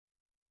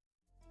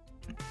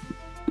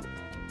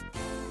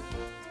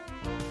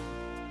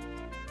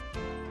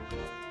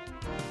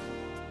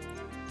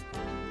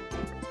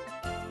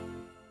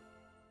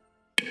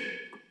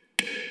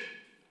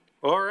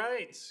All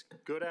right.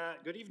 Good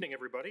evening,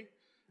 everybody.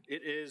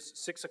 It is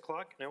 6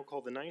 o'clock, and I will call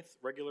the 9th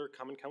regular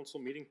Common Council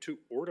meeting to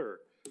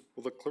order.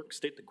 Will the clerk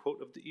state the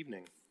quote of the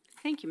evening?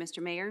 Thank you,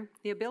 Mr. Mayor.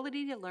 The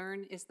ability to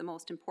learn is the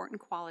most important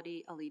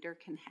quality a leader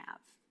can have.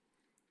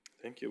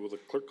 Thank you. Will the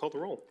clerk call the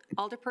roll?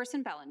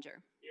 Alderperson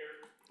Bellinger. Here.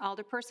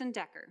 Alderperson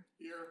Decker.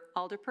 Here.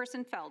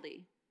 Alderperson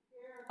Feldy.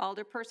 Here.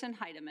 Alderperson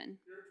Heidemann.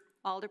 Here.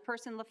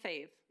 Alderperson LaFave.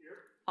 Here.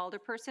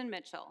 Alderperson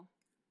Mitchell.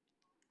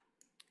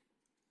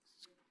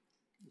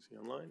 Is he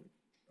online?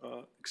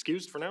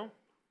 Excused for now?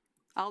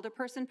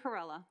 Alderperson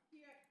Perella.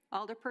 Here.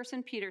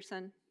 Alderperson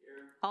Peterson.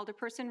 Here.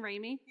 Alderperson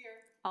Ramey. Here.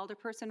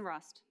 Alderperson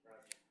Rust.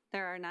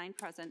 There are 9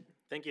 present.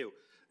 Thank you.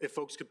 If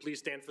folks could please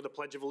stand for the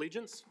Pledge of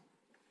Allegiance.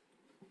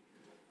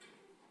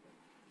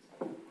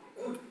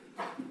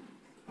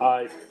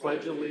 I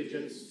pledge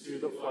allegiance to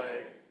the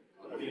flag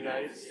of the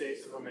United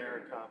States of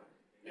America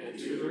and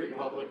to the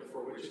republic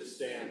for which it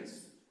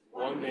stands,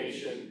 one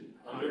nation,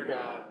 under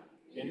God,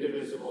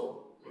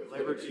 indivisible, with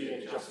liberty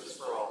and justice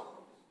for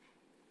all.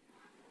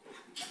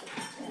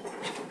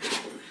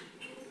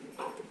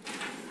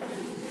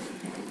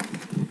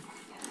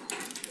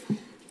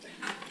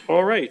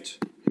 All right.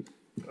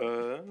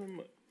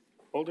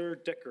 Alder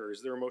Decker,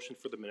 is there a motion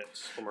for the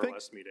minutes from our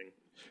last meeting?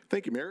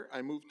 Thank you, Mayor.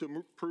 I move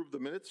to approve the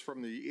minutes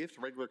from the 8th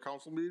regular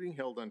council meeting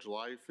held on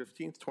July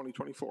 15th,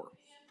 2024.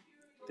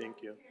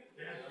 Thank you.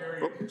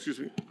 Oh, excuse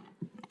me.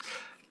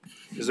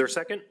 Is there a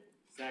second?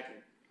 Second.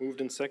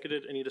 Moved and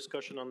seconded. Any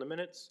discussion on the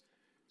minutes?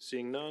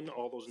 Seeing none,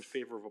 all those in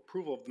favor of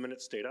approval of the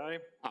minutes state aye.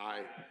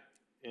 Aye.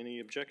 Any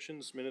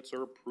objections? Minutes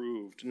are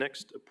approved.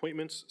 Next,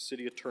 appointments,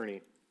 city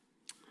attorney.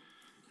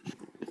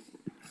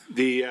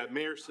 The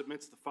mayor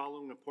submits the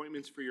following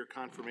appointments for your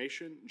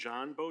confirmation: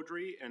 John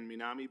Beaudry and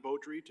Minami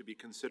Beaudry to be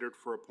considered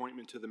for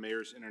appointment to the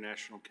Mayor's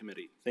International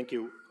Committee. Thank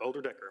you.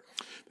 Alder Decker.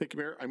 Thank you,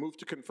 Mayor. I move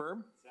to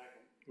confirm. Second.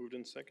 Moved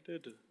and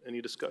seconded.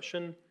 Any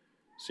discussion?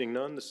 Seeing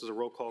none, this is a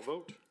roll call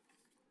vote.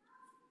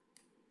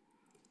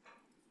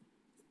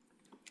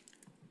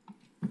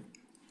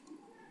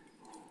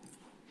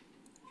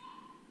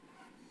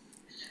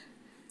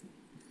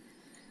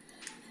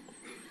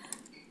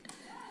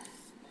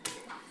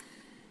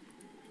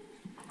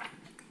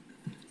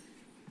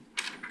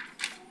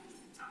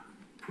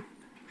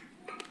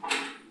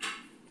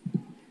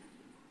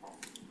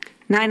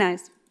 Nine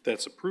ayes.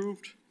 That's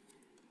approved.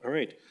 All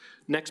right.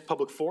 Next,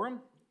 public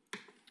forum.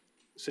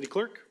 City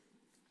clerk.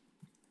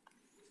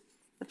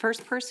 The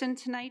first person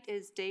tonight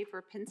is Dave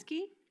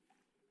Rapinski.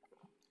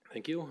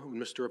 Thank you. Would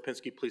Mr.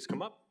 Rapinski please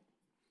come up?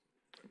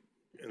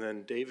 And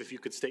then Dave, if you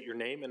could state your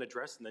name and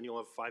address, and then you'll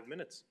have 5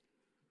 minutes.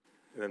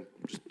 And then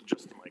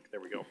just the mic.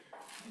 There we go.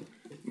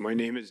 My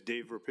name is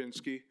Dave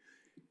Rapinski.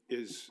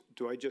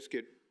 Do I just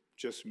get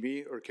just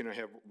me, or can I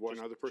have one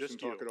other person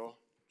talk at all?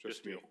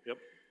 Just me. Yep.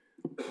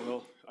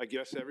 Well, I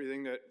guess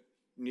everything that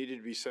needed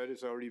to be said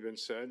has already been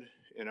said,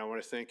 and I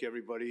want to thank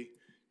everybody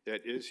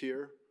that is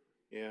here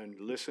and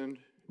listened,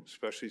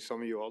 especially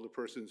some of you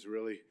alderpersons,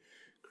 really,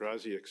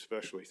 Grazi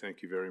especially,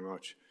 thank you very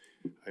much.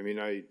 I mean,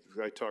 I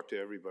talked to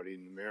everybody,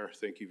 and the mayor,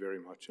 thank you very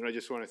much. And I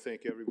just want to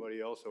thank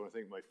everybody else. I want to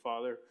thank my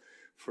father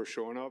for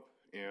showing up,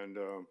 and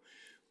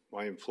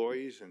my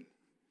employees, and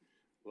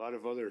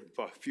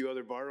a few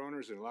other bar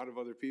owners, and a lot of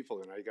other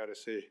people, and I got to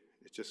say,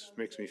 it just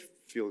makes me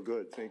feel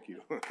good. Thank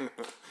you.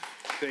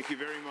 Thank you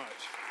very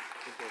much.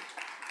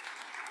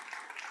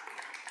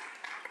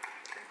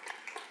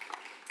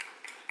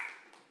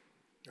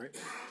 All right.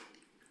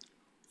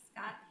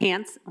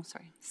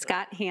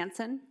 Scott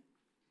Hansen.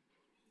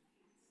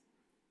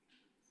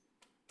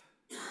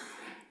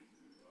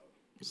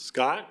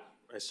 Scott,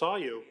 I saw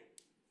you.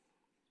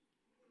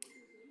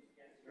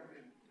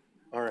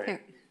 All right.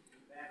 There.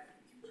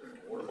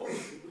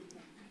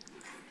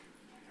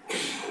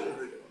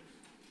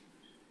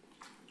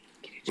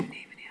 Your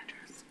name and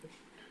address.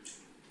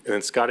 And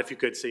then Scott, if you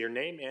could say your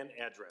name and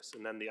address,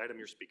 and then the item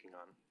you're speaking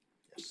on.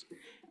 Yes.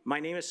 My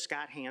name is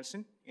Scott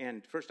Hansen,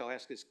 and first I'll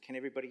ask is, can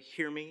everybody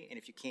hear me? And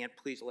if you can't,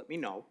 please let me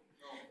know.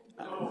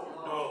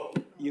 No.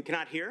 You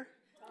cannot hear?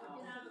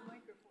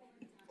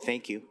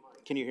 Thank you.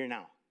 Can you hear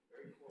now?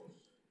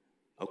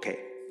 Okay.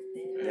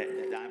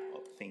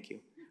 Thank you.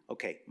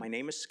 Okay, my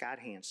name is Scott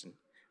Hansen.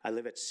 I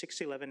live at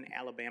 611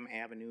 Alabama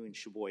Avenue in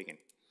Sheboygan.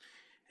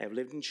 I've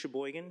lived in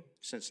Sheboygan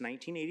since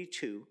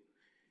 1982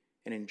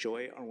 and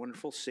enjoy our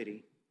wonderful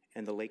city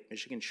and the Lake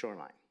Michigan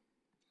shoreline.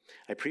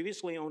 I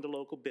previously owned a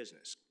local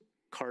business,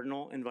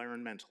 Cardinal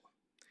Environmental.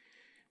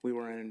 We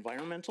were an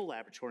environmental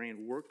laboratory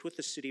and worked with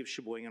the city of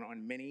Sheboygan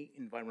on many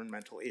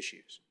environmental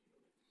issues.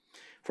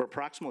 For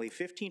approximately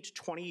 15 to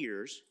 20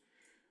 years,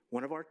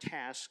 one of our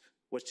tasks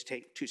was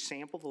to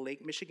sample the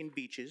Lake Michigan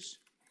beaches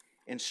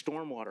and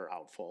stormwater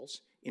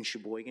outfalls in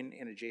Sheboygan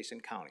and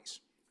adjacent counties.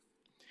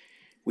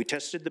 We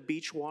tested the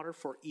beach water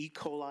for E.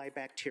 coli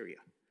bacteria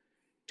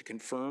to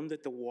confirm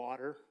that the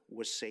water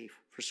was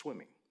safe for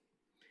swimming.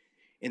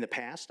 In the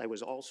past, I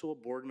was also a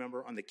board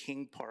member on the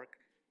King Park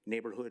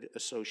Neighborhood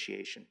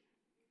Association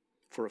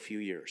for a few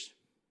years.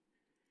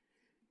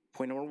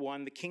 Point number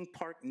one, the King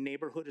Park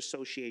Neighborhood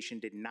Association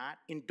did not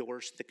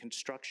endorse the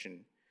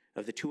construction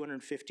of the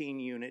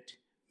 215-unit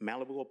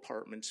Malibu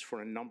apartments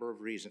for a number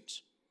of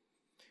reasons.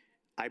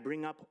 I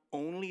bring up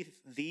only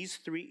these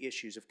 3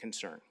 issues of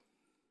concern.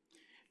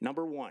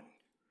 Number 1,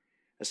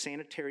 a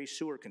sanitary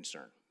sewer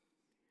concern.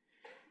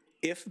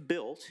 If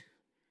built,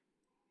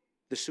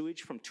 the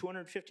sewage from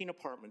 215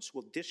 apartments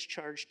will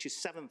discharge to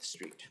 7th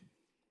Street,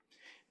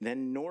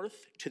 then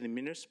north to the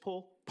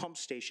municipal pump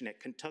station at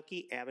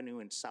Kentucky Avenue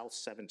and South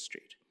 7th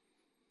Street.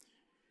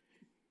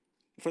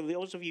 For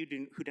those of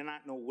you who do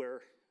not know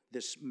where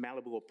this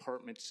Malibu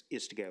Apartments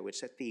is to go,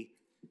 it's at the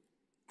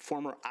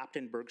former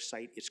Optenberg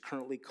site. It's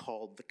currently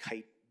called the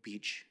Kite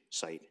Beach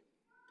site.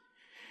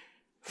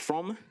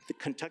 From the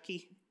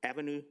Kentucky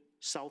Avenue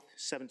South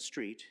 7th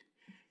Street,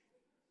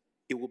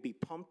 it will be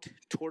pumped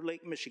toward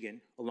Lake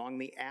Michigan along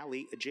the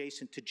alley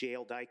adjacent to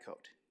JL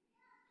Dycote.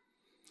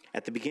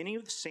 At the beginning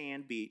of the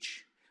sand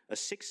beach, a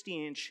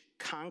 60-inch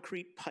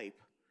concrete pipe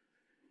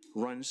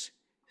runs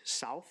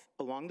south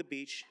along the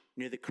beach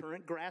near the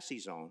current grassy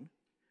zone,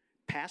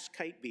 past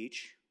Kite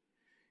Beach,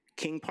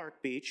 King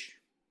Park Beach,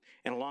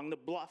 and along the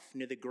bluff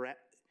near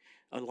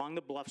along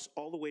the bluffs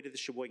all the way to the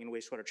Sheboygan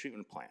wastewater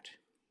treatment plant.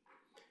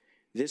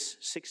 This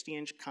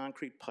 60-inch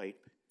concrete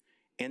pipe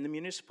and the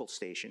municipal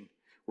station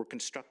were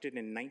constructed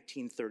in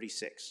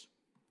 1936.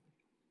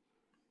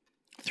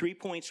 3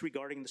 points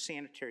regarding the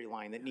sanitary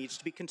line that needs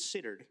to be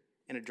considered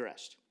and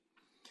addressed.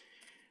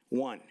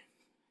 1,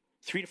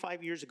 3 to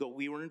 5 years ago,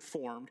 we were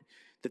informed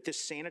that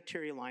this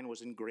sanitary line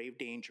was in grave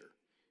danger,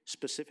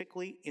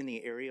 specifically in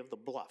the area of the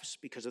bluffs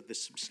because of the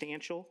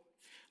substantial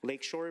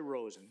lakeshore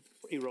erosion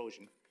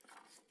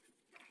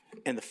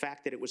and the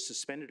fact that it was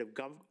suspended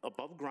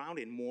above ground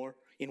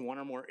in one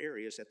or more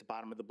areas at the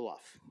bottom of the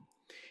bluff.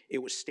 It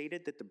was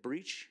stated that a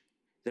breach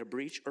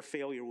or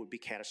failure would be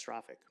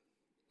catastrophic.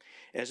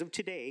 As of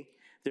today,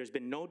 there's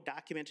been no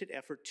documented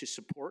effort to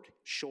support,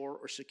 shore,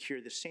 or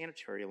secure the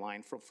sanitary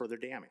line from further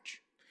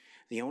damage.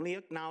 The only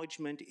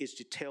acknowledgement is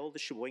to tell the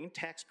Sheboygan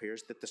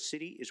taxpayers that the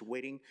city is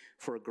waiting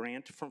for a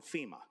grant from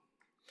FEMA,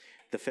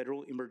 the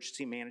Federal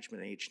Emergency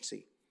Management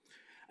Agency.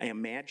 I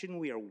imagine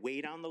we are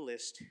way down the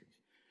list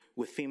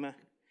with FEMA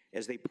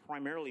as they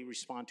primarily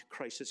respond to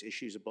crisis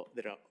issues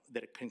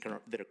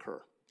that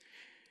occur.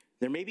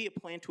 There may be a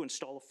plan to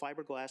install a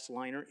fiberglass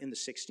liner in the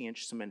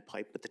 60-inch cement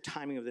pipe, but the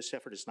timing of this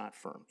effort is not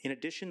firm. In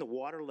addition, the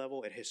water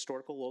level at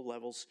historical low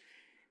levels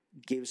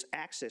gives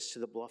access to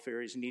the bluff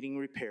areas needing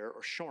repair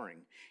or shoring,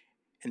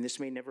 and this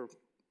may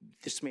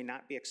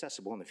not be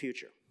accessible in the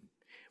future.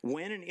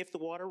 When and if the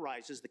water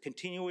rises, the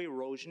continual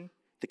erosion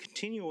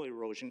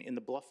in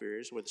the bluff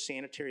areas where the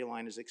sanitary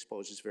line is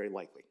exposed is very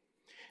likely.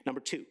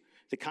 Number 2,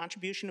 the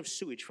contribution of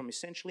sewage from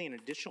essentially an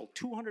additional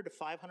 200 to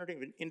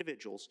 500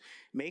 individuals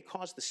may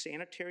cause the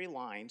sanitary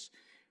lines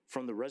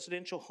for the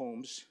residential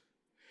homes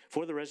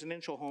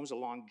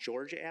along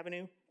Georgia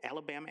Avenue,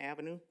 Alabama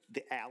Avenue,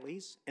 the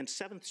alleys, and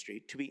 7th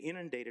Street to be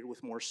inundated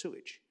with more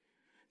sewage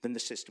than the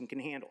system can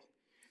handle.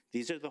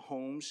 These are the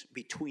homes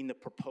between the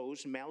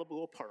proposed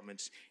Malibu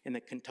Apartments and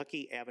the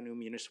Kentucky Avenue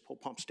Municipal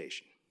Pump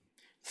Station.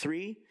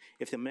 3,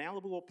 if the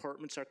Malibu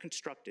Apartments are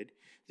constructed,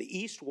 the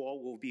east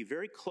wall will be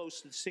very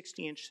close to the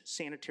 60-inch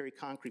sanitary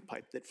concrete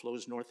pipe that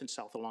flows north and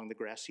south along the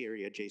grassy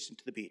area adjacent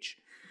to the beach.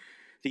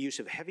 The use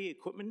of heavy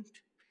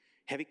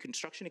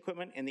construction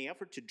equipment, and the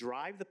effort to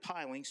drive the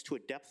pilings to a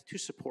depth to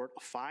support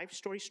a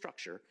 5-story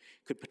structure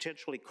could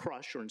potentially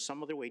crush or in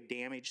some other way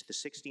damage the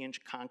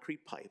 60-inch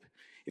concrete pipe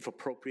if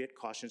appropriate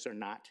cautions are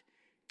not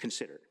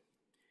considered.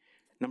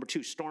 Number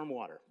 2,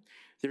 stormwater.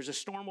 There's a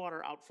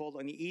stormwater outfall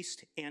on the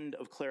east end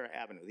of Clara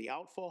Avenue. The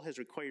outfall has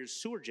required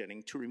sewer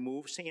jetting to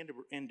remove sand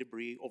and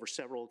debris over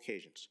several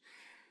occasions.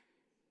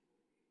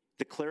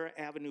 The Clara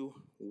Avenue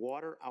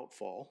stormwater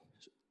outfall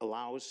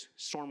allows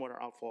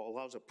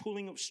a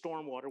pooling of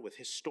stormwater with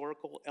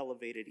historical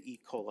elevated E.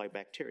 coli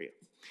bacteria.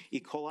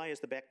 E. coli is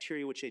the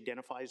bacteria which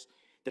identifies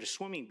that a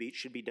swimming beach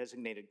should be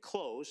designated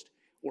closed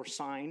or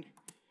signed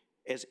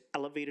as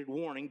elevated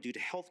warning due to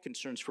health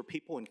concerns for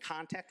people in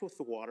contact with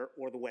the water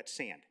or the wet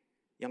sand,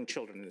 young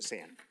children in the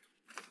sand.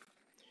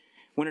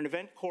 When an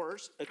event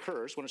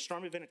when a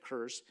storm event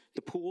occurs,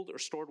 the pooled or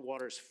stored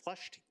water is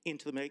flushed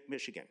into the Lake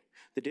Michigan.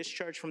 The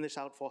discharge from this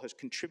outfall has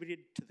contributed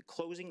to the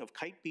closing of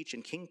Kite Beach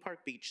and King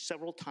Park Beach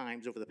several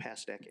times over the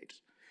past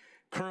decades.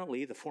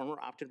 Currently, the former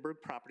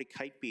Optenberg property,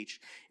 Kite Beach,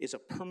 is a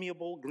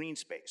permeable green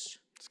space.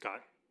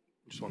 Scott,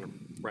 I just want to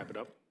wrap it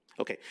up.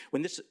 Okay,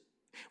 when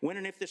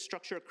and if this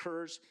structure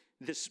occurs,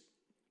 this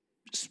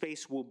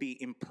space will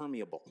be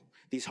impermeable.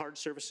 These hard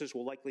surfaces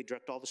will likely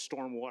direct all the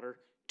storm water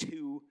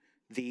to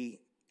the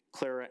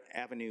Clara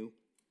Avenue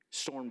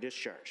storm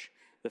discharge.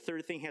 The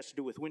third thing has to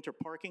do with winter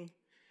parking.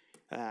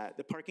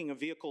 The parking of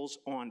vehicles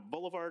on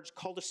boulevards,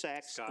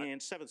 cul-de-sacs,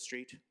 and 7th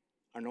Street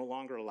are no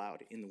longer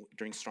allowed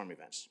during storm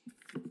events.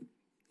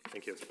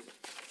 Thank you.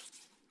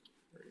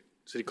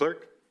 City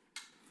Clerk?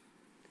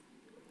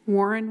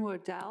 Warren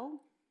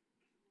Waddell.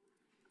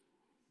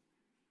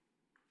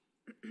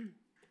 And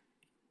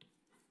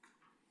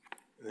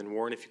then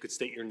Warren, if you could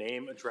state your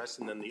name, address,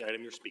 and then the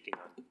item you're speaking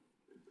on.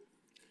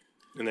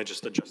 And then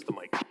just adjust the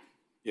mic.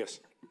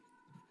 Yes.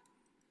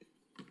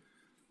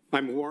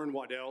 I'm Warren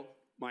Waddell.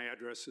 My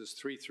address is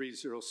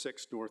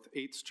 3306 North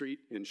 8th Street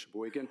in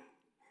Sheboygan.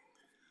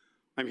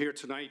 I'm here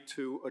tonight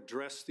to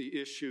address the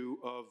issue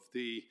of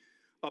the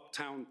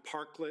Uptown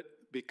Parklet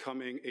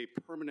becoming a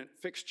permanent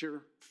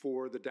fixture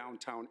for the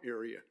downtown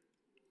area.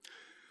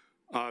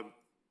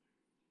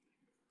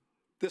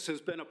 This has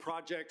been a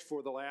project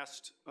for the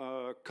last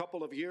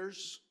couple of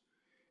years.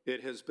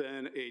 It has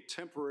been a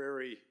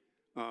temporary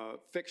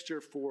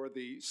fixture for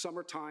the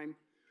summertime,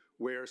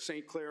 where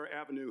St. Clair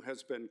Avenue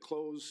has been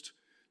closed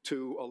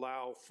to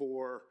allow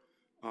for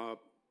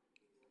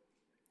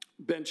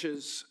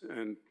benches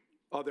and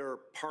other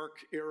park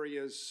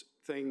areas,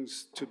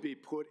 things to be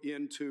put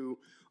into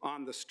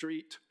on the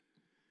street.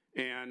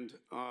 And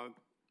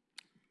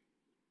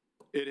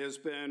it has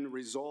been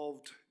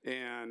resolved,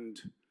 and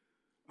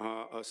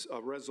a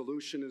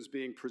resolution is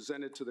being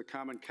presented to the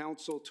Common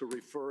Council to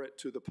refer it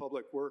to the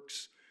Public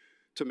Works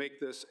to make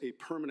this a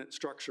permanent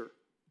structure.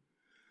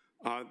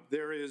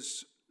 There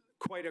is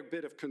quite a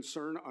bit of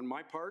concern on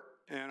my part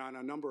and on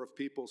a number of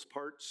people's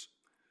parts.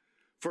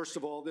 First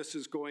of all, this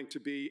is going to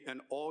be an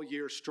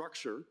all-year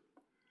structure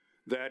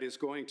that is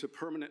going to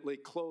permanently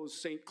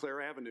close St.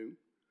 Clair Avenue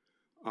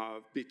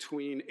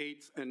between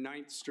 8th and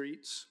 9th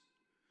Streets.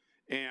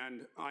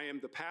 And I am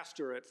the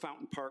pastor at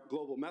Fountain Park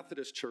Global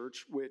Methodist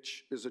Church,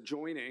 which is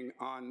adjoining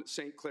on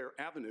St. Clair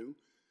Avenue,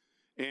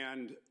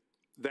 and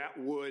that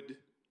would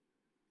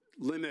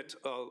limit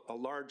a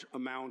large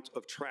amount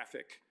of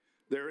traffic.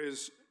 There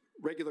is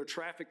regular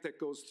traffic that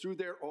goes through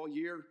there all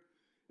year,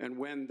 and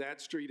when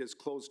that street is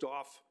closed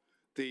off,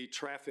 the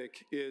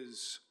traffic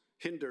is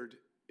hindered.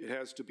 It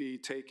has to be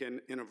taken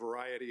in a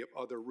variety of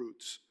other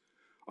routes.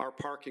 Our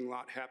parking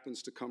lot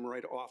happens to come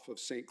right off of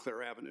St.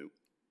 Clair Avenue.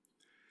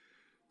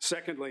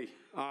 Secondly,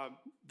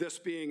 this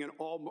being an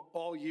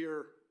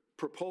all-year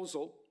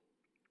proposal,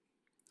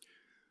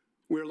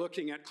 we're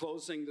looking at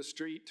closing the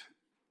street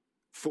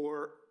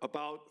for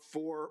about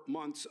 4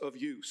 months of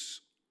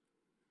use.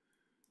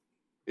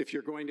 If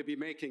you're going to be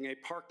making a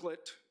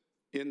parklet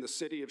in the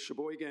city of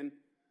Sheboygan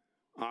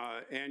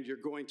and you're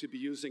going to be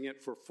using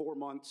it for 4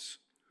 months,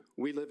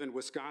 we live in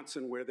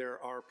Wisconsin where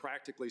there are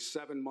practically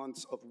 7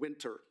 months of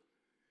winter.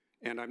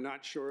 And I'm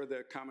not sure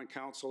the Common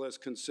Council has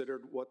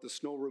considered what the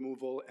snow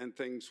removal and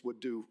things would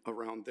do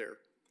around there.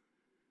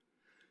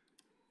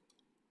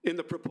 In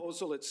the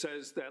proposal, it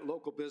says that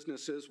local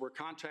businesses were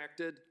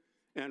contacted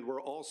and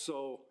were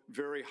also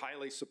very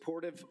highly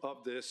supportive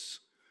of this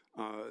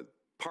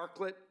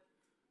parklet.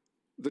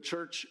 The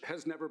church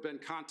has never been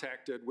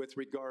contacted with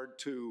regard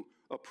to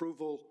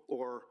approval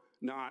or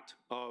not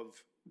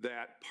of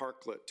that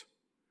parklet.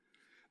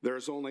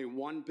 There's only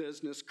one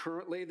business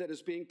currently that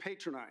is being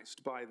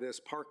patronized by this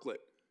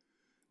parklet.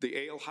 The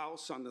Ale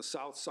House on the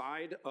south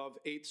side of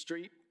 8th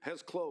Street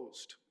has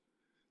closed.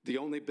 The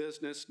only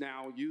business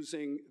now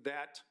using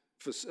that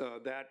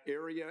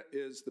area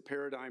is the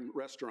Paradigm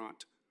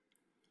Restaurant.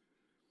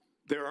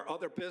 There are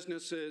other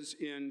businesses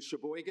in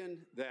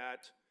Sheboygan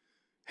that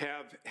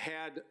have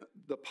had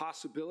the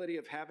possibility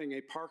of having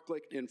a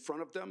parklet in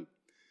front of them,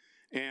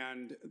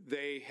 and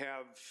they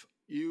have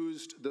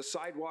used the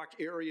sidewalk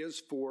areas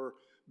for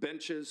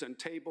benches and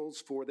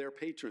tables for their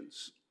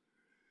patrons.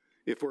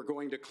 If we're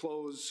going to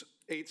close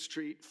 8th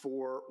Street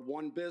for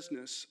one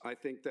business, I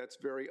think that's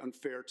very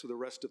unfair to the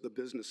rest of the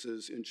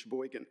businesses in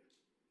Sheboygan.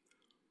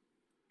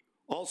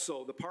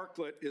 Also, the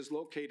parklet is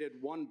located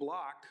 1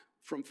 block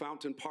from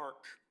Fountain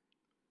Park.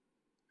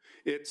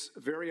 It's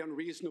very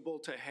unreasonable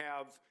to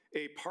have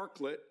a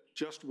parklet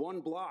just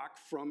 1 block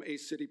from a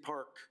city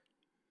park.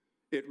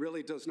 It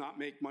really does not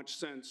make much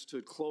sense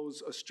to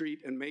close a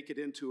street and make it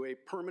into a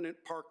permanent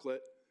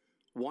parklet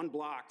 1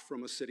 block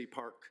from a city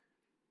park.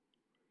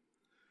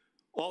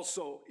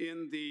 Also,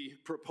 in the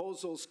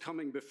proposals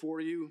coming before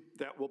you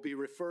that will be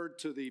referred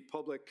to the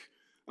Public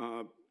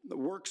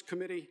Works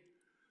Committee,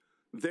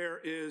 there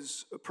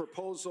is a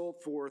proposal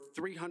for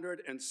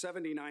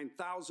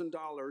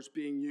 $379,000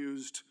 being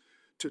used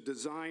to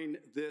design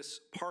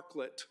this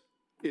parklet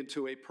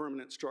into a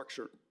permanent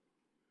structure.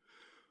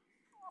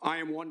 I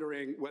am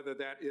wondering whether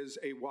that is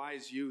a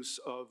wise use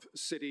of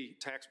city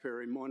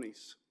taxpayer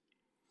monies.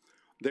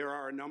 There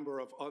are a number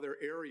of other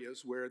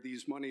areas where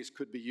these monies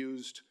could be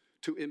used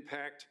to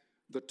impact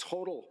the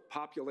total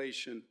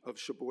population of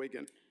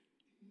Sheboygan.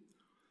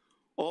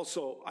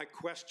 Also, I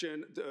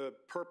question the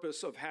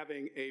purpose of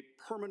having a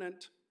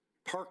permanent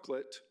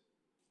parklet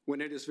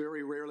when it is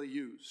very rarely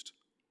used.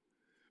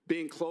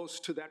 Being close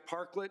to that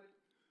parklet,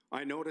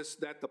 I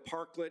noticed that the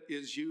parklet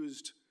is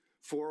used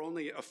for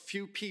only a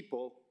few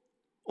people,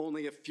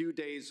 only a few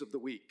days of the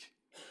week.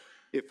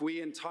 If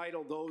we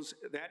entitle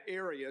that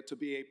area to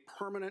be a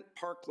permanent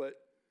parklet,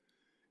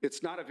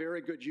 it's not a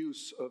very good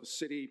use of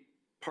city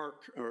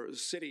park or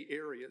city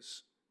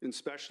areas,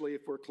 especially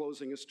if we're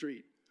closing a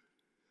street.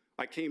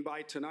 I came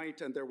by tonight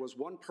and there was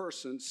one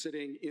person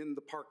sitting in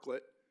the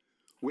parklet,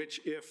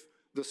 which if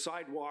the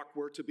sidewalk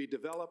were to be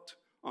developed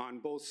on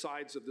both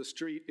sides of the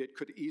street, it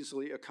could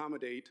easily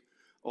accommodate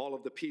all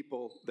of the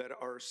people that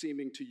are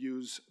seeming to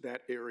use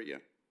that area.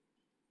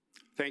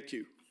 Thank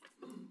you.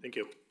 Thank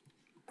you.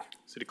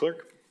 City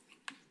Clerk?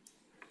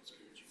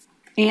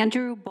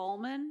 Andrew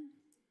Bowman.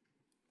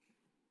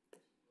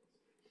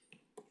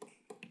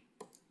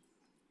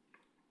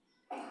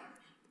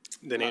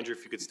 Then Andrew,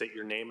 if you could state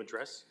your name,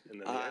 address, and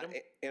then the item.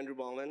 Andrew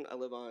Ballman. I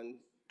live on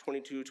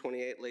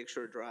 2228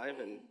 Lakeshore Drive,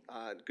 and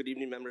good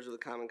evening, members of the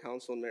Common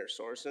Council and Mayor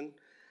Sorsen.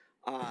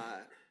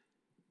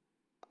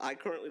 I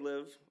currently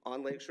live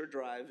on Lakeshore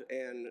Drive,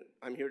 and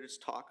I'm here to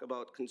talk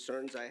about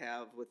concerns I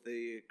have with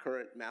the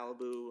current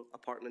Malibu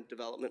apartment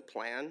development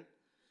plan.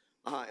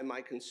 And my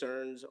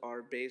concerns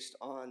are based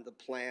on the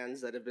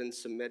plans that have been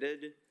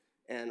submitted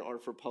and are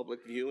for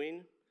public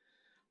viewing.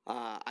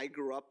 I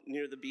grew up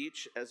near the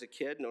beach as a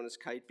kid, known as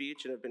Kite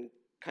Beach, and have been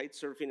kite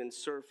surfing and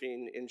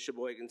surfing in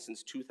Sheboygan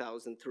since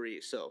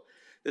 2003. So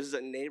this is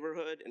a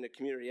neighborhood and a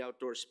community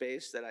outdoor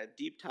space that I have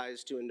deep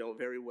ties to and know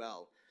very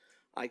well.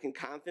 I can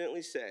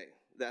confidently say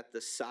that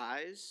the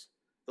size,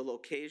 the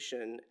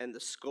location, and the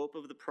scope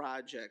of the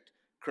project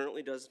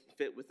currently doesn't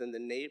fit within the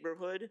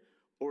neighborhood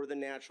or the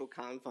natural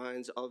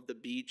confines of the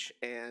beach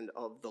and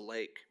of the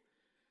lake.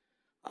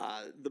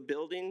 The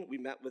building, we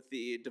met with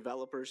the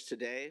developers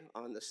today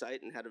on the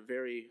site and had a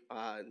very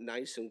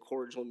nice and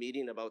cordial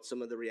meeting about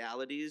some of the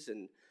realities,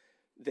 and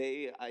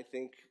they, I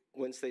think,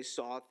 once they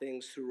saw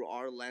things through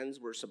our lens,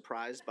 were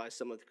surprised by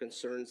some of the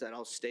concerns that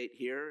I'll state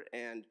here.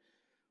 And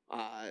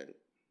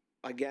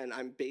again,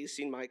 I'm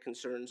basing my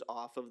concerns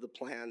off of the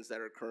plans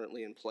that are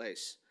currently in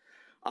place.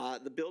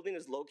 The building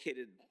is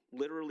located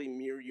literally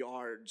mere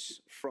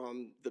yards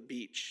from the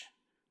beach.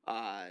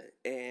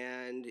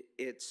 And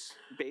it's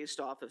based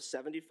off of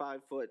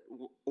 75-foot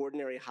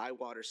ordinary high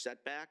water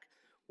setback,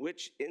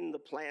 which in the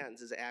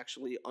plans is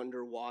actually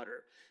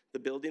underwater. The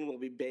building will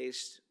be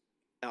based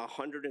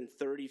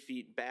 130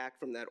 feet back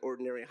from that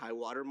ordinary high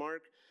water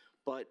mark,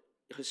 but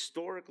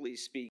historically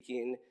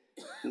speaking,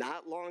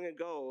 not long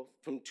ago,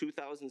 from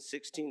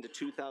 2016 to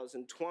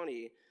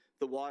 2020,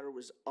 the water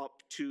was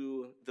up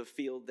to the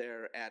field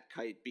there at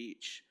Kite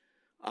Beach.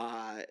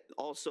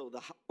 Also,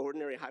 the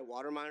ordinary high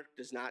water mark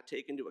does not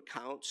take into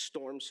account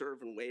storm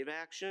surge and wave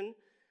action.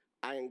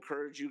 I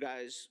encourage you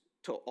guys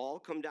to all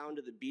come down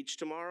to the beach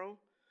tomorrow.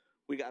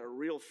 We got a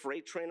real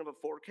freight train of a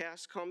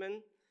forecast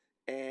coming,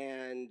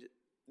 and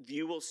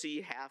you will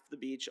see half the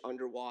beach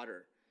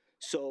underwater.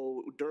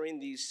 So during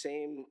these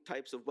same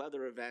types of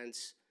weather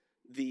events,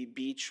 the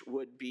beach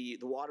would be,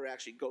 the water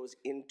actually goes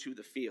into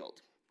the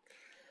field.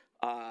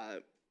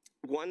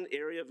 One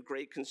area of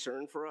great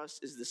concern for us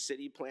is the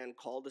city plan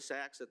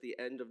cul-de-sacs at the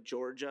end of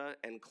Georgia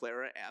and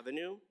Clara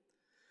Avenue.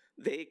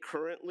 They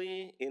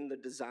currently, in the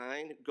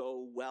design,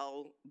 go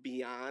well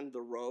beyond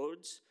the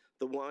roads.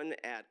 The one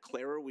at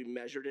Clara, we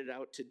measured it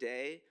out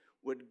today,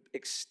 would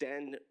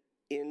extend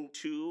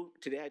into,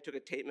 today I took a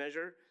tape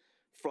measure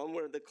from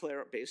where the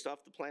Clara, based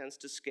off the plans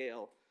to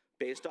scale,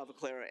 based off of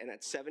Clara, and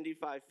at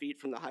 75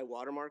 feet from the high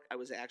water mark, I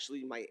was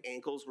actually, my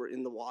ankles were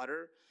in the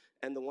water.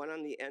 And the one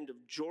on the end of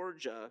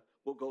Georgia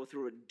will go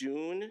through a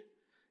dune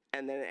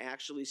and then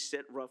actually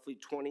sit roughly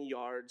 20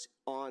 yards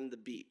on the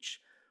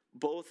beach.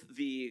 Both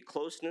the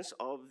closeness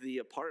of the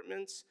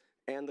apartments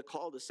and the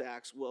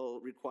cul-de-sacs will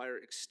require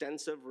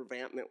extensive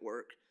revampment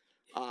work,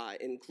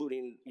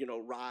 including,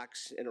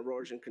 rocks and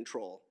erosion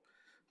control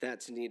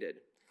that's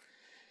needed.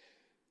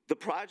 The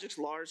project's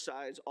large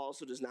size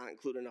also does not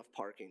include enough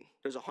parking.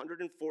 There's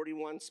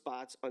 141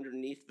 spots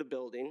underneath the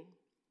building,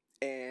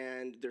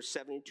 and there's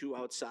 72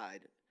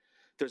 outside.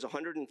 There's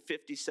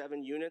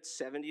 157 units,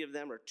 70 of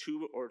them are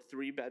 2 or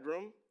 3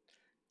 bedroom,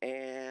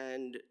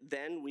 and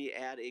then we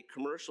add a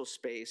commercial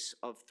space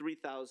of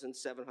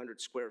 3,700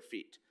 square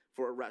feet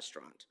for a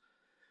restaurant.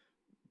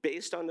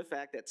 Based on the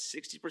fact that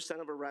 60%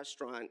 of a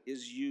restaurant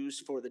is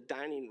used for the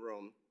dining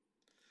room,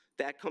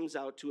 that comes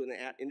out to an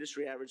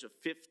industry average of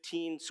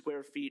 15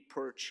 square feet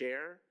per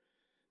chair.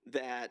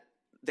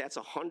 That's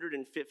a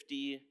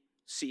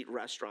 150-seat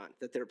restaurant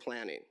that they're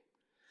planning.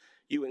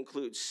 You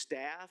include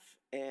staff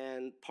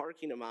and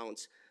parking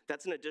amounts,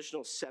 that's an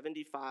additional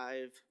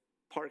 75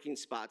 parking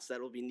spots that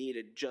will be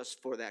needed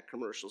just for that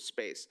commercial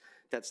space.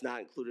 That's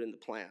not included in the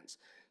plans.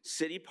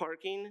 City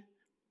parking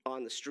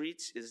on the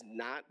streets is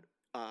not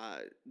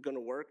gonna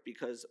work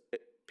because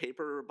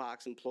paper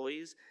box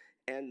employees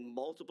and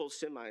multiple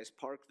semis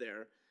park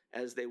there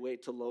as they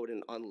wait to load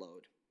and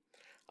unload.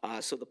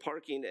 So the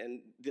parking,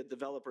 and the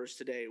developers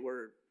today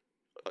were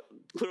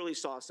clearly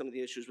saw some of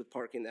the issues with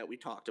parking that we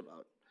talked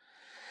about.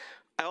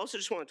 I also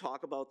just want to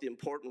talk about the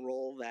important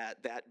role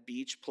that that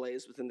beach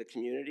plays within the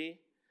community.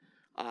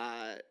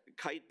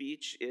 Kite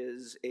Beach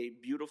is a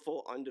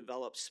beautiful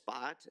undeveloped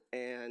spot,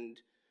 and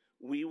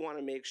we want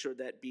to make sure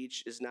that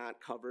beach is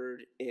not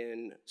covered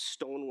in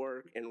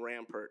stonework and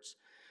ramparts.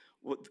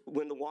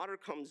 When the water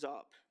comes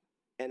up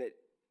and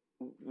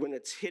when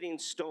it's hitting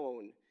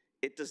stone,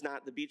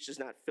 the beach does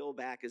not fill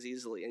back as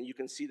easily, and you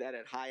can see that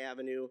at High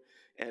Avenue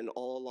and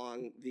all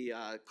along the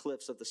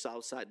cliffs of the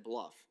south side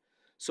bluff.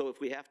 So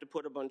if we have to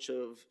put a bunch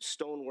of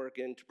stonework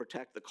in to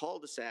protect the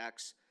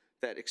cul-de-sacs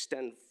that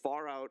extend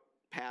far out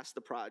past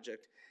the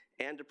project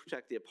and to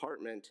protect the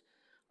apartment,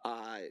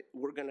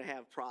 we're gonna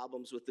have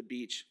problems with the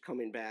beach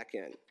coming back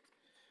in.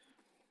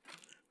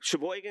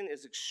 Sheboygan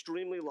is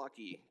extremely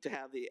lucky to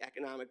have the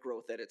economic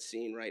growth that it's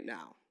seeing right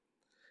now.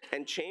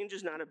 And change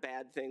is not a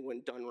bad thing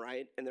when done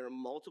right, and there are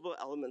multiple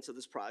elements of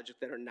this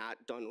project that are not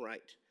done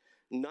right.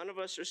 None of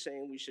us are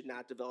saying we should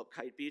not develop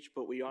Kite Beach,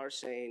 but we are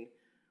saying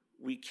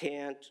we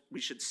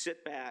should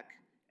sit back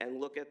and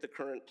look at the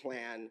current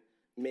plan,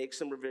 make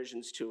some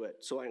revisions to it.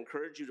 So I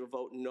encourage you to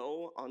vote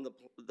no on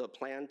the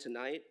plan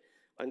tonight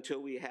until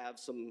we have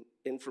some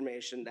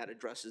information that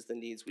addresses the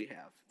needs we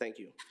have. Thank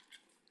you.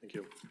 Thank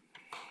you.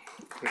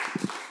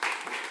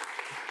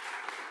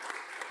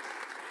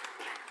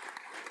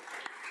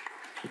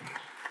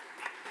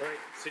 All right,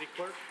 City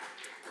Clerk?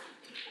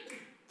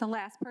 The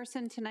last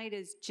person tonight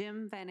is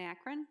Jim Van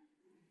Akron.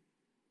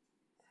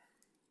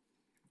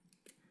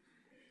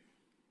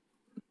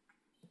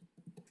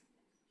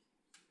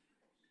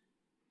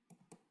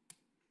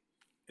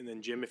 And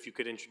then Jim, if you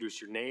could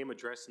introduce your name,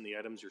 address, and the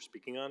items you're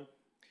speaking on.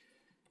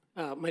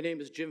 My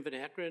name is Jim Van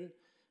Akron.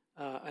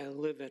 I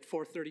live at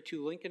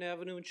 432 Lincoln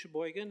Avenue in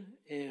Sheboygan,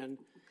 and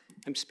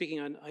I'm speaking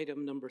on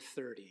item number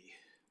 30,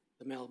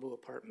 the Malibu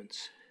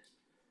Apartments.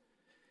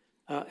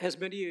 As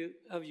many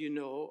of you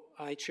know,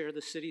 I chair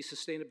the city's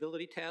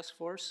sustainability task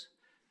force,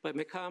 but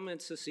my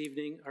comments this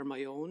evening are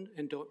my own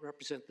and don't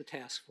represent the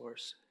task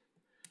force.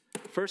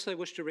 First, I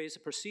wish to raise a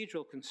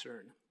procedural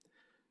concern.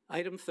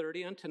 Item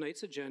 30 on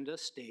tonight's agenda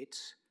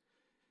states,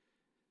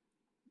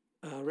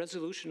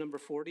 resolution number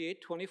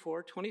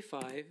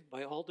 482425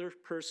 by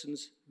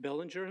Alderpersons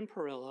Bellinger and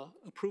Perella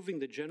approving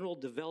the general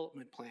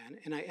development plan,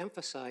 and I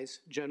emphasize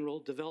general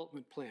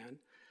development plan,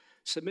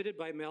 submitted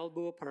by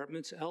Malibu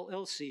Apartments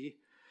LLC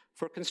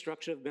for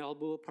construction of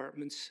Malibu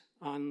Apartments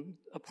on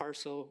a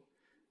parcel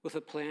with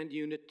a planned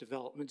unit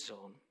development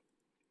zone.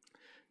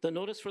 The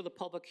notice for the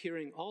public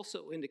hearing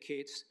also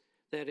indicates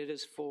that it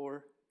is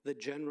for the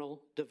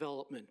general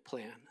development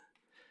plan.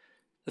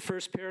 The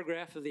first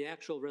paragraph of the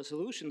actual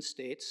resolution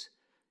states,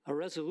 a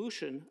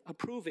resolution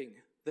approving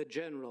the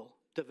general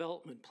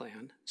development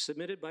plan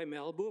submitted by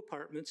Malibu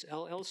Apartments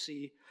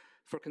LLC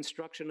for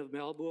construction of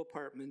Malibu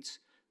Apartments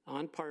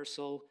on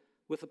parcel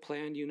with a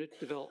planned unit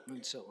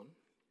development zone.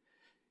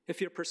 If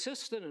you're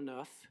persistent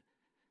enough,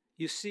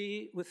 you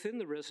see within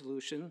the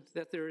resolution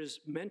that there is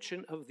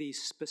mention of the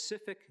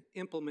specific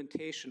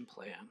implementation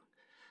plan.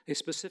 A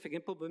specific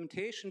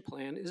implementation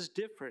plan is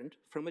different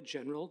from a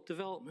general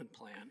development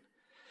plan.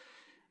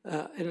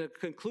 And a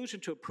conclusion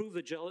to approve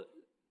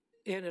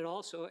and it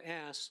also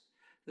asks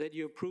that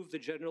you approve the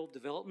general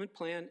development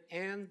plan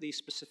and the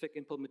specific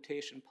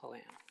implementation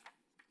plan.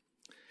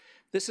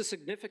 This is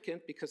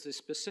significant because the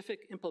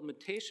specific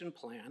implementation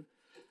plan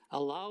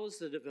allows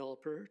the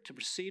developer to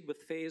proceed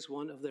with phase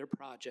 1 of their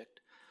project,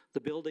 the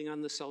building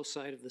on the south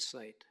side of the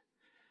site.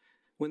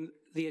 When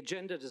the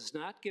agenda does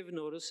not give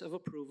notice of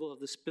approval of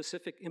the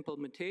specific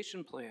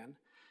implementation plan,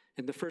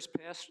 and the first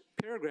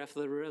paragraph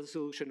of the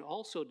resolution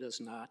also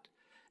does not,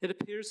 it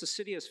appears the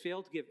city has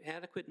failed to give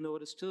adequate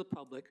notice to the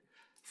public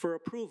for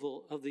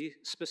approval of the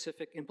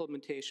specific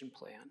implementation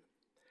plan.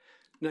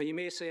 Now, you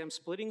may say I'm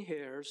splitting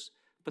hairs,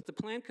 but the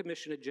Plan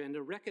Commission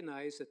agenda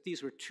recognized that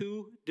these were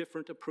 2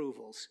 different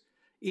approvals.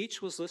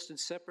 Each was listed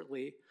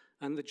separately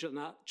on the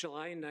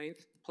July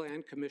 9th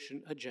Plan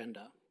Commission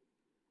agenda.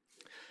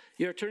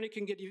 Your attorney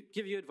can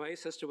give you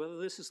advice as to whether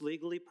this is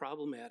legally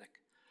problematic.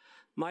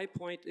 My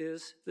point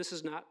is, this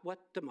is not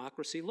what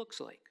democracy looks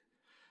like.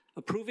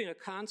 Approving a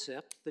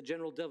concept, the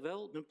general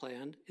development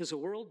plan, is a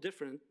world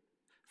different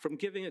from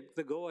giving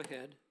the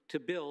go-ahead to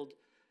build,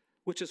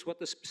 which is what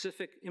the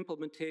specific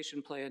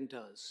implementation plan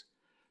does.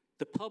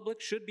 The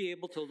public should be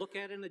able to look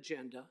at an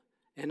agenda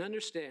and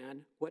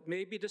understand what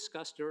may be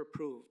discussed or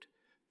approved.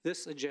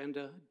 This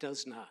agenda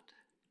does not.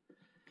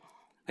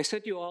 I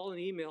sent you all an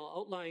email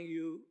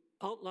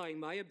outlining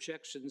my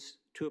objections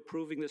to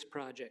approving this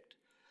project.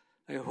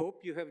 I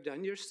hope you have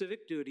done your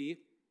civic duty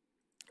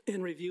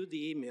and reviewed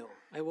the email.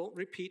 I won't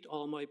repeat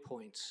all my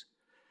points.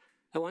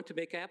 I want to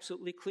make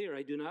absolutely clear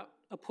I do not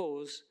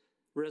oppose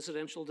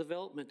residential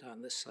development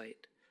on this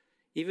site.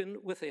 Even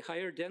with a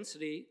higher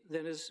density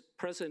than is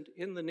present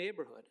in the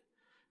neighborhood,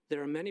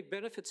 there are many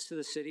benefits to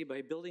the city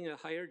by building a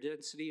higher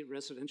density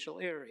residential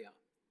area.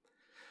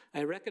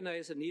 I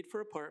recognize the need for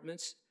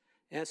apartments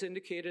as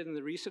indicated in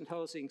the recent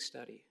housing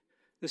study.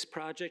 This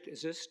project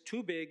is just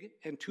too big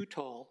and too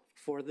tall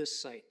for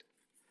this site.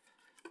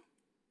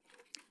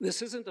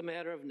 This isn't a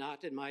matter of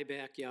not in my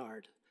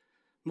backyard.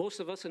 Most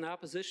of us in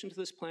opposition to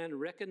this plan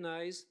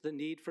recognize the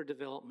need for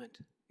development.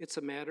 It's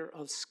a matter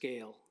of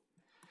scale.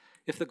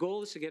 If the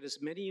goal is to get as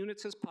many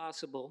units as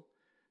possible,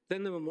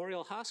 then the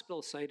Memorial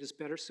Hospital site is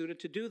better suited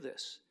to do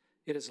this.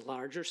 It is a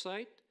larger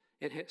site.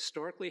 It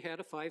historically had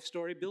a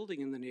 5-story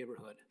building in the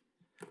neighborhood.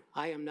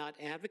 I am not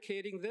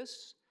advocating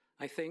this.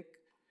 I think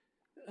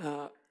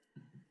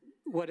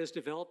what is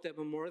developed at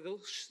Memorial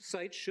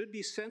site should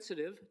be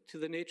sensitive to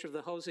the nature of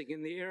the housing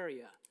in the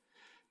area.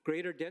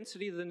 Greater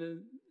density than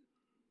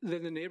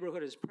the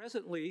neighborhood is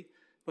presently,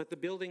 but the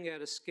building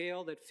at a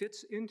scale that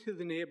fits into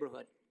the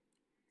neighborhood,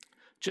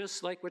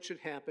 just like what should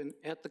happen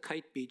at the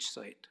Kite Beach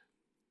site.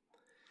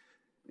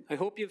 I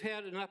hope you've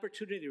had an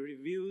opportunity to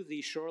review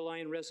the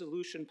shoreline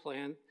resolution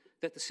plan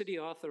that the city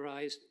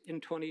authorized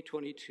in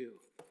 2022,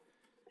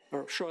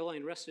 or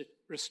shoreline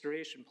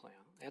restoration plan.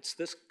 That's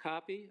this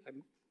copy.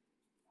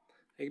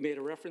 I made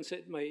a reference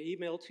in my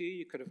email to you.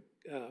 You could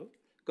have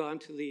gone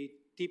to the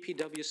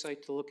DPW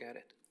site to look at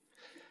it.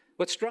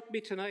 What struck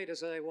me tonight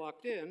as I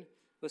walked in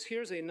was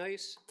here's a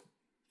nice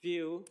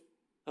view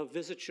of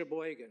Visit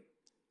Sheboygan.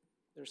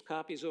 There's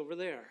copies over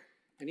there.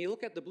 And you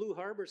look at the Blue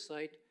Harbor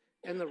site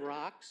and the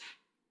rocks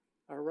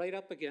are right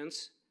up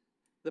against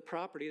the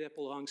property that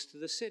belongs to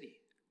the city.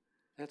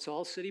 That's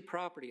all city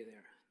property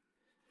there.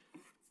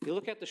 You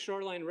look at the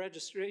shoreline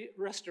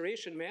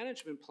restoration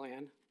management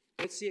plan,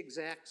 it's the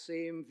exact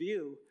same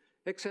view,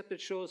 except it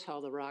shows how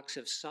the rocks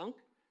have sunk,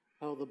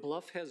 how the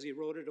bluff has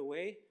eroded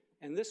away,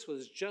 and this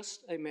was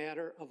just a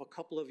matter of a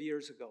couple of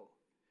years ago.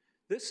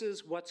 This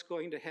is what's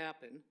going to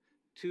happen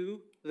to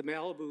the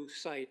Malibu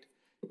site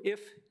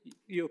if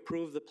you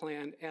approve the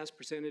plan as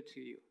presented to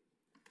you.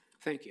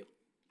 Thank you.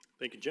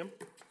 Thank you, Jim.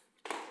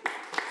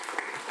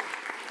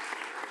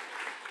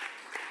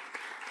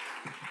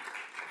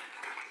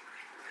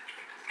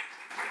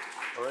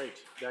 All right,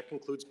 that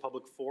concludes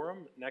public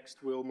forum.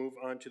 Next, we'll move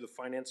on to the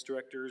Finance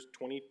Director's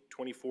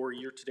 2024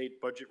 year-to-date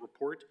budget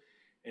report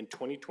and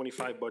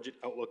 2025 budget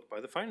outlook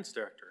by the Finance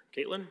Director.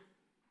 Caitlin?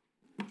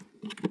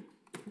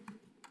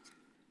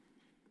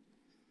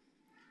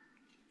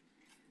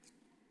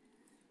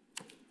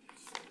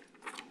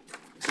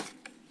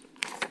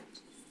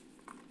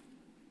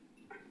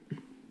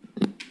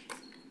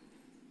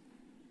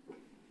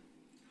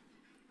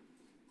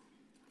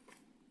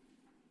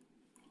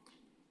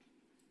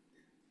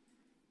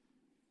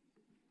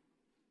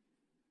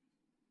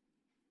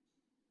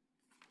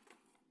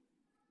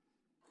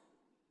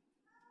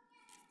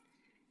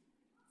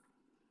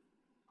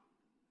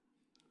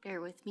 Bear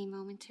with me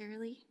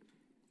momentarily.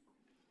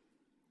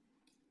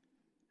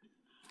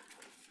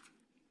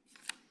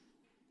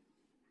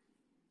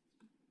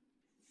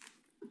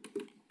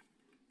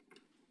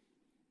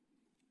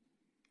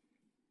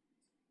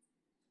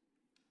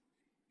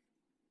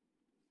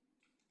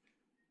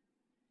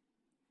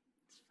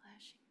 It's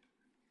flashing.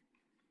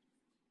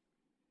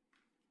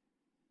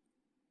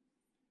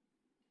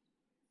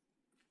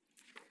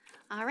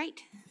 All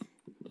right.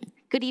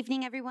 Good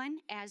evening, everyone.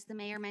 As the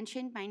mayor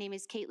mentioned, my name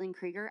is Caitlin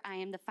Krieger. I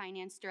am the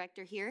finance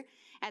director here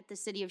at the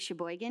city of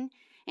Sheboygan.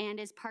 And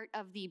as part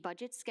of the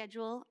budget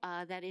schedule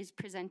that is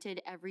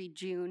presented every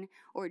June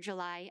or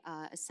July,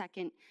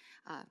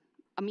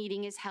 a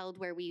meeting is held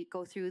where we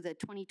go through the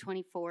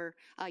 2024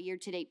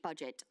 year-to-date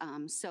budget.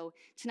 So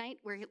tonight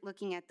we're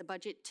looking at the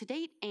budget to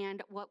date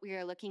and what we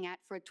are looking at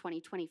for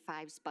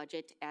 2025's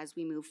budget as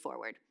we move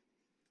forward.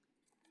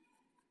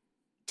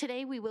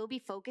 Today, we will be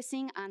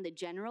focusing on the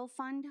general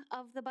fund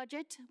of the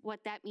budget.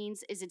 What that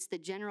means is it's the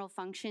general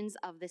functions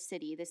of the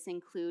city. This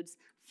includes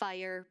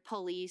fire,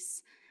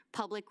 police,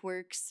 public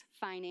works,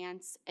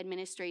 finance,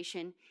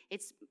 administration.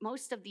 It's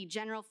most of the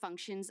general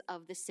functions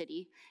of the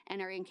city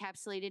and are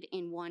encapsulated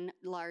in one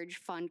large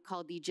fund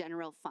called the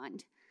general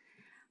fund.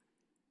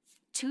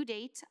 To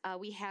date,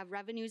 we have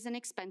revenues and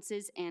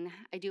expenses, and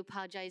I do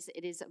apologize,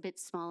 it is a bit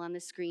small on the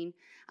screen.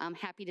 I'm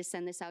happy to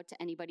send this out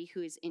to anybody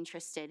who is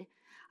interested.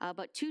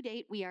 But to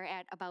date, we are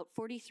at about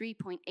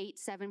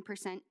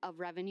 43.87% of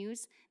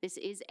revenues. This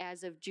is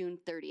as of June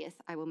 30th,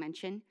 I will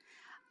mention.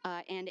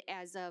 And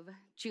as of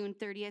June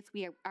 30th,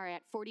 we are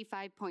at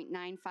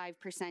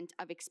 45.95%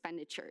 of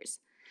expenditures.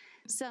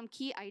 Some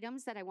key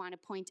items that I want to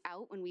point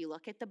out when we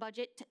look at the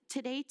budget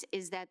to date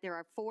is that there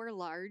are 4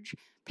 large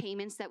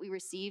payments that we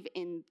receive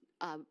in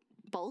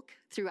bulk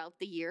throughout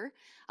the year.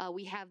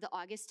 We have the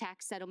August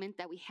tax settlement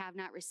that we have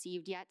not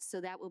received yet,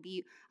 so that will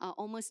be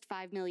almost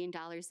 $5 million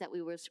that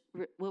we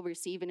will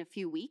receive in a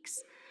few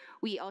weeks.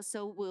 We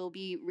also will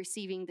be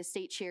receiving the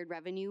state shared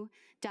revenue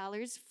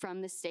dollars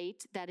from the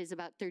state. That is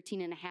about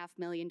 $13.5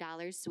 million,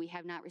 so we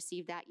have not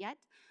received that yet.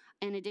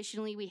 And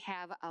additionally, we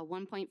have a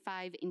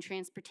 1.5 in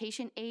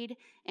transportation aid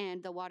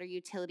and the water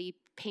utility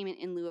payment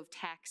in lieu of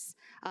tax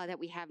that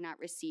we have not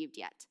received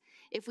yet.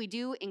 If we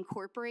do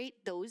incorporate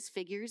those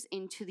figures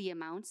into the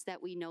amounts that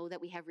we know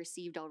that we have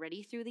received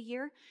already through the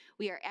year,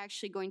 we are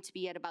actually going to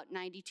be at about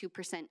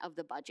 92% of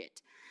the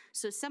budget.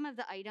 So some of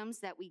the items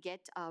that we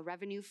get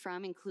revenue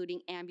from,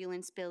 including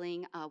ambulance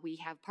billing, we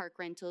have park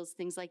rentals,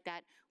 things like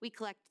that, we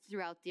collect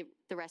throughout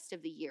the rest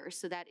of the year.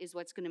 So that is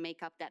what's going to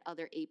make up that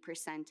other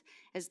 8%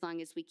 as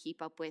long as we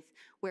keep up with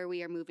where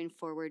we are moving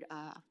forward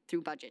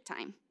through budget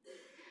time.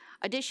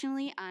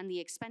 Additionally, on the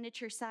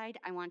expenditure side,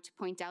 I want to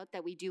point out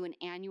that we do an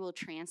annual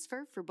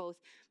transfer for both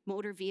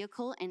motor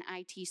vehicle and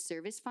IT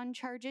service fund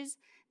charges.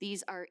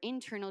 These are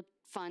internal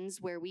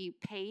funds where we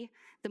pay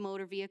the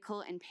motor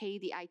vehicle and pay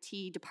the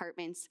IT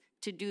departments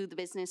to do the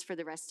business for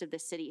the rest of the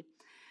city.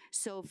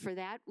 So for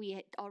that,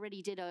 we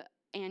already did an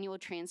annual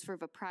transfer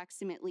of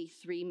approximately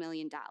 $3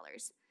 million.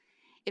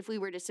 If we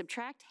were to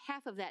subtract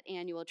half of that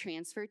annual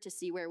transfer to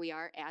see where we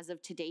are as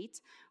of to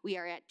date, we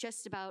are at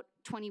just about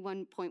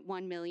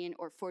 21.1 million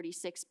or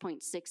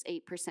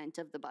 46.68%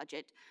 of the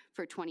budget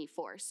for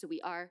 24. So we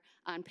are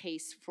on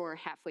pace for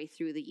halfway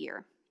through the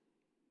year.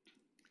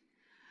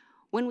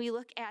 When we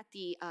look at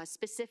the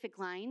specific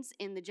lines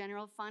in the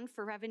general fund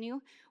for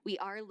revenue, we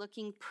are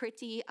looking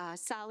pretty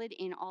solid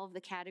in all of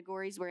the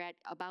categories. We're at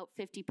about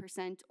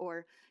 50%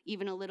 or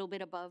even a little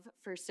bit above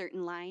for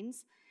certain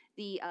lines.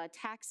 The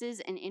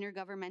taxes and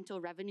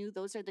intergovernmental revenue,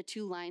 those are the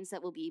two lines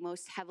that will be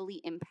most heavily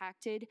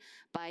impacted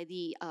by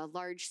the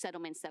large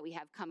settlements that we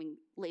have coming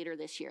later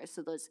this year.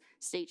 So those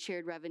state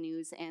shared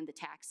revenues and the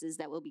taxes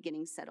that will be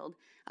getting settled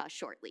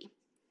shortly.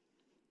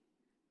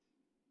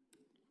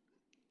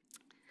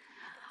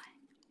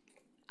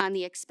 On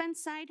the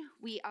expense side,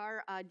 we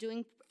are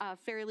doing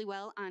fairly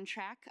well on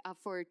track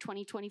for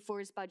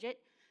 2024's budget.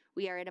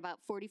 We are at about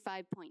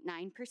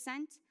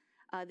 45.9%.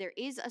 There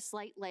is a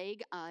slight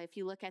lag. If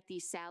you look at the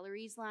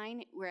salaries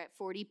line, we're at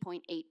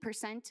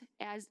 40.8%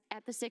 as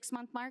at the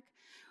 6-month mark.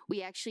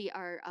 We actually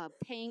are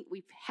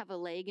we have a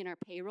lag in our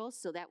payroll,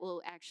 so that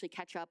will actually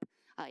catch up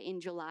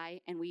in July,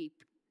 and we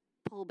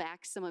pull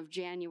back some of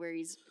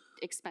January's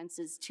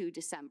expenses to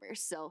December.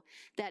 So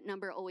that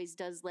number always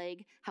does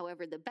lag.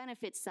 However, the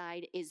benefit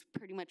side is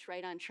pretty much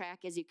right on track.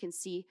 As you can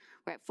see,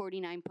 we're at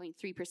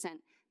 49.3%.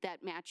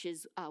 That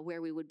matches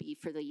where we would be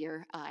for the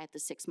year at the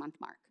 6-month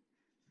mark.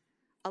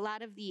 A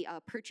lot of the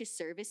purchase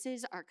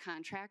services are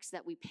contracts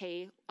that we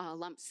pay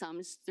lump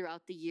sums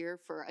throughout the year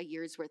for a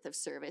year's worth of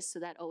service. So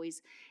that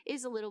always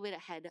is a little bit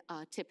ahead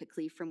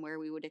typically from where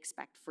we would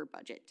expect for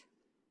budget.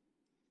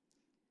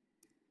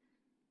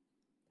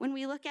 When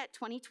we look at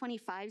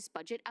 2025's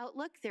budget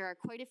outlook, there are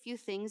quite a few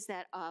things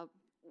that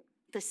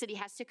the city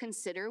has to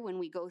consider when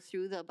we go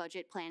through the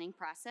budget planning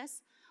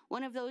process.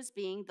 One of those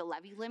being the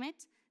levy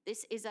limit.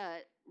 This is a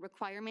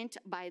requirement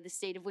by the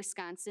state of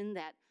Wisconsin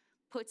that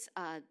puts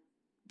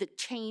the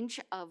change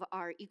of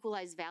our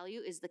equalized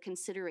value is the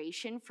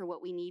consideration for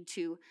what we need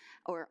to,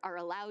 or are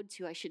allowed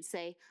to, I should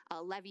say,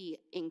 levy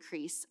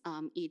increase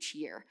each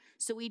year.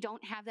 So we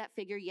don't have that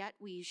figure yet.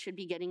 We should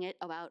be getting it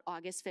about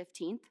August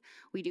 15th.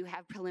 We do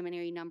have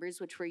preliminary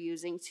numbers which we're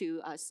using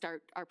to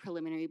start our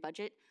preliminary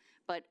budget,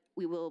 but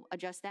we will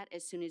adjust that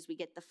as soon as we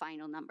get the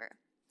final number.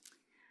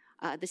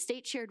 The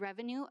state shared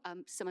revenue,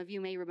 some of you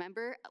may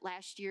remember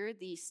last year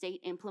the state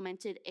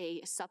implemented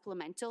a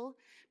supplemental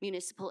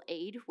municipal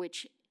aid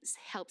which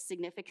helped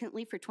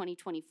significantly for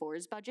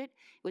 2024's budget.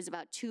 It was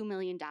about $2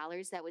 million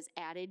that was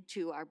added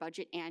to our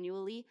budget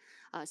annually.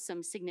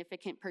 Some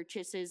significant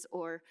purchases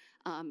or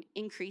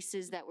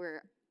increases that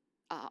were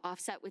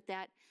offset with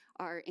that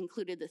are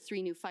included the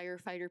 3 new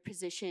firefighter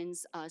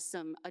positions,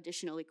 some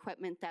additional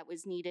equipment that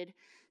was needed.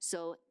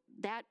 So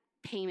that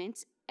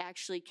payment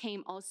actually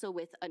came also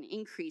with an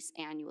increase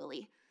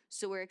annually.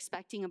 So we're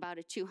expecting about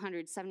a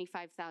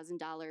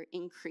 $275,000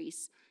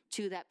 increase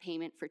to that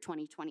payment for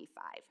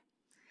 2025.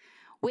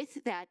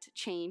 With that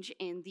change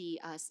in the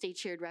state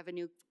shared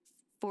revenue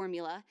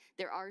formula,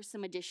 there are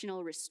some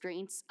additional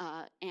restraints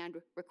and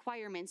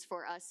requirements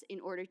for us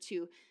in order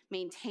to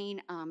maintain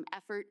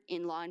effort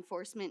in law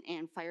enforcement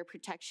and fire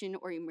protection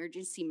or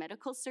emergency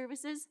medical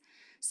services.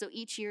 So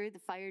each year, the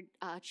fire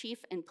chief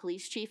and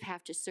police chief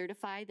have to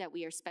certify that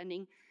we are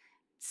spending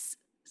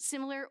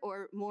similar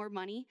or more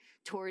money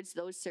towards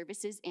those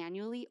services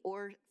annually,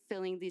 or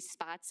filling these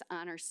spots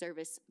on our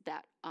service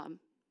that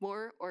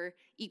more or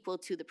equal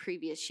to the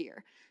previous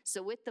year.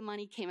 So with the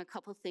money came a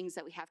couple things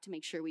that we have to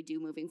make sure we do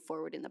moving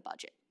forward in the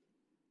budget.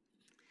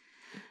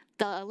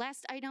 The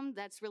last item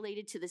that's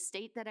related to the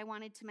state that I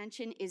wanted to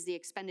mention is the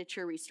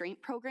expenditure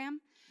restraint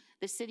program.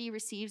 The city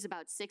receives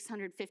about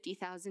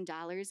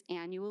 $650,000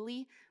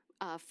 annually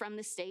from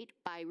the state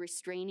by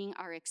restraining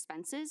our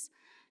expenses.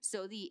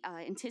 So the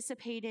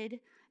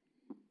anticipated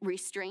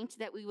restraint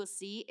that we will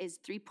see is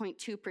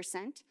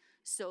 3.2%.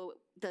 So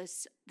the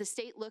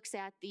state looks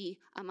at the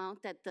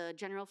amount that the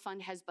general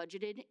fund has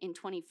budgeted in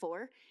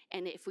 24,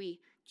 and if we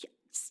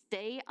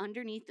stay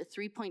underneath the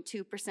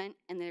 3.2%,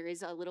 and there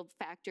is a little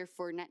factor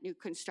for net new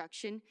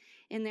construction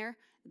in there,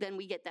 then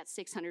we get that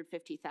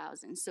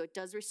 $650,000. So it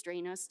does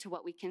restrain us to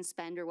what we can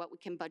spend or what we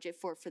can budget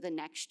for the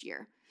next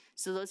year.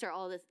 So those are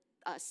all the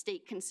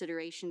state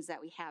considerations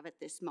that we have at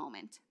this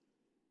moment.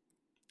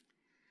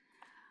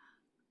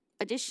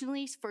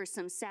 Additionally, for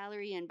some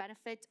salary and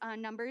benefit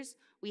numbers,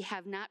 we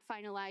have not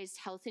finalized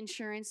health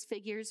insurance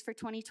figures for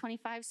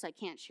 2025, so I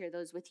can't share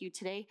those with you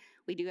today.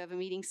 We do have a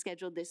meeting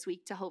scheduled this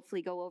week to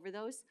hopefully go over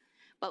those.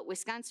 But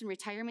Wisconsin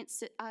Retirement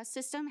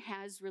System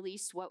has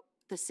released what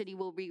the city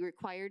will be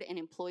required and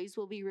employees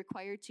will be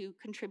required to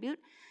contribute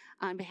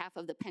on behalf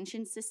of the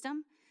pension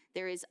system.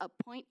 There is a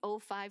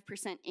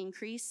 0.05%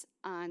 increase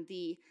on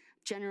the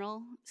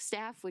general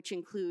staff, which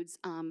includes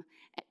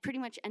pretty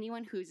much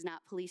anyone who's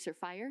not police or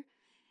fire.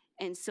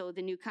 And so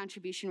the new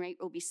contribution rate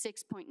will be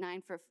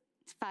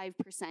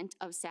 6.95%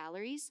 of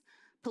salaries.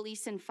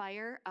 Police and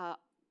fire,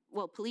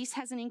 police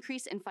has an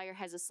increase and fire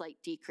has a slight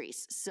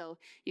decrease. So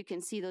you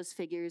can see those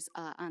figures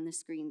on the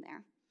screen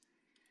there.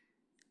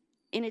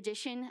 In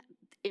addition,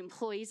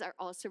 employees are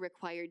also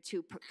required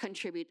to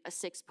contribute a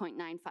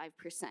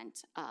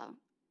 6.95%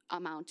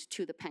 amount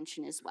to the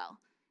pension as well.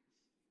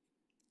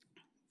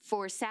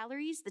 For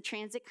salaries, the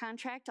transit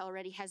contract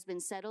already has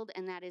been settled,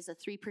 and that is a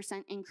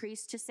 3%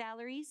 increase to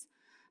salaries.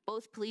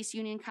 Both police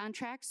union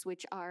contracts,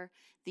 which are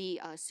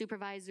the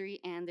supervisory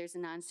and there's a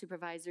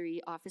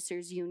non-supervisory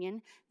officers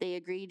union, they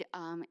agreed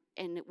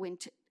and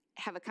went to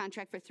have a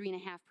contract for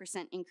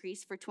 3.5%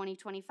 increase for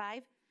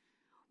 2025.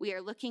 We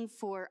are looking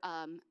for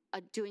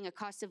doing a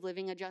cost of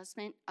living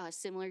adjustment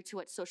similar to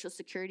what Social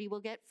Security will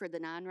get for the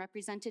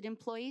non-represented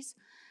employees.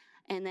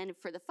 And then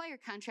for the fire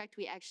contract,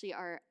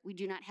 we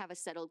do not have a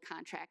settled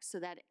contract. So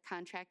that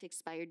contract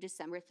expired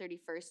December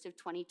 31st of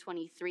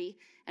 2023,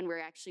 and we're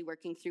actually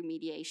working through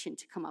mediation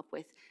to come up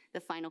with the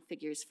final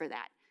figures for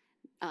that.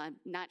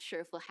 Not sure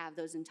if we'll have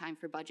those in time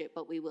for budget,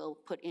 but we will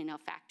put in a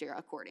factor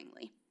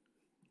accordingly.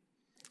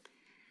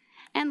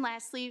 And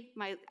lastly,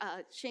 my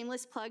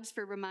shameless plugs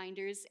for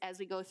reminders as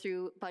we go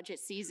through budget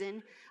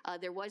season.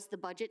 There was the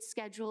budget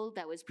schedule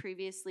that was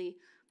previously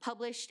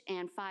published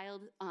and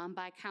filed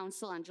by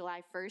council on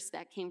July 1st.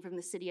 That came from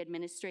the city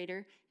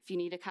administrator. If you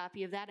need a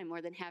copy of that, I'm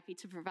more than happy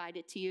to provide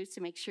it to you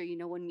to make sure you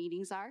know when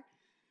meetings are.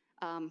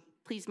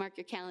 Please mark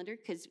your calendar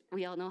because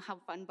we all know how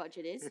fun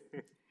budget is.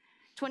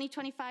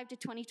 2025 to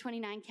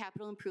 2029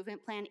 capital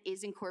improvement plan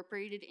is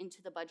incorporated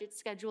into the budget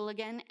schedule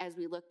again as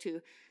we look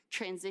to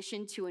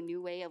transition to a new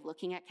way of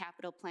looking at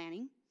capital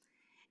planning.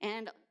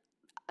 And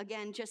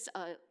again, just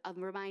a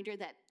reminder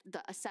that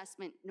the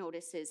assessment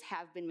notices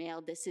have been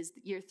mailed. This is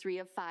year 3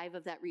 of 5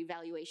 of that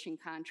revaluation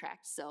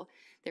contract. So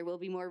there will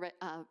be more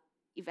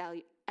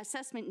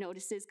assessment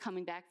notices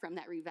coming back from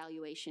that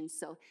revaluation.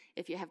 So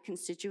if you have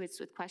constituents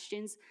with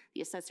questions,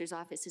 the assessor's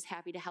office is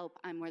happy to help.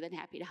 I'm more than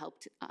happy to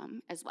help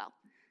as well.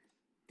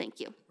 Thank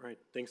you. All right,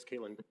 thanks,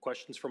 Caitlin.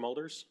 Questions from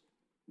alders?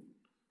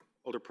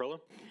 Alder Perla?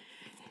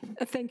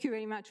 Thank you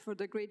very much for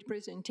the great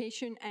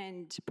presentation,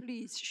 and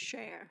please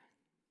share.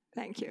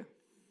 Thank you.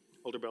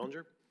 Alder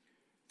Bellinger?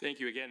 Thank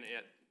you again.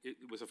 It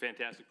was a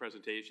fantastic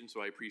presentation,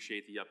 so I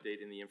appreciate the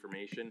update and the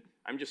information.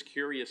 I'm just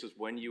curious as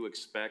when you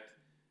expect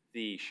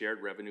the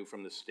shared revenue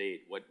from the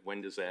state.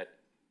 When does that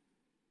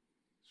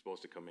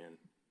supposed to come in?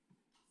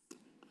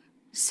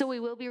 So we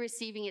will be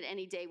receiving it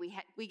any day.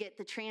 We get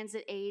the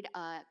transit aid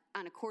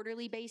on a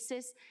quarterly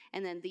basis,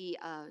 and then the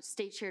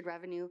state shared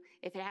revenue,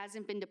 if it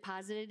hasn't been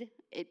deposited,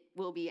 it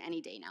will be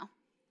any day now.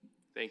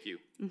 Thank you.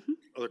 Mm-hmm.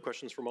 Other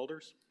questions from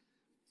alders?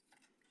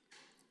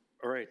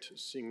 All right,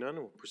 seeing none,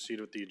 we'll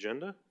proceed with the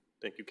agenda.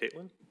 Thank you,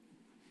 Caitlin.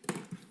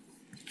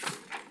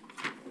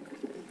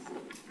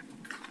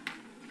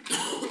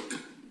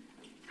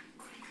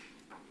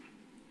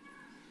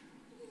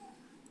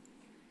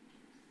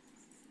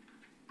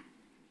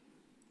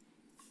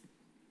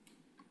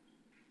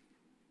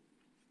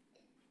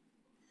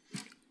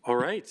 All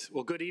right,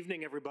 well, good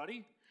evening,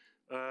 everybody.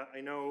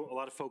 I know a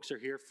lot of folks are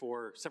here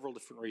for several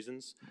different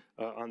reasons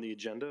on the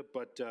agenda,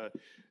 but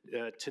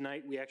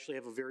tonight we actually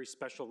have a very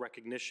special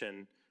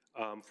recognition.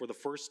 For the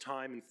first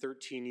time in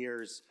 13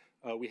 years,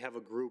 we have a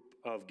group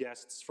of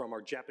guests from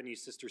our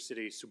Japanese sister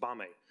city,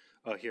 Tsubame,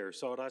 here.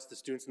 So I'd ask the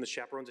students and the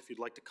chaperones if you'd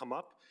like to come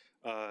up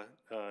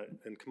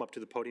and come up to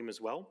the podium as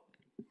well.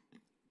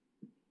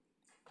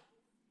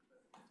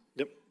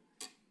 Yep.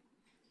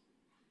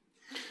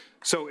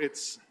 So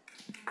it's...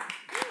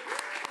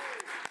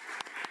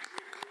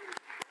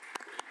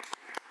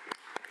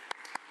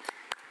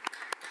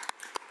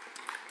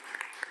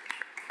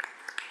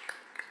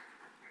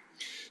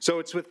 So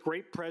it's with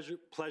great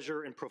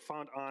pleasure and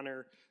profound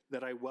honor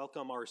that I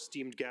welcome our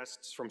esteemed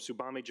guests from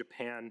Tsubame,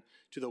 Japan,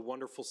 to the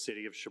wonderful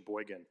city of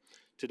Sheboygan.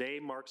 Today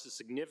marks a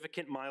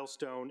significant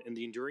milestone in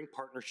the enduring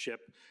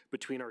partnership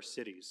between our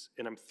cities,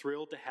 and I'm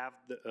thrilled to have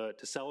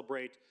to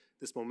celebrate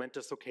this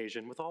momentous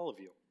occasion with all of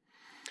you.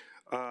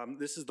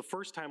 This is the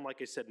first time,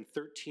 like I said, in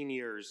 13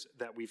 years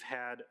that we've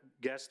had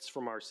guests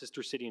from our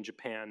sister city in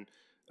Japan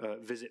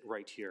visit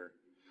right here.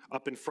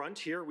 Up in front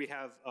here, we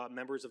have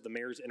members of the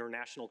Mayor's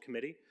International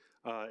Committee.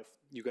 If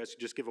you guys could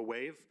just give a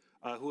wave,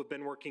 who have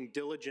been working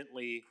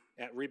diligently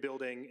at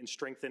rebuilding and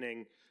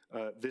strengthening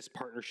this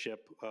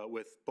partnership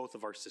with both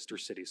of our sister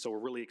cities. So we're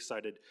really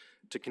excited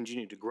to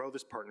continue to grow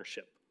this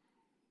partnership.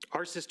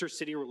 Our sister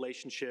city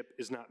relationship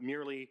is not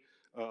merely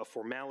a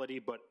formality,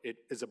 but it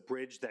is a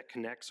bridge that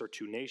connects our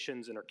two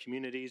nations and our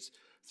communities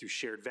through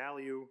shared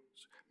value,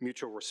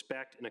 mutual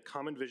respect, and a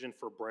common vision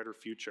for a brighter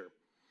future.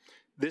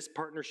 This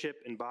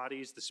partnership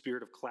embodies the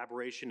spirit of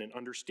collaboration and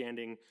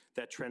understanding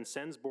that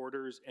transcends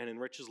borders and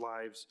enriches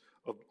lives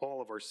of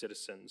all of our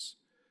citizens.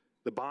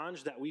 The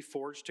bonds that we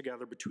forge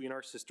together between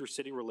our sister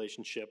city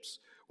relationships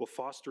will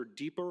foster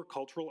deeper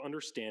cultural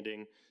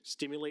understanding,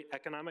 stimulate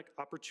economic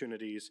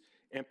opportunities,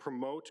 and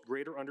promote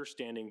greater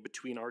understanding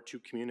between our two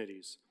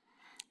communities.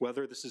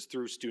 Whether this is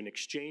through student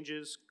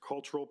exchanges,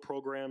 cultural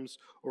programs,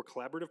 or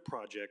collaborative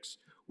projects,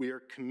 we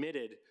are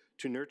committed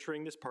to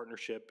nurturing this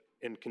partnership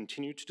and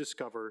continue to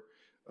discover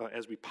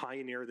as we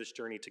pioneer this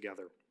journey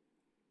together.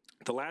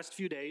 The last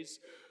few days,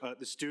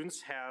 the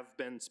students have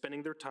been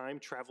spending their time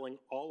traveling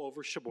all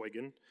over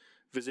Sheboygan,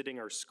 visiting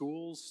our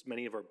schools,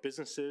 many of our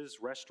businesses,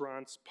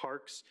 restaurants,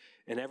 parks,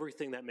 and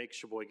everything that makes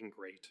Sheboygan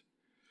great.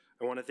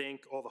 I want to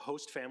thank all the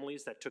host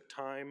families that took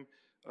time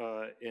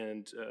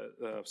and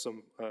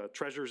some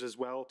treasures as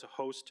well to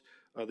host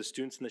the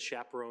students and the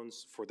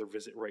chaperones for their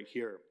visit right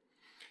here.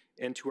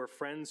 And to our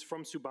friends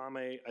from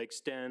Subame, I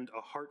extend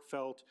a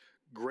heartfelt,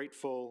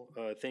 grateful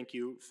thank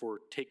you for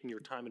taking your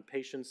time and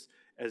patience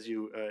as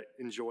you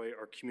enjoy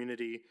our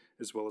community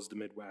as well as the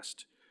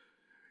Midwest.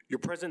 Your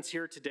presence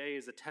here today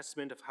is a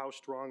testament of how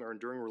strong our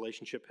enduring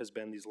relationship has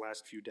been these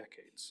last few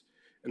decades.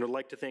 And I'd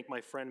like to thank my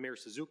friend Mayor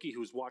Suzuki,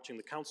 who's watching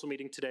the council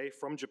meeting today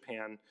from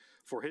Japan,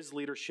 for his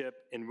leadership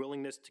and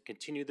willingness to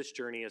continue this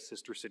journey as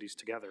sister cities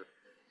together.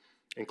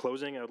 In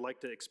closing, I would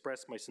like to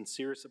express my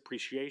sincerest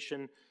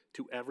appreciation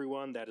to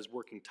everyone that is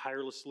working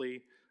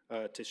tirelessly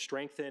to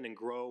strengthen and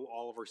grow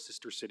all of our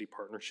sister city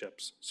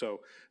partnerships.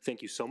 So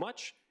thank you so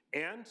much.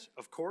 And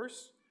of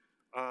course,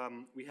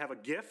 we have a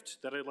gift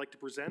that I'd like to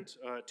present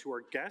to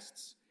our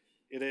guests.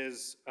 It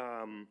is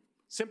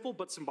simple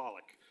but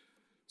symbolic.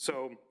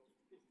 So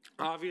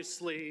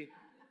obviously,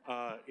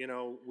 you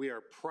know, we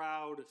are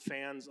proud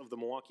fans of the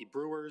Milwaukee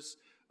Brewers.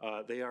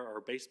 They are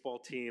our baseball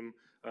team.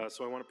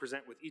 So I want to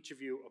present with each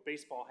of you a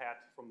baseball hat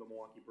from the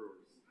Milwaukee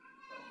Brewers.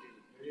 So,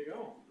 here you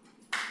go.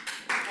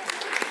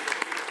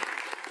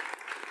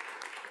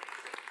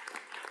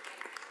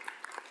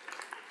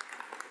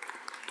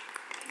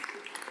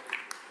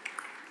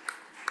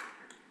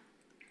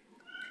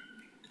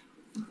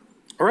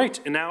 All right,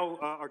 and now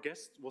our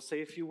guests will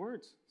say a few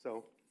words.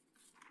 So.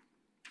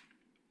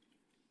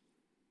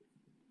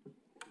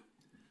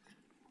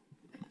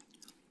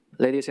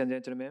 Ladies and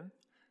gentlemen,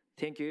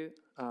 thank you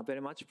very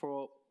much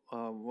for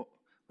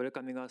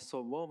welcoming us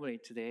so warmly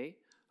today.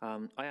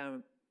 I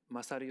am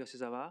Masaru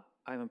Yoshizawa.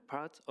 I am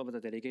part of the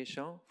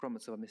delegation from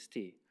Tsubame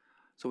City.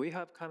 So we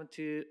have come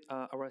to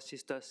our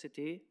sister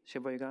city,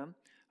 Sheboygan,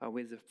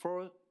 with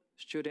 4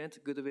 student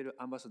goodwill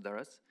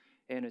ambassadors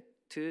and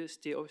 2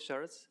 city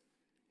officials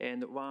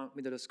and 1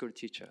 middle school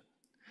teacher.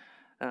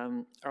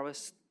 Our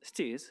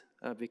cities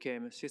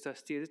became sister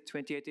cities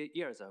 28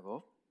 years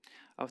ago.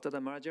 After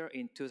the merger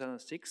in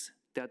 2006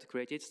 that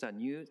created the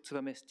new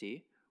Tsubame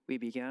City, we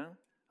began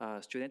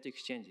student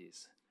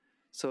exchanges.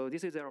 So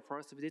this is our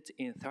first visit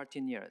in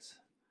 13 years.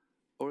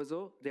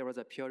 Although there was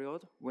a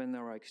period when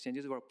our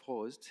exchanges were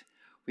paused,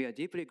 we are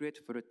deeply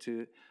grateful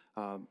to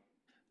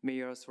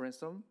Mayor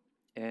Sorenson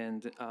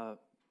and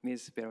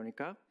Ms.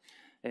 Veronica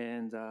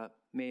and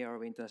Mayor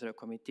of International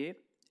Committee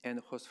and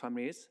host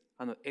families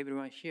and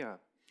everyone here.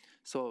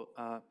 So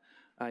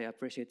I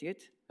appreciate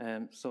it.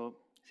 So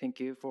thank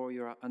you for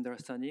your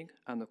understanding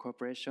and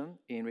cooperation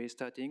in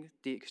restarting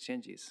the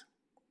exchanges.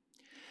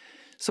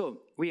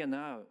 So we are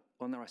now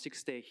on our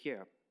 6th day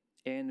here,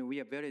 and we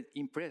are very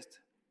impressed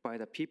by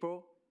the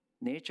people,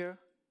 nature,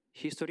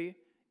 history,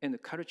 and the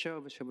culture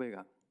of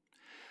Sheboygan.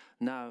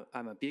 Now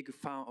I'm a big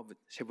fan of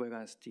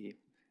Sheboygan City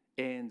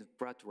and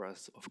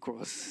bratwurst, of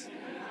course.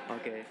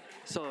 Okay,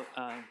 so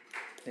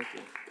thank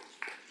you.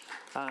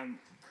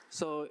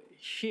 So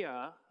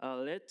here,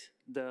 let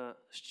the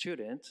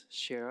students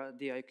share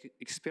their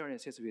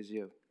experiences with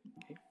you.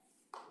 Okay?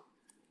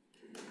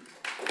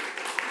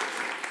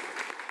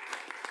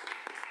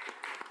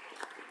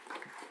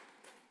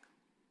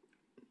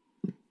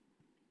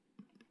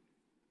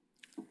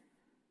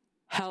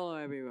 Hello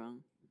everyone.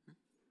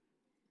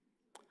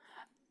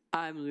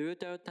 I'm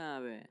Ryuta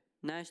Tanabe.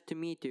 Nice to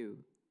meet you.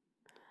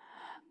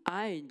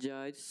 I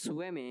enjoyed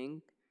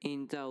swimming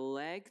in the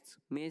Lake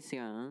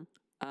Michigan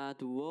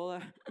at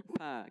Water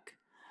Park.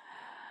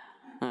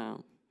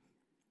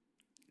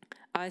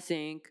 I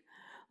think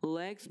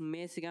Lake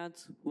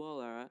Michigan's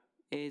water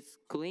is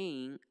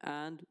clean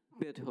and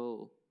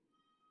beautiful.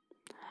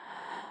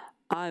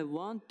 I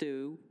want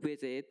to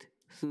visit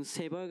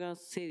Sheboygan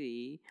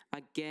City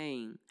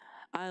again.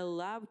 I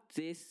love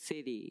this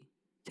city.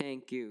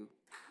 Thank you.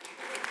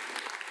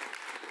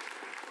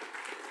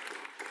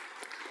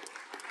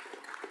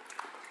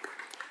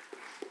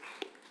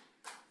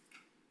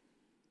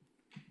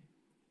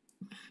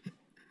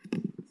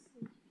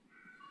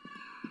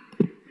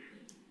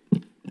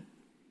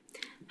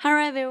 Hello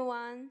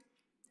everyone,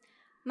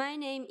 my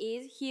name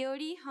is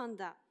Hiyori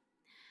Honda.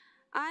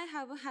 I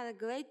have had a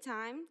great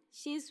time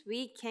since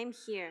we came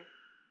here.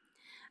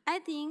 I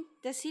think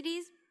the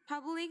city's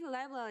public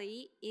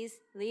library is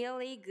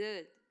really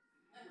good.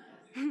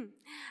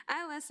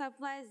 I was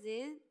surprised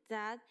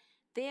that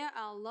there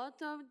are a lot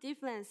of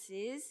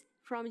differences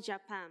from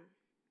Japan.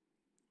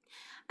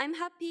 I'm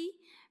happy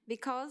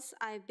because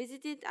I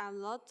visited a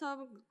lot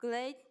of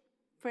great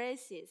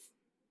places.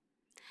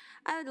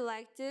 I would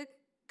like to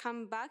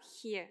come back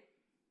here.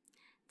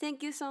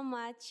 Thank you so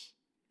much.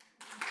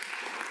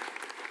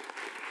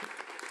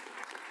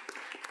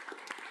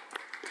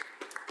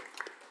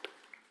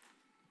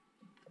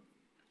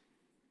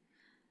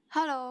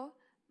 Hello,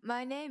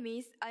 my name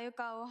is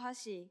Ayuka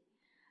Ohashi.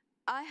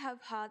 I have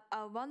had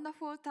a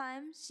wonderful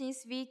time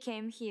since we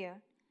came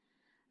here.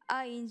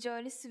 I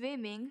enjoyed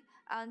swimming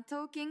and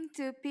talking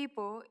to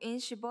people in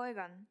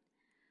Sheboygan.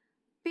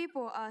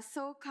 People are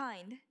so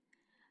kind.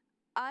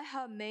 I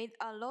have made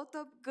a lot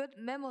of good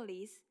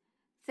memories.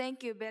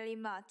 Thank you very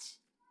much.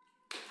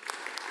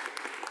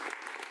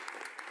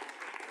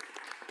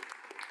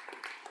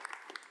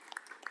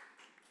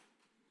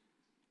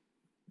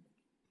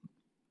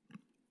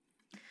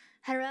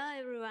 Hello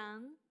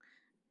everyone,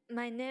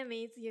 my name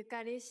is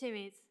Yukari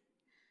Shimizu.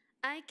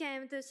 I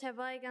came to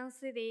Sheboygan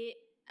City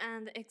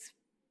and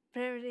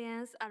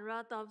experienced a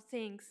lot of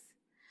things.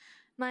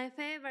 My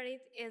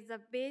favorite is the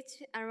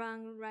beach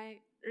around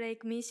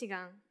Lake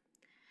Michigan.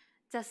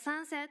 The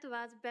sunset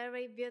was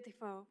very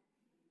beautiful.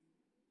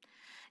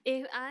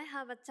 If I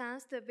have a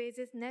chance to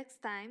visit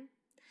next time,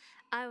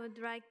 I would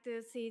like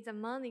to see the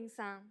morning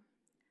sun.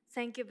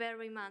 Thank you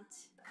very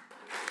much.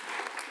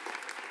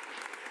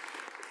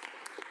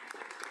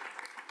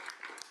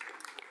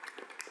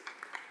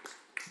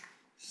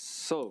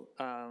 So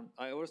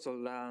I also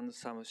learned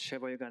some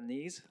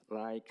Sheboyganese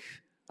like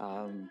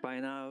by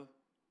now,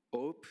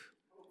 op,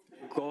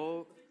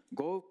 go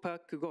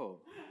pack go.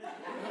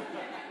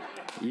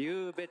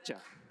 You betcha.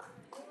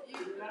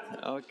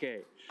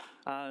 Okay.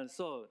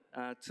 So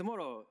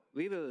tomorrow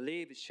we will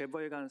leave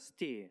Sheboygan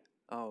City,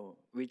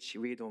 which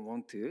we don't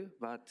want to,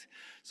 but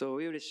so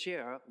we will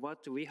share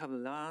what we have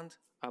learned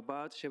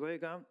about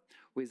Sheboygan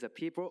with the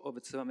people of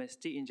Tsubame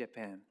City in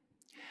Japan.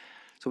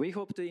 So we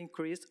hope to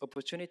increase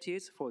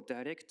opportunities for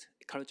direct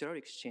cultural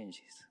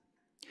exchanges.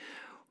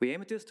 We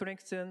aim to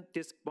strengthen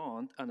this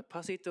bond and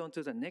pass it on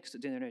to the next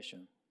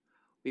generation.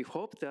 We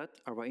hope that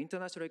our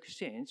international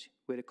exchange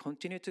will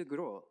continue to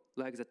grow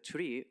like the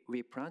tree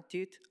we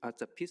planted at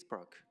the Peace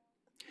Park.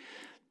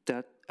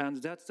 That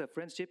the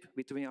friendship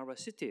between our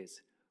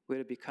cities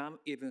will become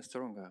even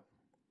stronger.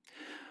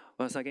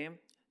 Once again,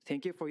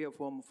 thank you for your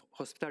warm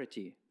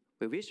hospitality.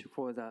 We wish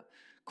for the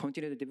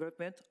continued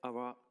development of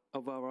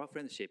our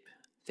friendship.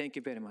 Thank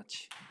you very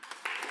much.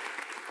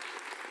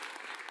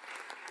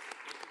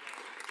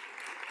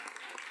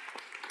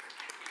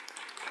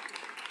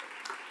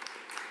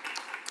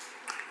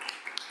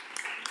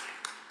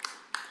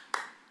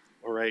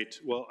 All right,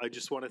 well, I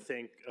just want to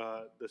thank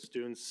the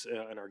students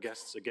and our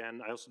guests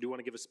again. I also do want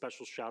to give a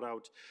special shout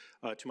out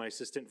to my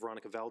assistant,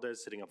 Veronica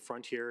Valdez, sitting up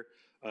front here.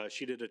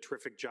 She did a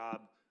terrific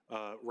job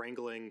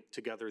wrangling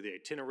together the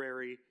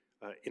itinerary,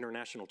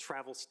 international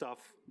travel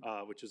stuff,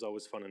 which is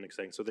always fun and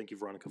exciting. So thank you,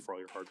 Veronica, for all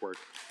your hard work.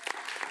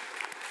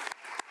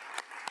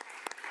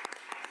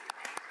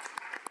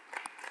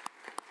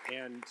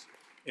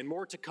 And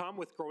more to come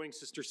with growing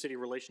sister city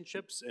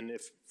relationships. And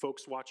if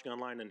folks watching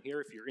online and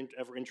here, if you're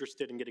ever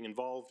interested in getting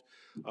involved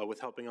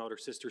with helping out our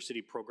sister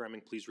city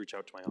programming, please reach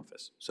out to my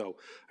office. So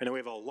I know we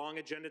have a long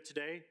agenda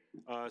today,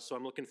 so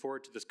I'm looking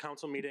forward to this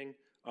council meeting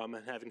and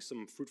having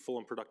some fruitful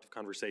and productive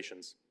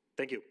conversations.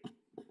 Thank you.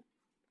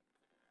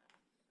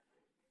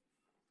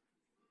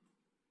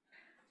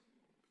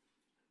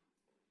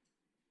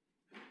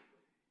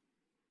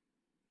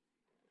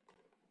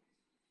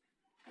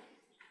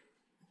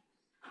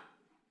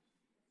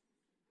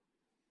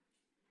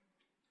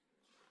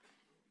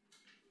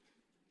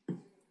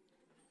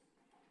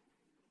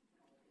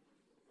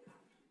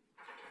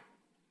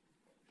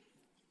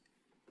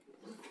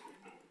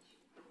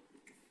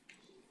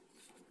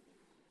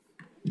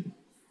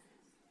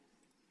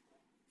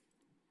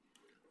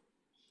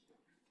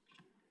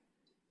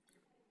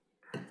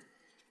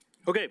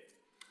 Okay.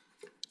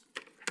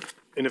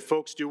 And if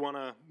folks do want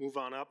to move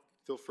on up,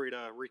 feel free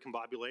to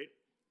recombobulate.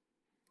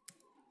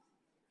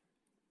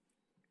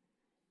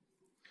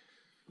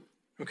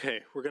 Okay,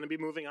 we're going to be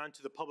moving on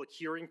to the public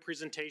hearing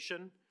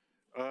presentation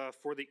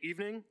for the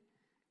evening.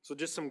 So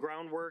just some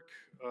groundwork,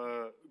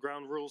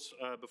 ground rules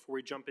before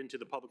we jump into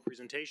the public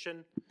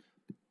presentation.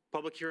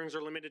 Public hearings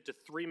are limited to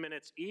 3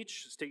 minutes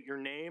each. State your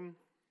name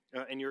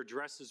and your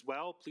address as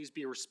well. Please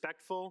be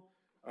respectful.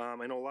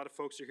 I know a lot of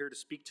folks are here to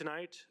speak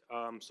tonight,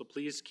 so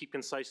please keep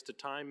concise to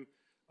time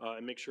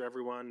and make sure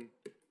everyone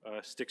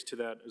sticks to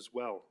that as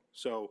well.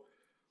 So,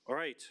 all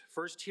right,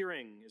 first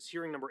hearing is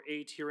hearing number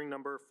 8, hearing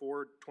number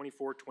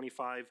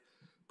 42425.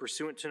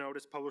 Pursuant to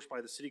notice published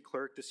by the city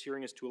clerk, this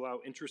hearing is to allow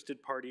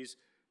interested parties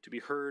to be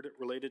heard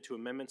related to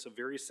amendments of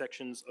various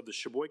sections of the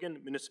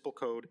Sheboygan Municipal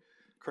Code,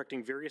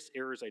 correcting various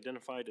errors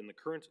identified in the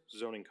current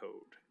zoning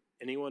code.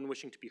 Anyone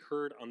wishing to be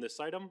heard on this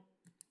item?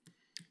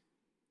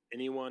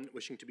 Anyone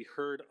wishing to be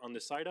heard on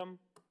this item?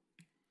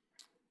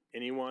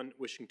 Anyone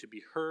wishing to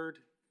be heard?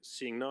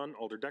 Seeing none,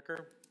 Alder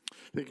Decker.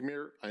 Thank you,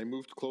 Mayor. I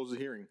move to close the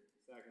hearing.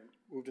 Second.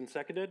 Moved and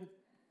seconded?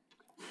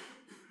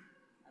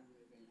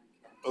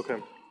 Okay.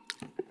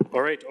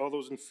 All right, all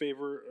those in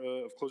favor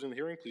of closing the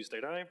hearing, please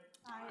state aye.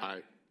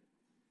 Aye.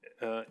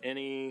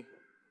 Any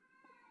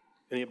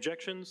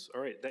objections? All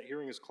right, that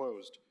hearing is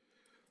closed.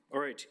 All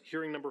right,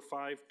 hearing number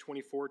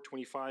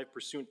 52425,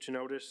 pursuant to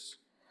notice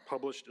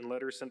published in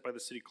letters sent by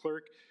the city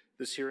clerk.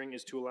 This hearing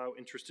is to allow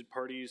interested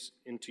parties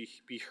to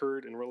be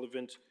heard and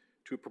relevant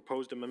to a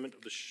proposed amendment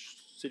of the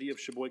City of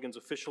Sheboygan's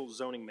official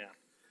zoning map.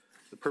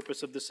 The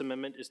purpose of this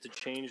amendment is to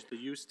change the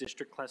use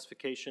district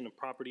classification of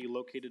property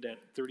located at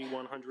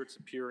 3100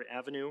 Superior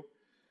Avenue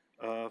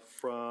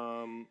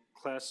from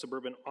Class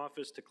Suburban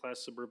Office to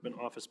Class Suburban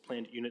Office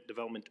Planned Unit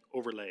Development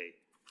Overlay.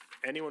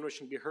 Anyone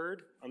wishing to be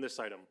heard on this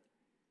item?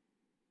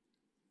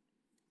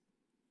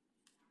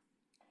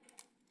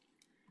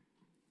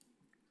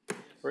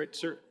 All right,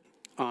 sir.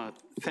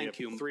 Thank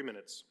you. 3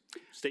 minutes.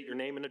 State your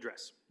name and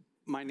address.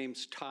 My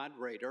name's Todd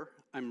Rader.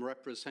 I'm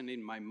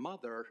representing my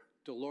mother,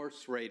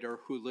 Dolores Rader,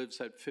 who lives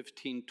at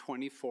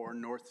 1524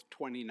 North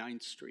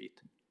 29th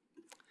Street.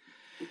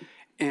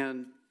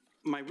 And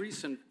my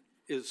reason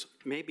is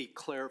maybe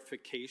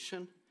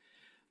clarification.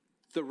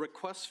 The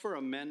request for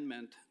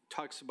amendment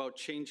talks about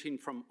changing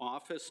from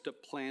office to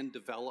plan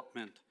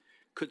development.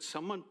 Could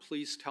someone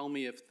please tell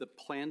me if the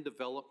plan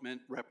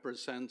development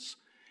represents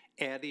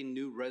adding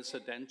new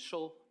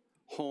residential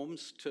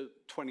homes to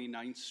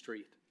 29th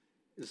Street?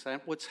 Is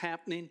that what's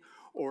happening?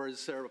 Or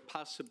is there a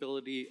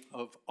possibility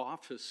of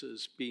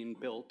offices being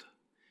built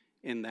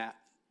in that?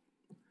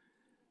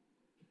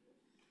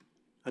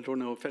 I don't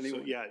know if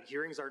anyone... So yeah,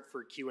 hearings aren't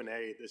for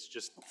Q&A. It's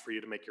just for you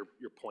to make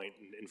your point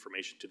and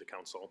information to the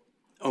council.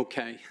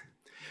 Okay.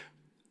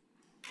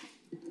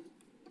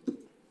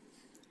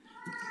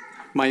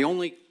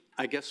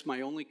 I guess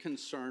my only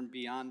concern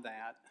beyond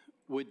that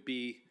would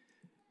be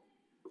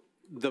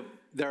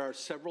there are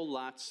several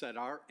lots that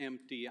are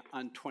empty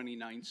on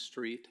 29th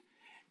Street,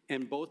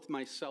 and both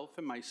myself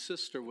and my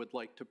sister would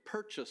like to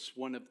purchase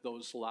one of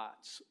those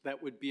lots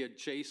that would be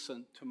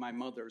adjacent to my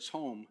mother's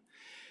home.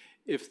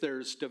 If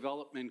there's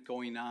development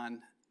going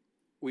on,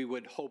 we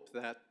would hope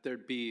that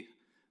there'd be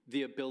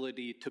the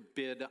ability to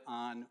bid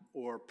on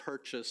or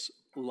purchase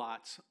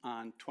lots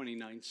on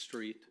 29th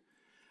Street.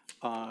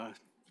 I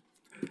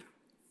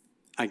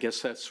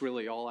guess that's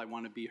really all I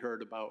want to be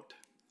heard about.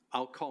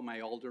 I'll call my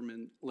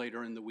alderman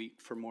later in the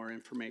week for more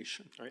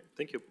information. All right,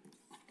 thank you.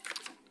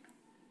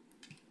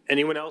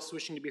 Anyone else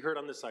wishing to be heard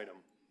on this item?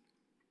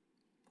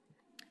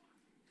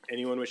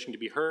 Anyone wishing to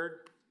be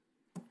heard?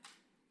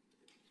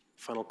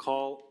 Final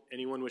call.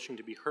 Anyone wishing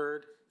to be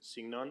heard?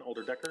 Seeing none,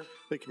 Alder Decker.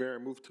 Thank you, Mayor. I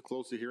move to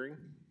close the hearing.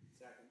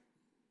 Second.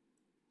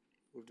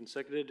 Moved and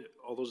seconded.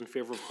 All those in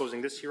favor of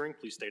closing this hearing,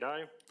 please state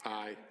aye.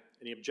 Aye.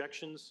 Any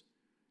objections?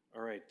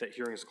 All right, that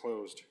hearing is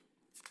closed.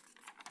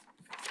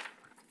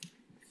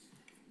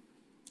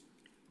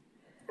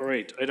 All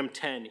right, item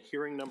 10,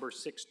 hearing number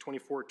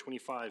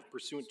 6/24/25,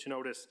 pursuant to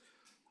notice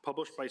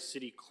published by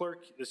city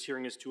clerk. This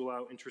hearing is to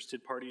allow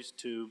interested parties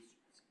to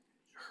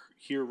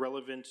hear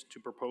relevant to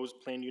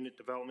proposed planned unit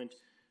development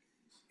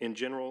and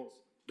general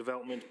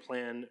development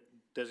plan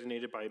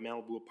designated by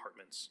Malibu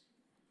Apartments.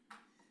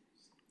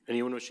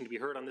 Anyone wishing to be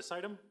heard on this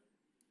item?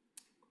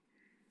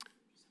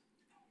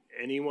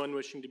 Anyone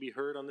wishing to be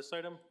heard on this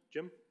item?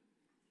 Jim?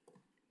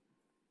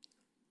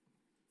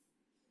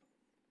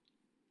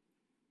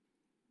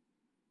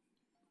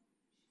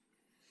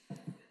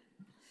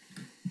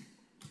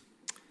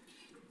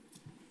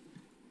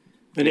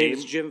 My name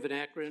is Jim Van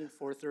Akron,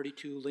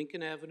 432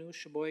 Lincoln Avenue,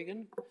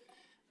 Sheboygan.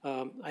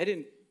 I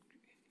didn't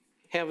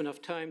have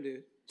enough time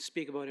to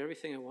speak about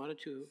everything I wanted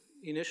to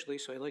initially,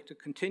 so I'd like to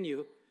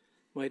continue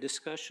my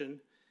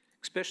discussion,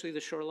 especially the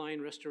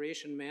Shoreline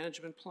Restoration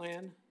Management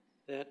Plan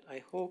that I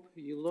hope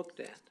you looked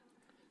at.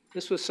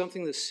 This was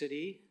something the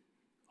city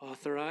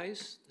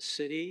authorized, the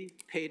city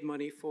paid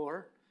money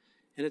for,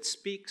 and it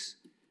speaks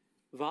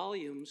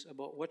volumes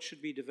about what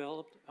should be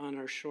developed on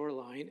our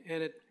shoreline,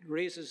 and it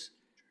raises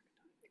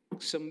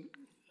some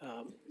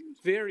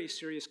very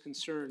serious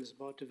concerns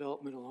about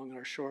development along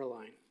our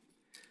shoreline.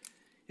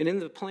 And in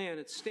the plan,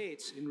 it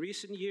states, in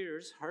recent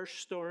years,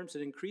 harsh storms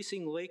and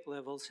increasing lake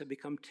levels have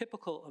become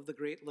typical of the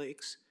Great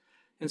Lakes,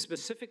 and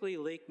specifically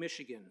Lake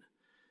Michigan.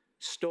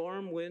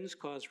 Storm winds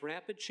cause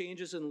rapid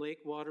changes in lake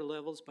water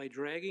levels by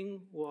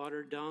dragging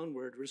water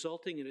downward,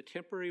 resulting in a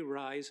temporary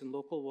rise in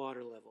local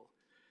water level.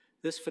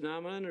 This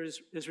phenomenon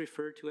is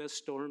referred to as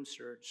storm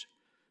surge.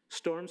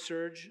 Storm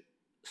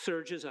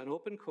surges on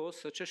open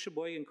coasts, such as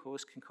Sheboygan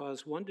Coast, can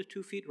cause 1 to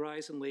 2 feet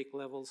rise in lake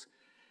levels.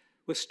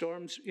 With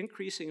storms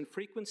increasing in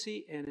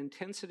frequency and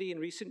intensity in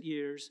recent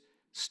years,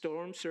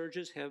 storm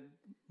surges have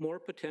more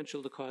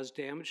potential to cause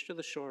damage to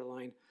the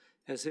shoreline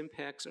as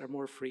impacts are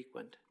more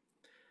frequent.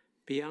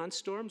 Beyond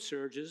storm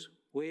surges,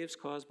 waves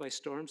caused by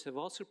storms have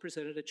also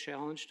presented a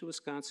challenge to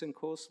Wisconsin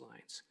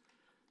coastlines.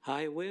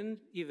 High wind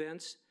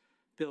events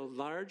build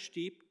large,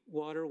 deep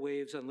water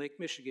waves on Lake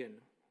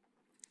Michigan.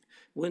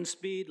 Wind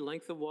speed,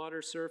 length of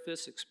water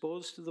surface,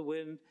 exposed to the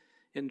wind,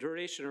 and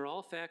duration are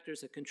all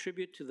factors that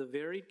contribute to the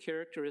varied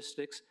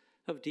characteristics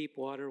of deep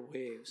water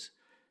waves.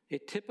 A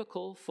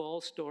typical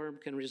fall storm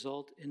can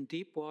result in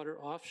deep water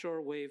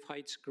offshore wave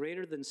heights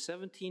greater than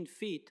 17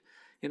 feet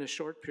in a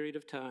short period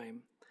of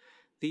time.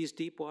 These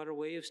deep water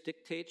waves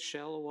dictate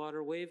shallow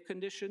water wave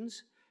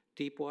conditions.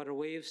 Deep water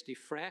waves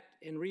diffract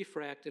and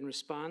refract in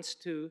response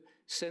to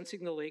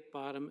sensing the lake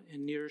bottom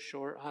and near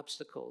shore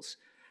obstacles,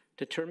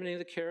 determining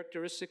the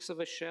characteristics of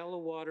a shallow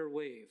water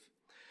wave.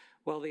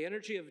 While the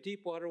energy of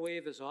deep water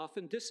wave is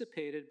often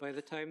dissipated by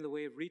the time the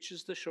wave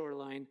reaches the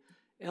shoreline,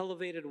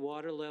 elevated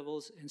water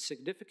levels and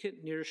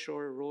significant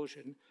near-shore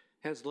erosion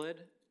has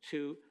led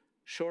to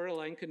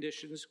shoreline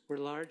conditions where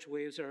large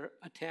waves are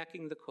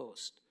attacking the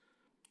coast.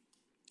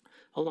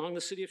 Along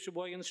the city of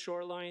Sheboygan's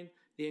shoreline,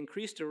 The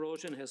increased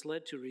erosion has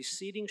led to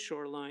receding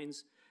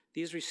shorelines.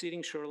 These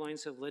receding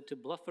shorelines have led to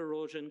bluff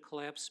erosion,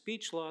 collapse,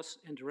 speech loss,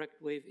 and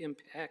direct wave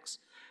impacts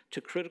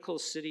to critical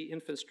city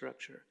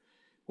infrastructure.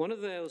 One of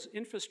those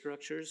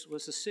infrastructures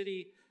was the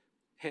city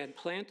had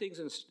plantings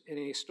and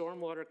a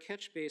stormwater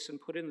catch basin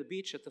put in the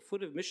beach at the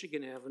foot of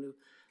Michigan Avenue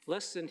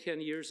less than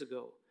 10 years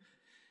ago.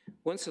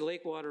 Once the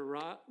lake water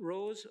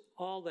rose,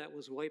 all that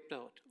was wiped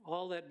out,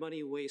 all that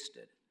money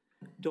wasted.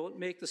 Don't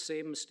make the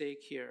same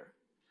mistake here.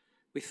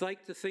 We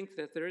like to think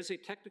that there is a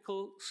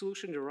technical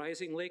solution to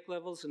rising lake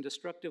levels in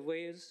destructive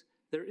ways.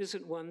 There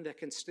isn't one that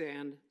can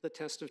stand the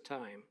test of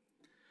time.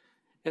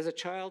 As a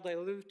child, I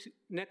lived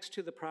next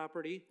to the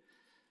property.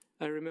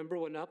 I remember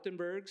when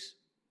Uptonburg's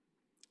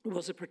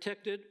was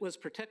protected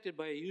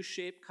by a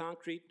U-shaped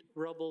concrete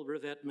rubble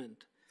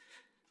revetment.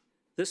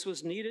 This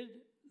was needed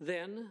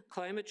then.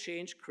 Climate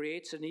change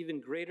creates an even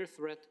greater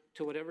threat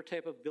to whatever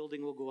type of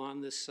building will go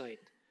on this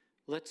site.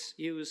 Let's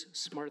use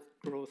smart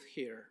growth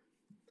here.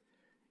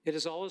 It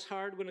is always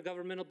hard when a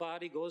governmental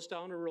body goes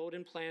down a road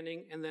in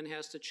planning and then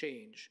has to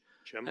change.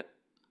 Jim? I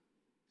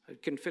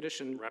can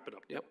finish and wrap it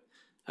up. Yep.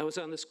 I was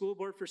on the school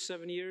board for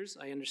 7 years.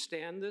 I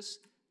understand this,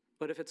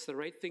 but if it's the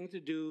right thing to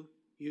do,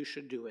 you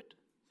should do it.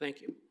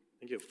 Thank you.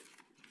 Thank you.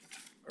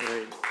 All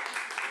right.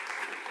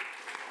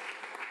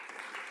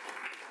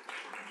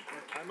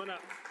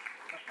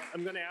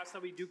 I'm gonna ask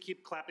that we do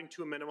keep clapping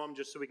to a minimum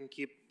just so we can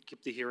keep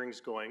the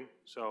hearings going.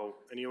 So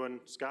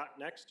anyone, Scott,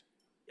 next?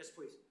 Yes,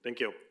 please.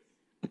 Thank you.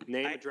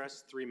 Name,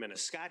 address, 3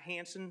 minutes. Scott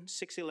Hansen,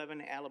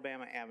 611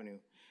 Alabama Avenue.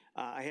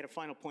 I had a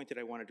final point that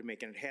I wanted to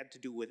make, and it had to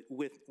do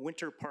with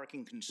winter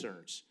parking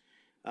concerns.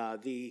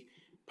 The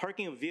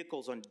parking of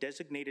vehicles on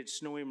designated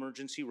snow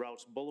emergency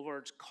routes,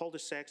 boulevards,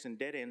 cul-de-sacs, and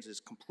dead ends is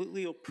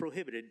completely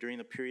prohibited during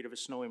the period of a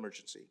snow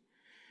emergency.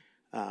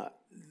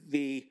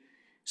 The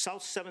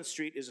South 7th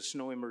Street is a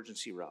snow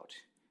emergency route.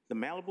 The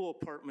Malibu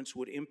apartments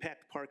would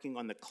impact parking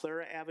on the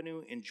Clara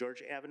Avenue and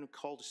Georgia Avenue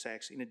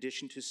cul-de-sacs in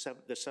addition to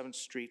the 7th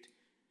Street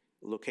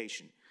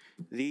location.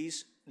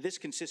 This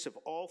consists of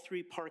all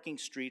 3 parking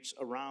streets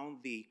around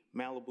the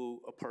Malibu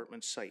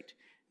apartment site.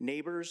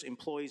 Neighbors,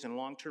 employees, and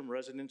long-term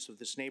residents of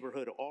this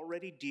neighborhood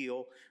already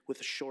deal with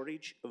a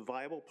shortage of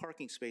viable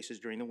parking spaces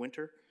during the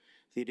winter.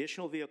 The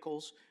additional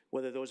vehicles,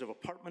 whether those of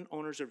apartment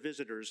owners or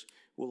visitors,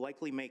 will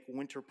likely make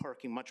winter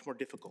parking much more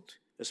difficult,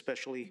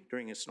 especially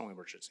during a snow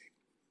emergency.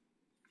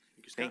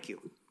 Thank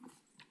you.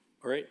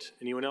 All right.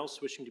 Anyone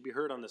else wishing to be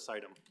heard on this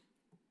item?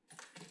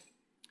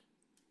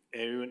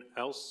 Anyone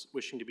else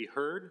wishing to be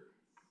heard?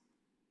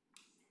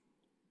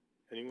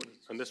 Anyone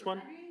on this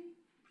one?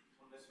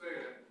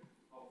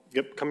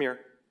 Yep, come here.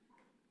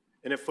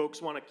 And if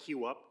folks want to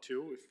queue up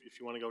too, if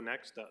you want to go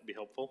next, that would be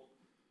helpful.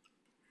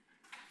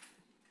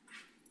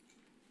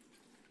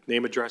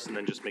 Name, address, and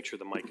then just make sure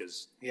the mic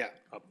is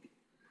up.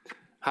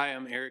 Hi,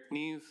 I'm Eric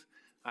Neve.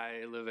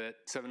 I live at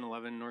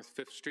 711 North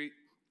 5th Street.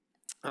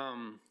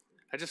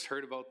 I just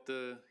heard about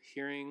the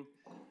hearing,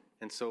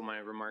 and so my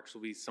remarks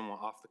will be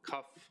somewhat off the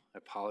cuff. I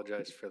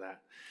apologize for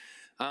that.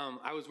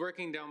 I was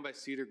working down by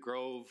Cedar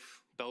Grove,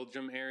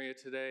 Belgium area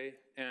today,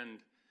 and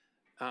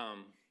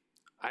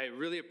I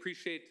really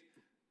appreciate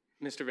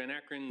Mr. Van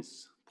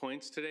Akron's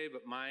points today,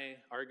 but my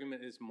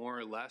argument is more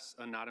or less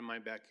a not in my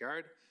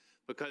backyard,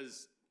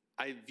 because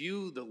I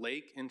view the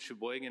lake in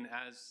Sheboygan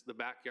as the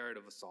backyard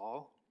of us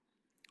all.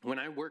 When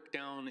I work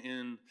down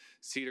in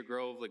Cedar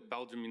Grove, like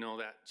Belgium, you know,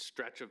 that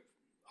stretch of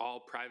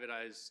all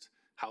privatized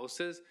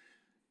houses,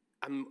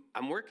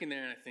 I'm working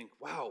there and I think,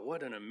 wow,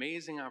 what an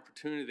amazing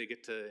opportunity. They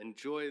get to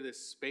enjoy this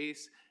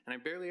space, and I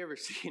barely ever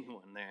see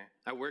anyone there.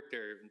 I work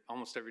there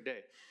almost every day.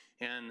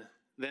 And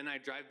then I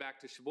drive back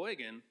to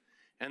Sheboygan,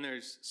 and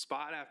there's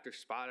spot after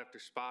spot after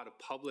spot of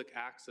public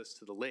access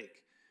to the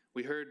lake.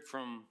 We heard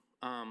from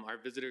our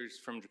visitors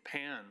from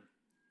Japan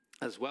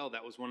as well.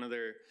 That was one of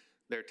their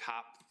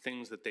top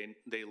things that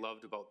they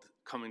loved about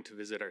coming to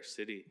visit our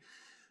city.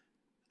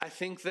 I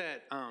think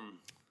that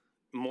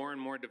more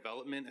and more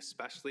development,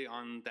 especially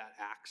on that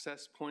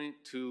access point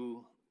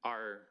to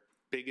our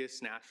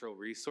biggest natural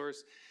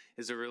resource,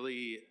 is a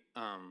really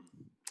bad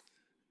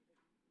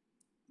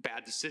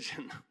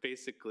decision,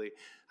 basically.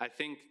 I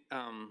think,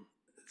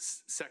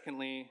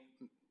 secondly,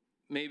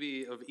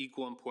 maybe of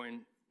equal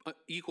importance,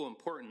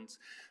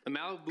 the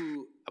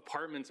Malibu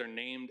apartments are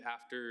named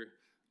after,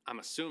 I'm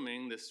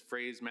assuming, this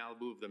phrase,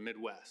 Malibu of the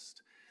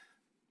Midwest.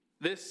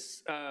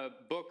 This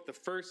book, the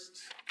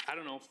first,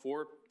 4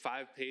 or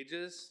 5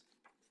 pages,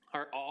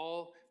 are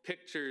all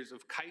pictures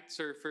of kite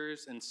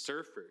surfers and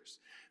surfers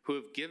who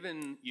have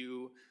given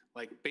you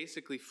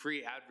basically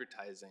free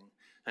advertising.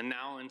 And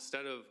now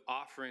instead of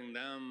offering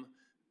them,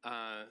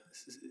 a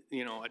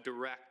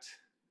direct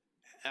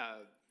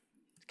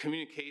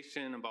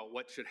communication about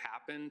what should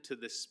happen to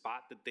this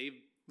spot that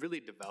they've really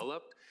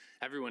developed,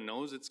 everyone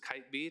knows it's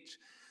Kite Beach,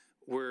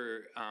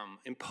 we're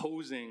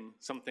imposing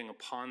something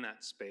upon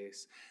that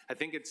space. I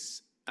think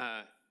it's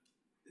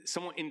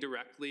somewhat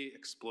indirectly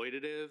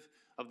exploitative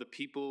of the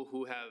people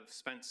who have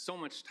spent so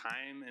much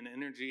time and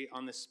energy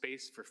on this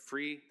space for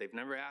free. They've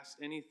never asked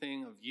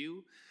anything of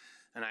you.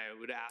 And I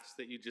would ask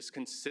that you just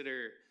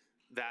consider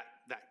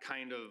that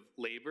kind of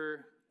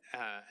labor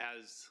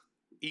as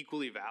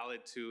equally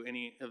valid to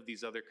any of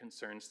these other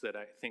concerns that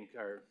I think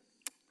are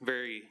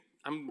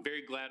I'm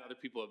very glad other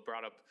people have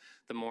brought up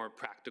the more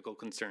practical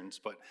concerns,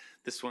 but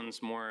this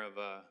one's more of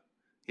a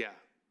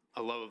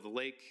love of the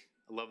lake,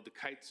 a love of the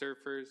kite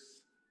surfers,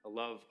 a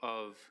love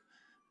of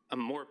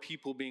more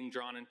people being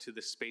drawn into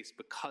this space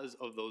because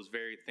of those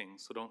very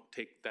things. So don't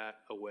take that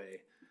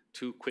away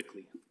too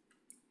quickly.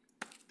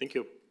 Thank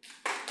you.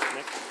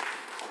 Next.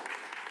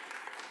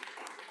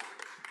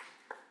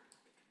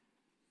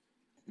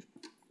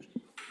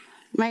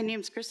 My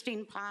name's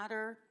Christine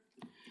Potter.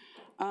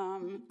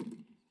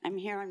 I'm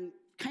here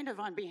kind of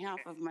on behalf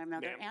of my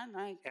mother and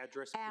my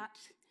address at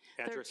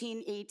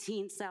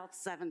 1318 South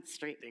 7th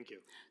Street. Thank you.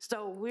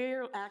 So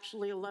we're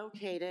actually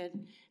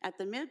located at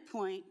the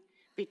midpoint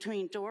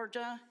between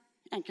Georgia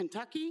and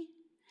Kentucky.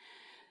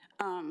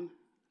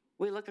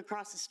 We look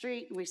across the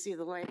street and we see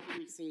the lake and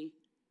we see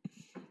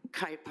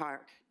Kite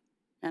Park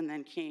and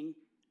then King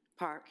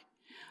Park.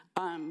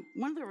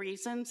 One of the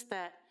reasons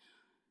that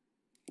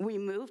we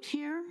moved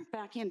here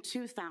back in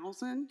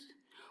 2000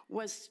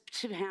 was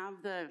to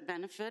have the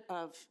benefit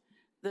of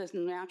the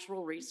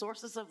natural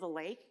resources of the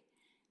lake,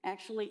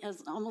 actually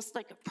as almost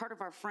like a part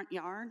of our front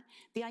yard.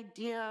 The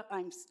idea,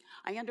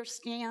 I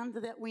understand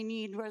that we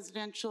need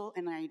residential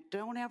and I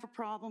don't have a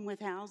problem with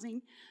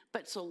housing,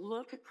 but to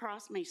look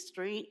across my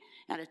street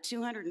at a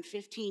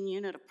 215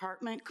 unit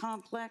apartment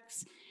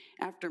complex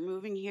after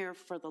moving here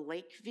for the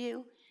lake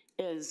view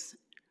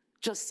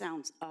just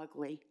sounds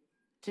ugly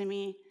to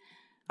me.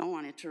 I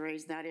wanted to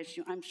raise that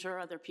issue. I'm sure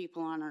other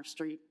people on our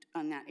street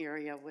on that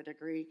area would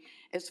agree.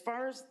 As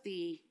far as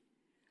the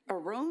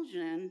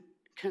erosion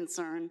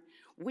concern,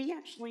 we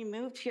actually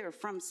moved here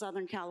from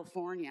Southern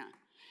California.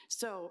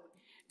 So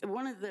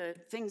one of the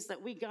things that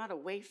we got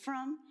away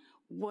from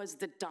was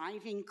the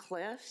diving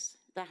cliffs,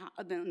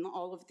 then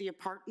all of the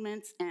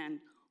apartments and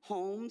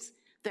homes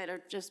that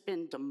have just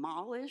been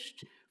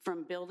demolished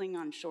from building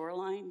on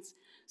shorelines.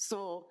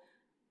 So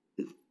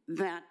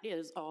that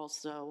is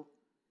also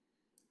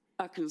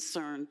a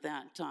concern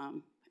that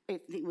I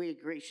think we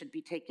agree should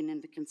be taken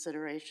into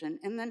consideration.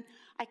 And then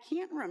I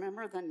can't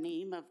remember the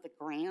name of the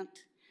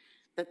grant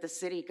that the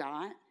city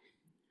got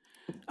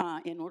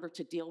in order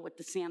to deal with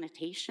the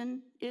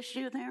sanitation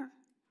issue there.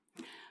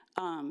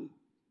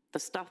 The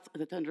stuff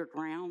that's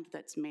underground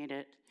that's made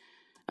it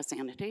a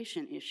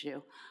sanitation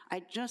issue.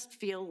 I just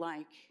feel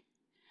like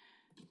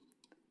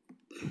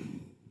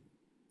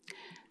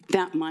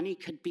that money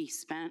could be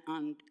spent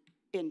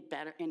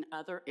in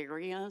other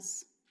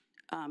areas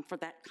for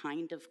that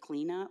kind of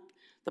cleanup.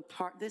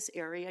 This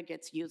area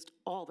gets used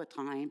all the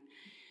time,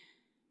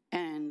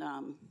 and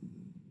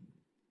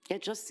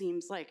it just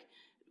seems like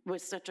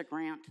with such a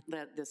grant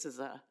that this is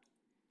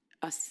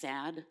a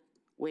sad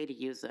way to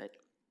use it.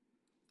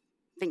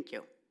 Thank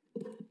you.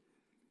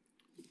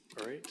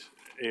 All right.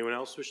 Anyone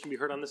else wishing to be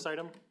heard on this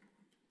item?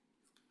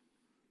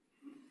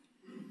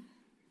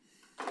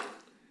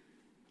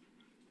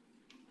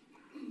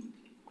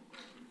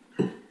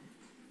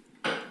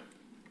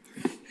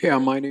 Yeah,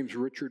 my name's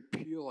Richard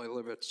Peel. I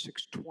live at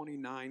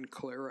 629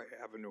 Clara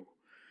Avenue.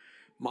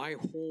 My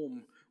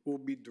home will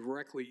be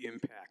directly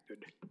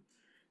impacted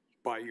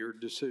by your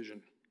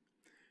decision.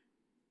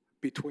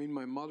 Between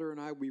my mother and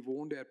I, we've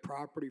owned that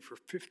property for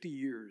 50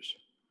 years.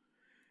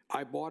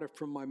 I bought it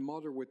from my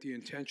mother with the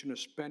intention of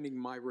spending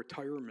my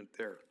retirement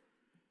there.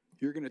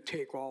 You're going to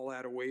take all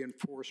that away and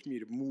force me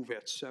to move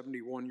at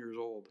 71 years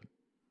old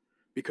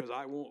because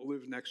I won't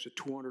live next to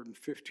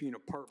 215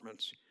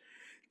 apartments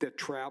that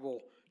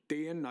travel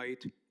day and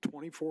night,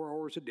 24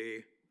 hours a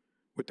day,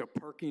 with the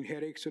parking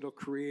headaches it'll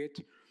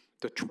create,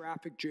 the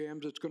traffic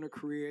jams it's going to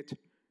create.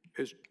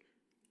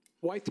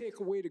 Why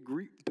take away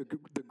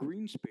the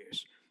green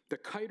space? The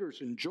kiters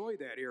enjoy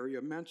that area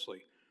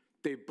immensely.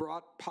 They've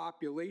brought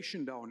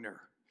population down there.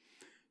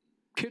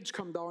 Kids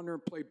come down there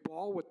and play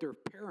ball with their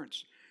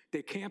parents.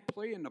 They can't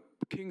play in the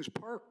Kings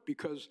Park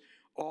because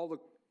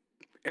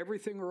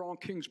everything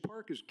around Kings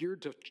Park is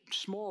geared to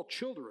small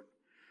children.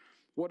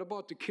 What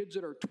about the kids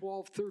that are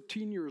 12,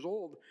 13 years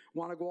old,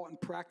 want to go out and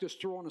practice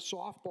throwing a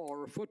softball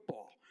or a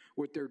football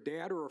with their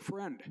dad or a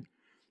friend?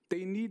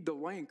 They need the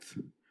length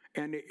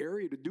and the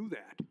area to do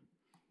that.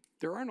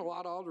 There aren't a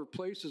lot of other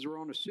places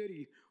around the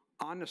city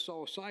on the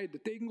south side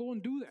that they can go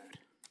and do that.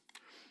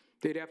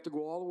 They'd have to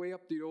go all the way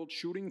up the old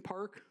shooting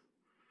park.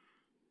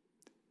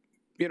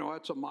 You know,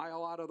 that's a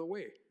mile out of the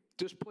way.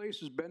 This place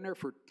has been there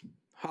for,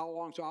 how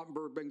long's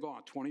Ottenberg been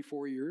gone?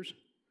 24 years?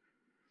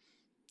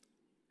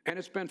 And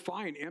it's been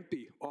fine,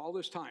 empty, all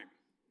this time.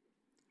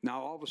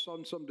 Now, all of a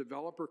sudden, some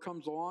developer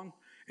comes along,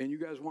 and you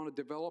guys want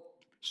to develop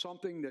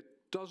something that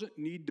doesn't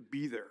need to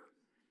be there.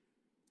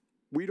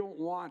 We don't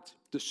want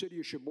the city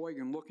of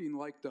Sheboygan looking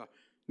like the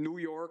New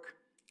York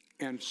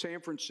and San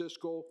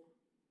Francisco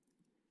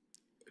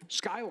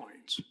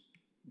skylines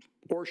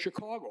or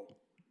Chicago.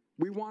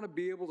 We want to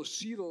be able to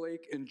see the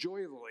lake,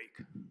 enjoy the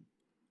lake.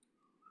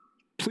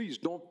 Please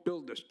don't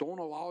build this. Don't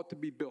allow it to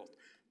be built.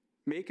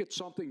 Make it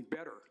something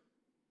better.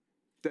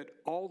 that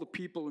all the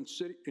people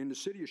in the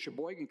city of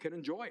Sheboygan can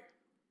enjoy.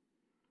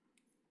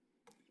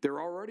 They're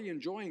already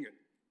enjoying it.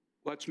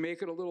 Let's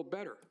make it a little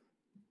better.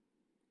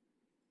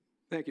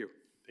 Thank you.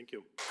 Thank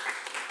you.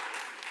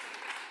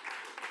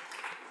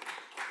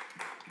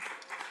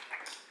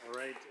 All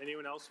right,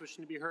 anyone else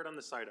wishing to be heard on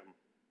this item?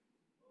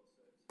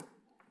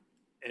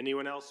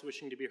 Anyone else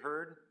wishing to be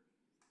heard?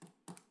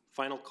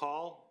 Final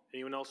call.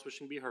 Anyone else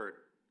wishing to be heard?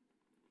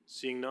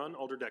 Seeing none,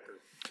 Alder Decker.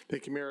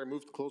 Thank you, Mayor. I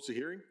move to close the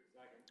hearing.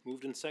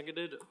 Moved and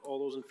seconded. All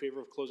those in favor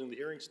of closing the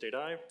hearing, state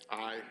aye.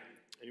 Aye.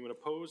 Anyone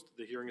opposed?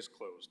 The hearing is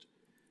closed.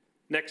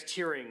 Next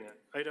hearing,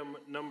 item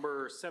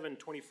number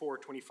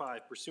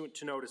 7/24/25, pursuant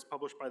to notice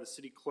published by the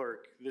city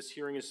clerk. This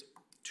hearing is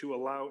to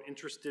allow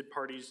interested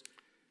parties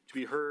to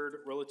be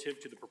heard relative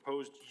to the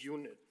proposed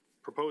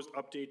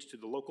updates to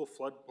the local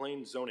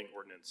floodplain zoning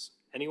ordinance.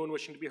 Anyone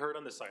wishing to be heard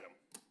on this item?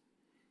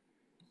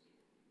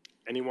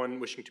 Anyone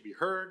wishing to be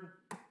heard?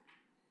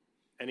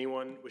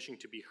 Anyone wishing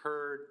to be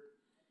heard?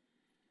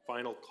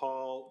 Final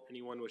call.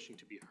 Anyone wishing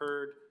to be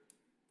heard?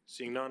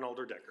 Seeing none,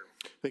 Alder Decker.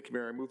 Thank you,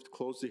 Mayor. I move to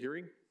close the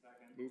hearing.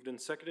 Moved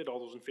and seconded. All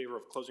those in favor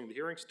of closing the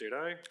hearing, state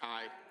aye.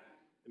 Aye.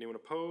 Anyone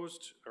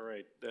opposed? All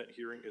right, that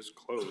hearing is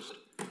closed.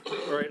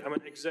 All right, I'm going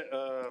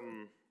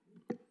to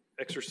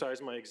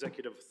exercise my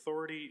executive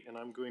authority, and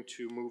I'm going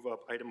to move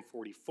up item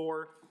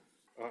 44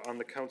 on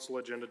the council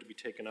agenda to be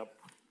taken up.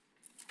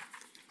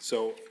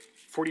 So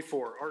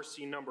 44,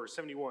 RC number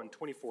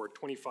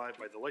 712425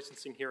 by the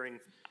Licensing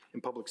Hearing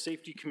and Public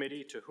Safety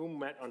Committee, to whom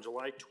met on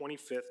July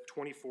 25th,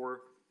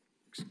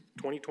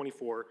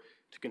 2024,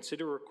 to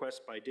consider a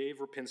request by Dave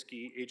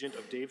Rapinski, agent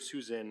of Dave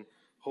Suzin,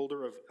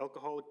 holder of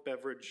alcoholic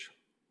beverage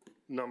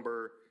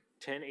number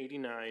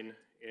 1089,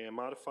 and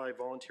modify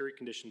voluntary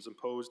conditions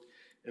imposed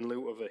in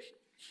lieu of a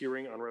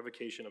hearing on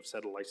revocation of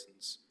said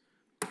license.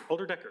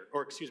 Alder Decker,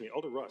 or excuse me,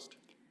 Alder Rust.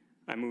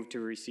 I move to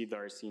receive the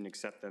RC and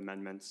accept the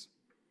amendments.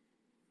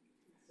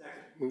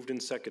 Second. Moved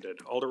and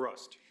seconded. Alder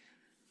Rust.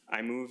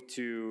 I move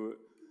to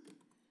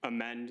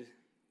amend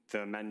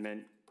the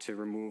amendment to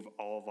remove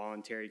all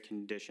voluntary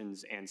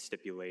conditions and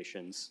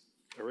stipulations.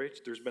 All right,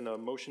 there's been a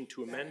motion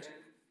to amend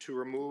to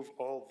remove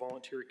all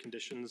voluntary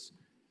conditions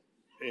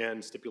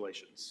and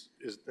stipulations.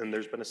 And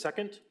there's been a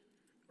second?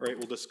 All right,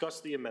 we'll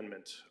discuss the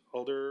amendment.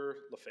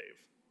 Alder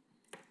LaFave.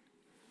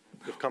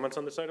 You have comments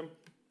on this item?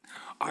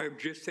 I'm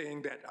just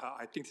saying that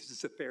I think this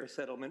is a fair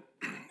settlement,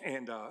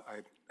 and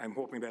I'm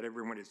hoping that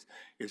everyone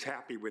is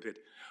happy with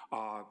it.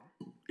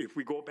 If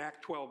we go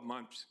back 12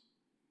 months,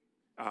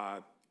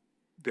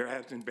 there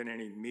hasn't been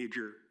any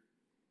major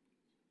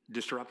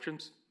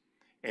disruptions,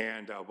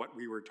 and what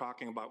we were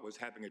talking about was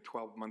having a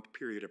 12-month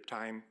period of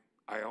time.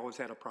 I always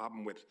had a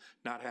problem with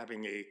not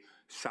having a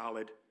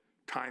solid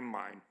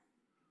timeline.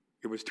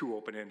 It was too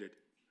open-ended,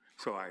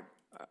 so I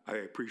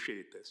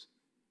appreciate this.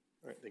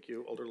 All right, thank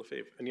you, Alder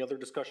LaFave. Any other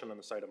discussion on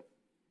this item?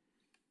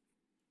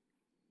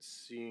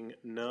 Seeing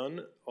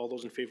none, all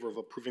those in favor of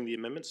approving the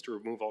amendments to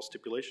remove all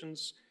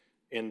stipulations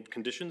and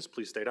conditions,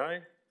 please state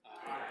aye.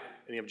 Aye.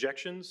 Any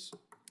objections?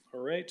 All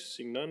right,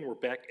 seeing none, we're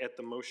back at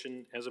the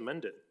motion as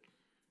amended.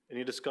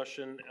 Any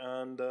discussion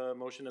on the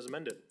motion as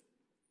amended?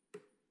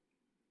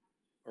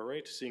 All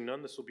right, seeing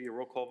none, this will be a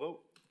roll call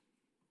vote.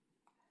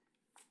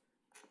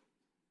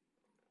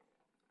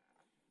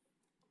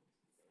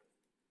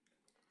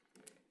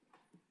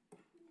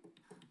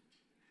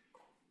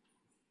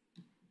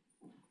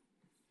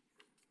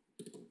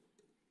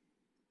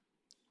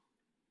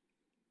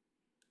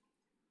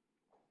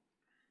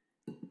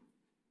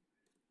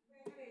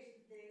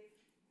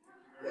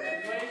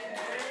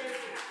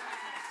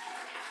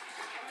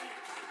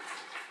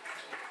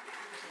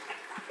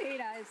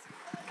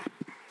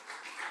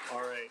 All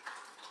right,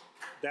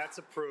 that's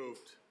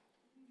approved.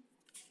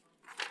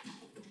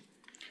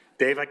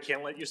 Dave, I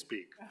can't let you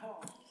speak. Oh,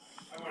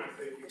 I want to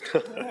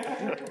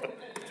thank you.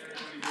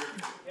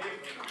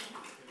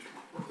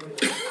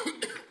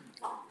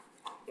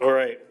 All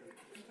right.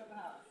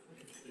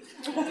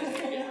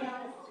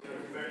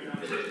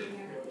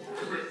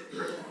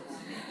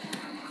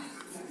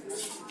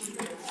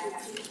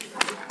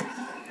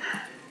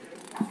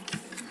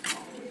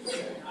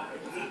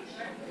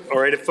 All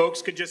right, if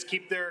folks could just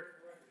keep their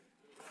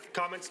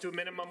comments to a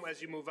minimum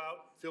as you move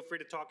out, feel free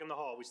to talk in the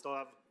hall. We still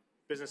have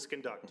business to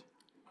conduct.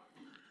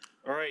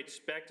 All right,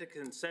 back to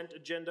consent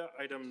agenda,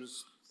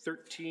 items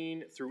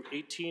 13 through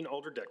 18,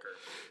 Alder Decker.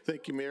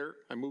 Thank you, Mayor.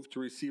 I move to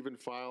receive and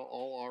file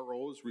all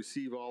ROs,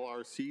 receive all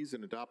RCs,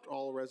 and adopt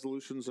all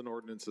resolutions and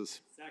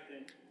ordinances.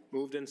 Second.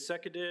 Moved and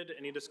seconded.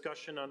 Any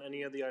discussion on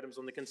any of the items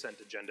on the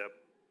consent agenda?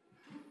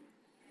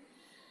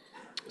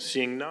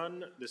 Seeing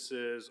none, this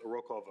is a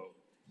roll call vote.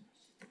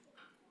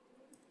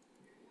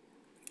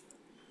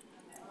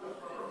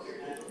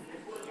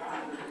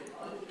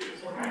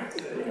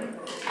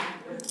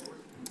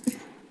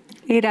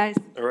 Eight ayes.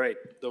 All right,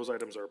 those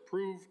items are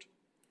approved.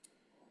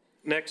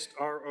 Next,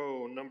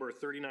 RO number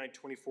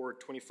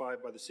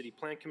 392425 by the City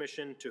Plan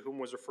Commission, to whom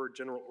was referred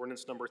General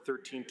Ordinance number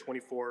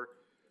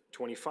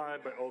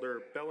 132425 by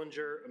Alder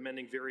Bellinger,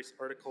 amending various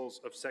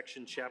articles of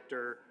Section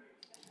Chapter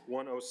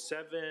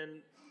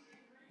 107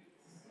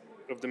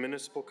 of the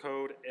municipal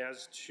code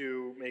as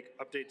to make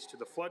updates to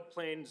the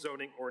floodplain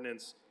zoning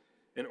ordinance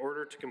in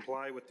order to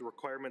comply with the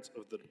requirements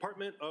of the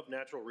Department of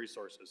Natural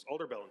Resources.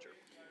 Alder Bellinger.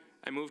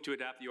 I move to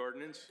adopt the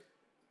ordinance.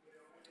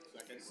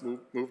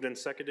 Moved and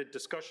seconded.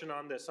 Discussion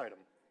on this item.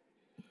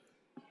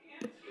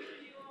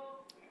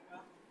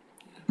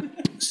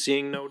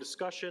 Seeing no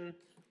discussion,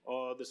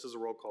 this is a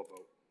roll call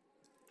vote.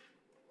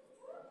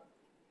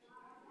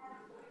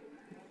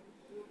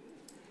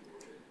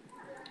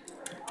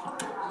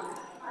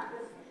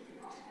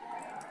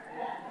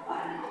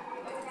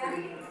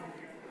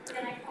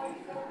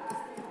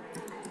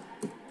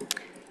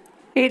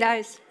 Eight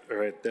ayes. All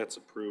right, that's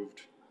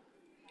approved.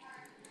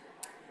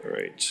 All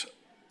right.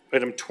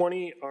 Item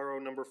 20, RO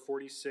number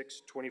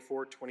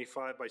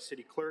 462425 by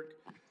City Clerk,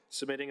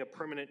 submitting a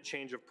permanent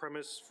change of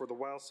premise for the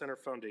Weil Center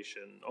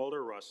Foundation.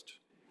 Alder Rust.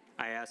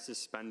 I ask to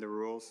suspend the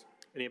rules.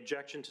 Any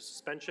objection to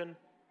suspension?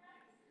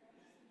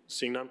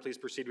 Seeing none, please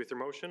proceed with your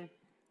motion.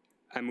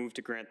 I move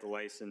to grant the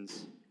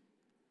license.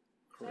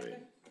 All right.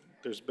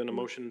 There's been a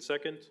motion and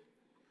second.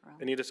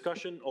 Any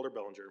discussion? Alder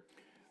Bellinger.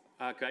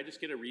 Could I just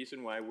get a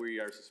reason why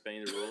we are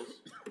suspending the rules?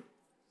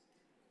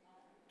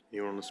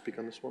 You want to speak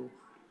on this one?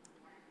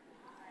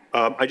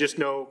 I just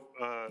know,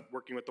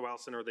 working with the Weil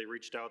Center, they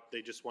reached out.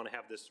 They just want to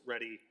have this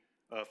ready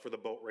for the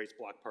boat race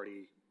block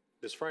party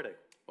this Friday.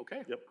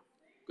 Okay. Yep.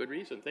 Good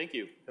reason. Thank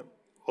you. Yep.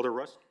 Alder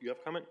Rust, you have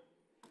a comment?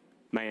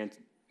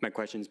 My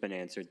question's been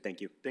answered. Thank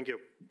you. Thank you.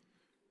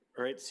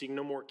 All right, seeing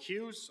no more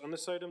cues on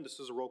this item, this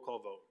is a roll call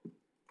vote.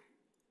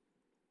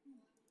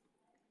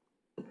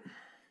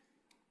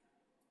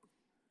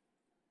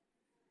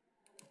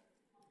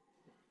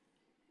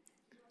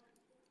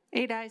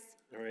 Eight ayes.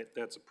 All right,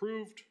 that's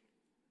approved.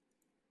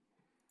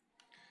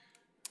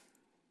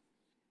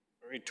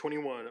 All right,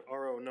 21,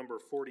 RO number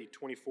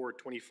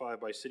 402425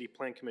 by City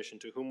Plan Commission,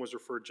 to whom was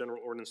referred General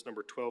Ordinance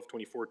number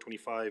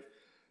 122425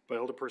 by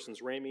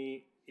Alderpersons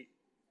Ramey,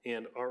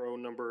 and RO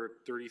number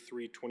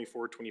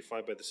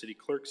 332425 by the City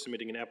Clerk,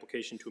 submitting an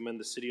application to amend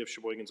the City of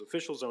Sheboygan's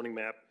official zoning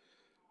map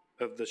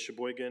of the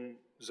Sheboygan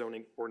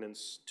zoning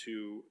ordinance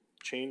to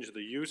change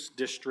the use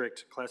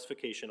district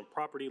classification of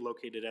property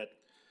located at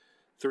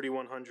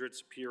 3100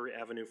 Superior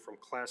Avenue from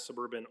Class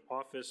Suburban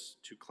Office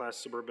to Class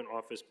Suburban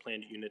Office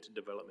Planned Unit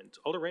Development.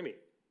 Alder Ramey.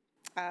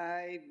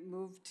 I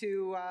move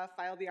to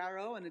file the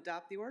RO and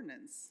adopt the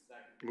ordinance.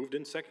 Moved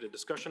and seconded.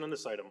 Discussion on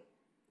this item.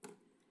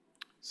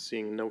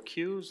 Seeing no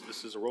cues,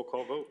 this is a roll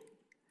call vote.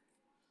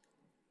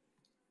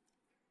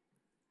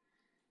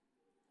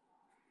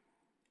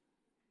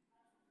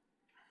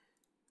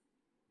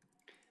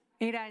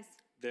 Eight ayes.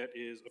 That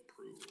is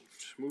approved.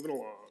 Moving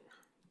along.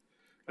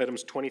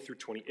 Items 20 through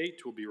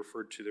 28 will be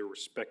referred to their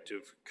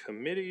respective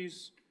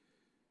committees.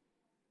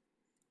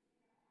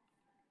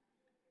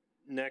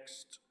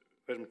 Next,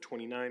 item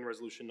 29,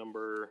 resolution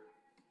number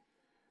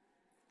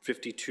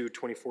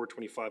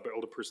 522425 by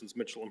Alderpersons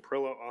Mitchell and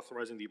Perella,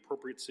 authorizing the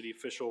appropriate city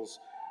officials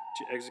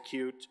to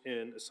execute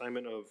an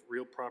assignment of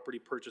real property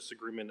purchase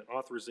agreement and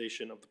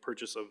authorization of the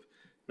purchase of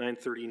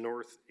 930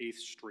 North 8th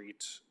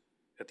Street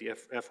at the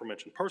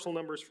aforementioned parcel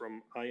numbers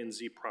from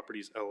INZ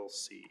Properties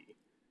LLC.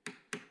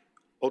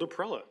 Alder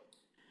Perella.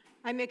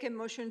 I make a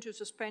motion to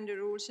suspend the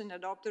rules and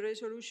adopt the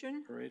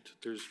resolution. All right,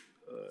 there's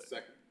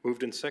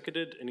moved and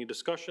seconded. Any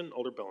discussion?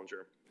 Alder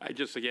Bellinger. I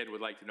just, again, would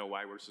like to know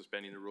why we're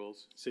suspending the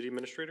rules. City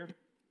Administrator?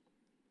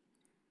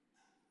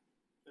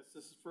 Yes,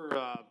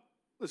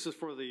 this is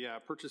for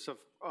the purchase of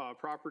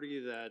property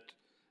that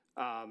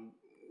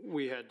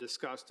we had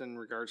discussed in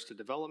regards to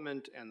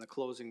development, and the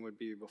closing would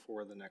be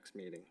before the next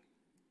meeting.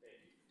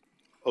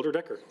 Alder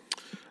Decker.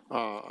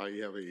 I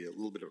have a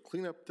little bit of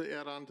cleanup to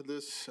add on to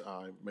this.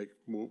 I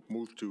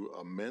move to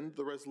amend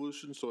the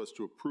resolution so as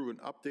to approve an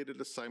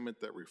updated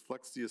assignment that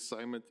reflects the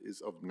assignment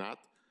is of not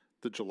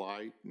the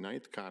July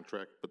 9th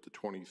contract, but the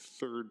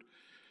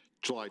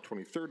July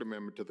 23rd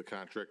amendment to the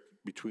contract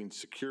between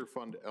Secure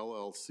Fund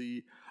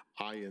LLC,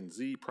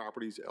 INZ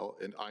Properties,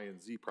 and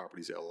INZ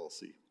Properties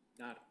LLC.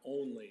 Not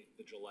only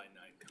the July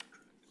 9th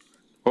contract.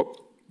 Oh,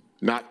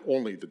 not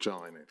only the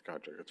July 9th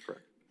contract, that's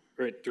correct.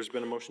 All right, there's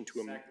been a motion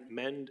to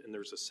amend, and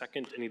there's a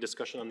second. Any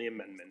discussion on the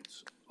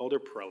amendment? Alder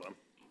Perella.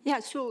 Yeah,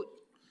 so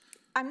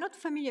I'm not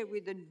familiar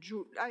with the,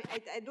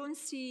 I don't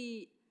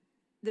see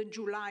the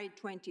July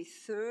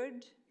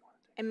 23rd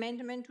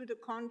amendment to the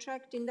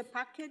contract in the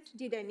packet.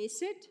 Did I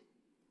miss it?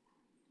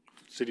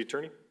 City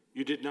Attorney?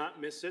 You did not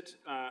miss it.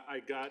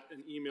 I got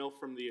an email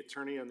from the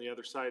attorney on the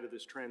other side of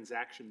this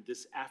transaction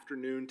this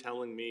afternoon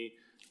telling me,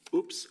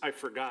 oops, I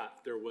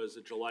forgot there was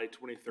a July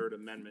 23rd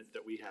amendment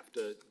that we have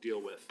to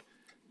deal with.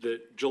 The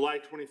July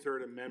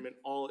 23rd amendment,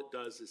 all it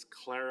does is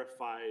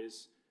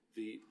clarifies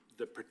the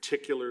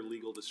particular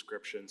legal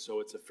description,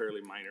 so it's a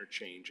fairly minor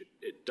change.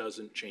 It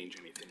doesn't change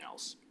anything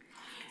else.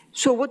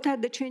 So what are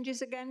the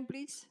changes again,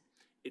 please?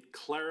 It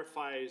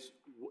clarifies,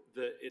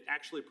 it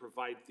actually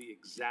provides the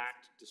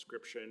exact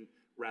description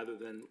rather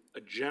than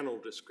a general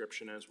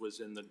description as was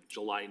in the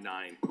July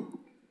 9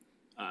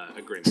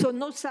 agreement. So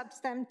no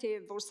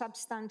substantive or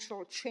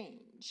substantial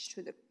change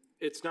to the.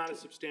 It's not a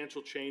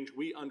substantial change.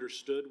 We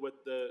understood what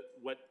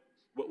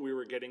we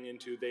were getting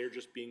into. They are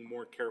just being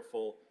more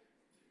careful,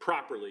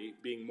 properly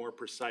being more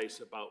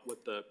precise about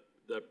what the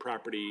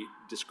property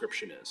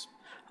description is.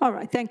 All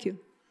right, thank you.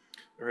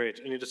 All right,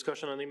 any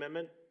discussion on the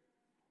amendment?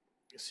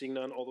 Seeing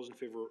none, all those in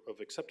favor of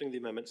accepting the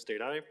amendment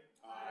state aye.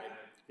 Aye.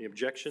 Any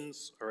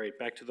objections? All right,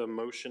 back to the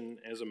motion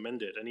as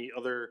amended. Any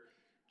other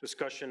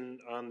discussion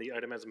on the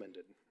item as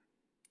amended?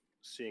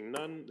 Seeing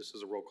none, this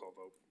is a roll call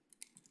vote.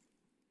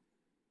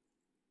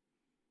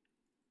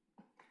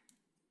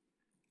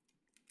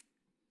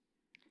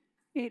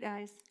 Eight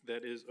ayes.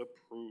 That is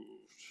approved.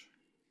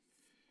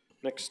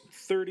 Next,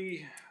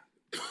 30,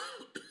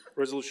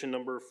 resolution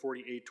number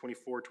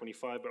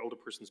 482425 by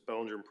Alderpersons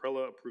Bellinger and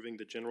Perella approving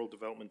the general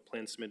development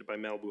plan submitted by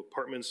Malibu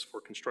Apartments for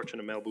construction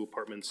of Malibu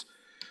Apartments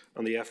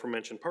on the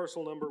aforementioned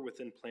parcel number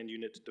within planned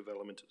unit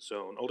development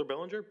zone. Alder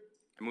Bellinger?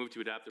 I move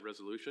to adopt the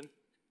resolution.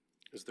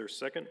 Is there a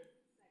second?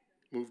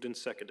 Moved and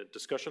seconded.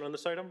 Discussion on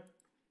this item?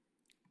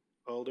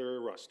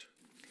 Alder Rust.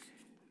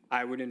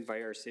 I would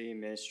invite our city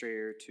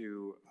administrator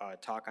to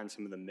talk on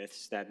some of the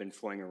myths that have been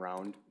flowing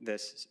around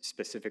this,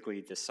 specifically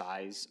the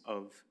size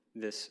of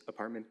this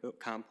apartment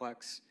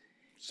complex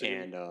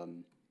and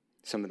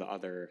some of the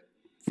other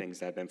things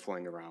that have been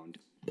flowing around.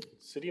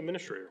 City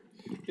administrator.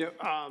 Yeah,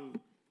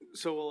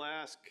 so we'll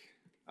ask,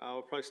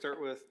 we'll probably start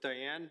with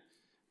Diane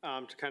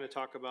to kind of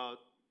talk about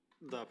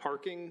the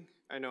parking.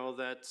 I know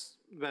that's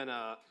been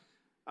a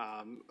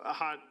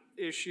hot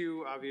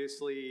issue.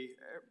 Obviously,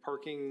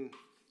 parking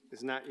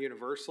is not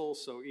universal,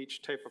 so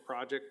each type of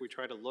project we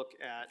try to look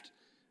at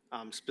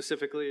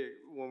specifically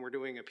when we're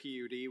doing a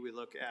PUD, we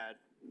look at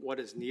what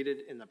is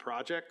needed in the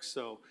project.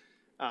 So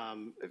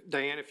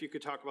Diane, if you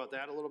could talk about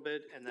that a little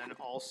bit, and then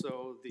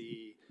also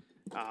the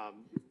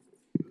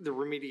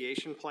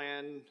remediation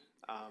plan,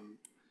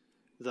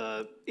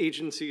 the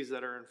agencies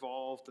that are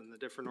involved and the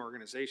different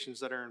organizations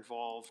that are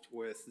involved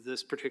with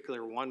this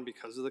particular one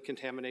because of the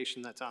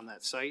contamination that's on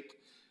that site.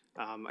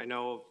 I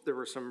know there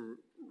were some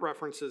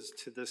references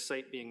to this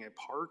site being a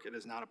park. It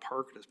is not a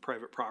park, it is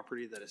private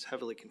property that is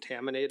heavily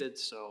contaminated.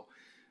 So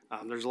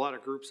there's a lot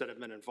of groups that have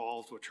been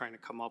involved with trying to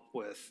come up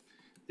with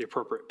the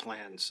appropriate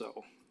plan.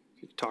 So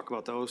if you could talk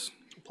about those.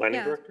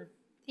 Planning Director?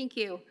 Thank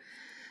you.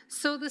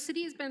 So the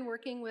city has been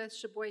working with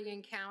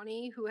Sheboygan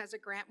County, who has a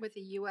grant with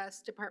the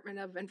U.S. Department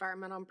of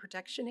Environmental and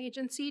Protection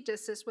Agency to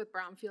assist with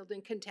brownfield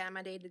and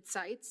contaminated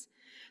sites.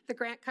 The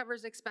grant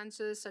covers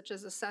expenses such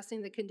as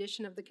assessing the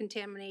condition of the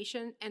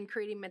contamination and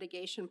creating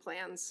mitigation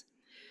plans.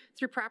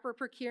 Through proper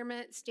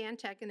procurement,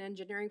 Stantec, an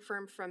engineering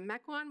firm from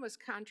Mequon, was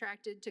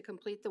contracted to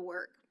complete the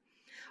work.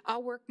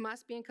 All work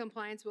must be in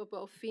compliance with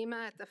both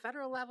FEMA at the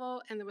federal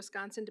level and the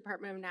Wisconsin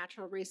Department of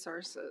Natural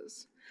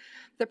Resources.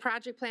 The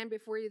project plan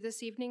before you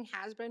this evening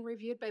has been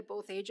reviewed by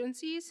both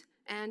agencies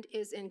and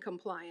is in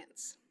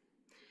compliance.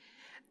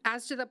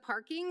 As to the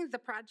parking, the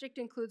project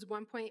includes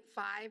 1.5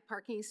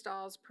 parking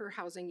stalls per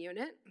housing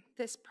unit.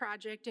 This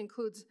project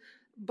includes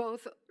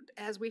both,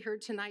 as we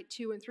heard tonight,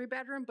 2 and 3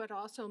 bedroom, but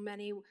also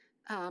many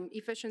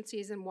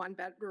efficiencies in 1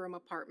 bedroom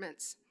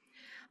apartments.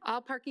 All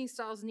parking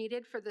stalls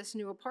needed for this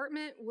new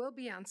apartment will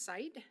be on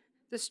site.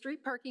 The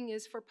street parking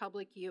is for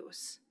public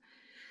use.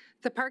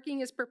 The parking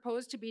is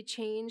proposed to be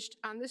changed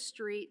on the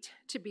street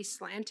to be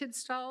slanted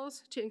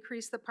stalls to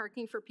increase the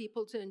parking for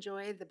people to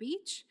enjoy the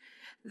beach,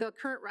 the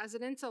current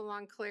residents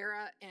along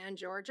Clara and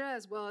Georgia,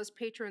 as well as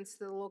patrons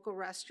to the local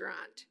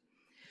restaurant.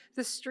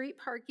 The street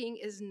parking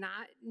is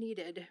not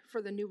needed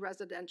for the new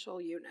residential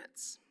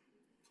units.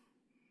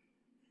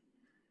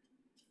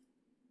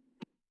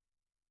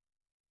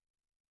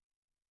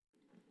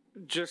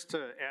 Just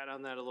to add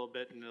on that a little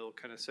bit, and it'll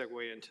kind of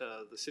segue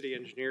into the city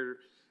engineer.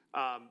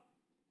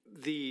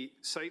 The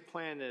site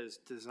plan is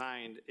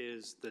designed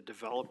is the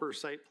developer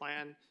site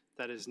plan.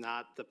 That is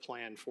not the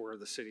plan for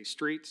the city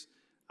streets.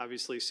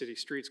 Obviously, city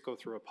streets go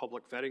through a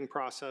public vetting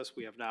process.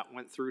 We have not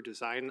went through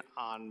design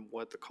on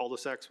what the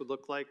cul-de-sacs would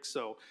look like.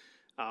 So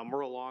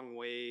we're a long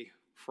way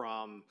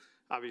from,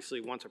 obviously,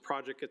 once a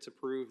project gets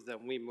approved,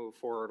 then we move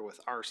forward with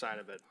our side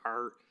of it.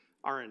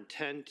 Our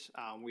intent,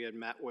 we had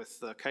met with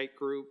the Kite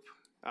Group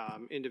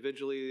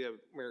individually,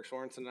 Mayor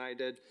Sorensen and I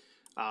did,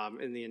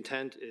 and the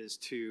intent is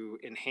to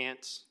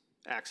enhance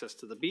access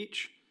to the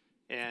beach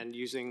and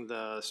using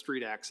the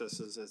street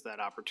accesses as that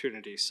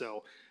opportunity.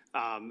 So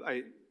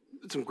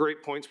some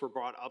great points were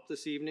brought up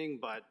this evening,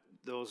 but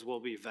those will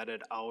be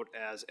vetted out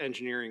as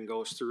engineering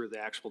goes through the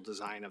actual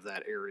design of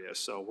that area.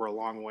 So we're a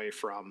long way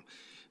from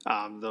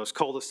those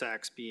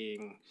cul-de-sacs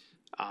being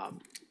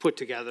put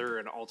together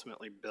and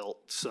ultimately built.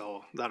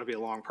 So that'll be a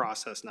long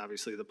process, and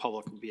obviously the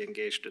public will be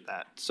engaged in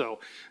that. So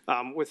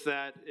with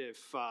that,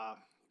 if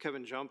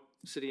Kevin Jump,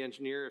 city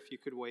engineer, if you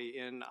could weigh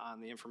in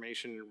on the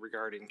information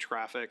regarding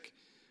traffic.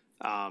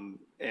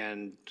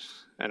 And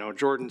I know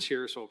Jordan's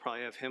here, so we'll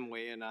probably have him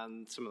weigh in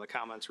on some of the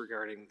comments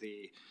regarding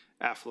the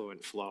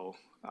affluent flow.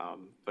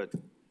 But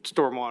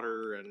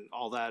stormwater and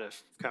all that,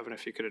 if Kevin,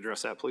 if you could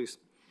address that, please.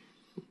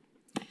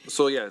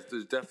 So yeah,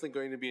 there's definitely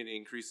going to be an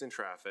increase in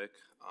traffic.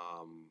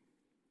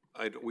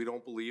 We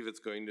don't believe it's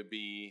going to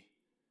be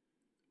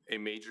a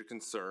major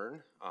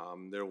concern.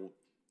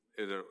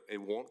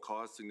 it won't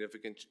cause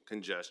significant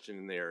congestion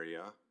in the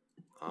area,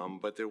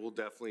 but there will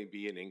definitely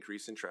be an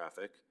increase in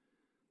traffic.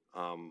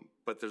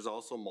 But there's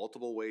also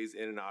multiple ways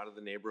in and out of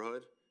the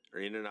neighborhood, or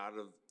in and out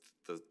of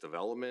the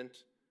development.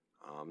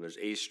 There's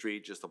A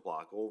Street just a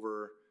block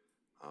over.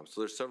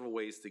 So there's several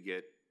ways to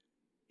get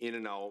in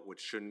and out,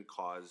 which shouldn't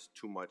cause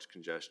too much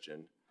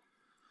congestion.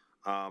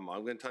 I'm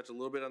going to touch a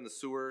little bit on the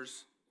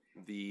sewers.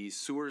 The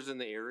sewers in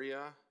the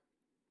area,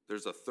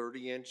 there's a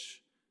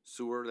 30-inch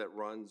sewer that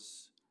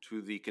runs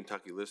to the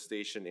Kentucky lift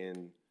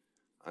station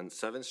on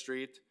 7th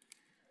Street.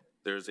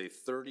 There's a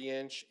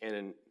 30-inch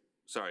and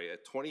a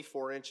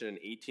 24-inch and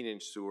an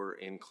 18-inch sewer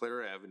in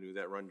Clara Avenue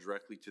that run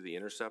directly to the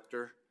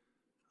interceptor.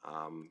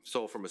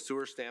 So from a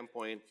sewer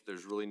standpoint,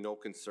 there's really no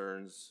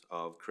concerns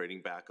of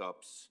creating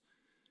backups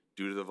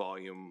due to the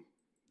volume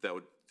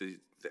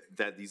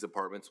that these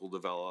apartments will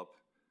develop.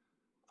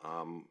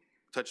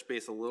 Touch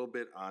base a little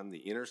bit on the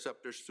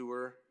interceptor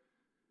sewer.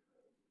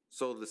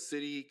 So the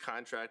city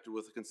contracted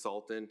with a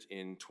consultant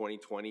in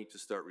 2020 to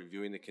start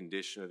reviewing the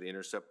condition of the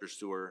interceptor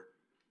sewer.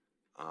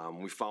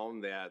 We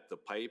found that the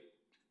pipe,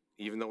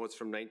 even though it's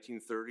from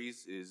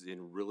 1930s, is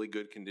in really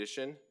good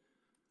condition.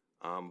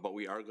 But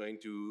we are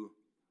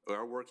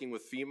working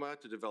with FEMA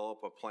to develop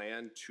a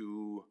plan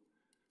to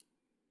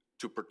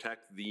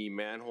protect the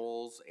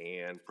manholes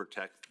and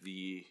protect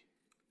the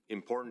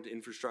important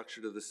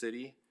infrastructure to the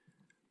city.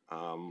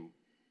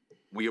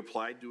 We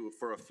applied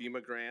for a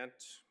FEMA grant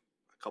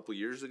a couple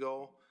years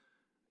ago,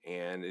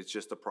 and it's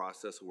just a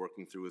process of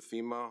working through with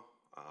FEMA.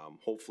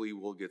 Hopefully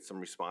we'll get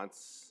some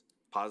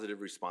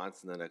positive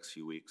response in the next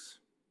few weeks.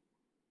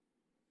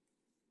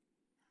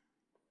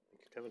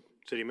 Kevin,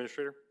 City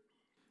Administrator?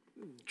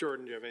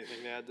 Jordan, do you have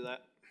anything to add to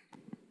that?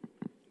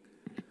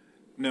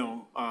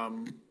 No,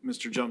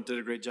 Mr. Jump did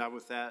a great job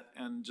with that,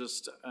 and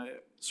just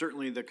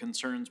certainly the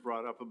concerns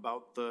brought up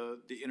about the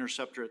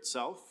interceptor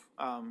itself,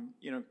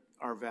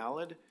 are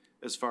valid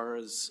as far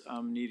as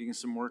needing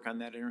some work on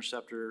that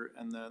interceptor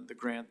and the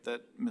grant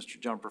that Mr.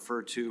 Jump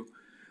referred to.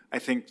 I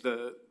think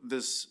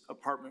this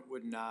apartment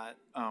would not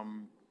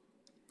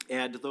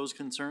add to those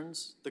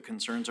concerns. The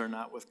concerns are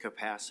not with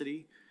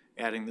capacity.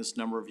 Adding this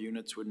number of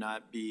units would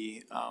not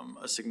be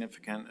a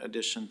significant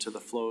addition to the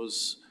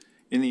flows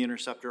in the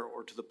interceptor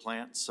or to the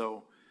plant.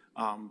 So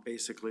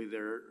basically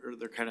they're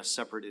kind of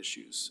separate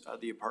issues.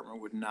 The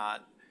apartment would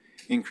not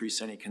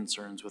increase any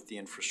concerns with the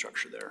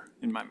infrastructure there,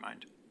 in my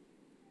mind.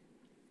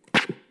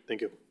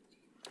 Thank you.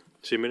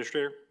 City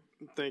Administrator?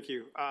 Thank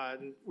you.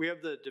 We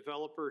have the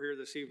developer here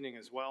this evening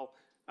as well.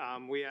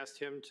 We asked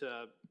him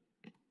to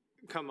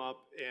come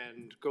up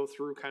and go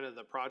through kind of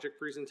the project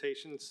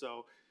presentation.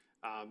 So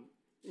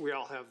we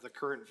all have the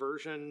current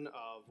version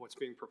of what's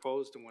being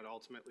proposed and what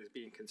ultimately is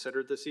being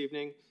considered this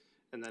evening.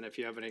 And then if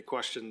you have any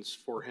questions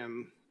for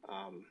him,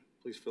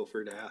 please feel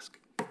free to ask.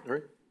 All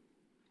right.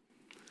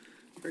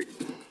 Great.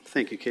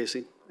 Thank you,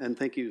 Casey. And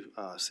thank you,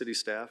 city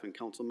staff and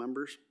council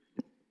members.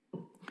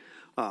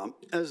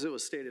 As it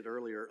was stated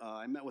earlier,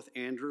 I met with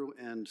Andrew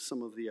and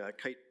some of the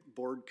kite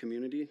board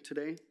community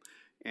today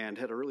and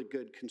had a really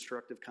good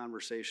constructive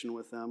conversation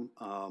with them.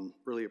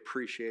 Really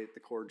appreciate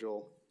the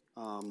cordial,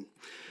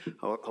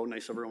 how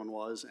nice everyone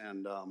was,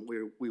 and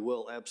we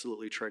will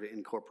absolutely try to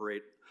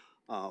incorporate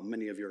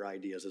many of your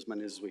ideas, as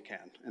many as we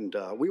can. And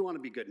we want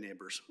to be good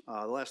neighbors.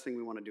 The last thing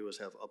we want to do is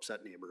have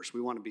upset neighbors.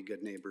 We want to be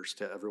good neighbors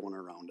to everyone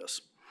around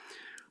us.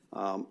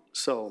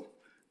 So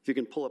if you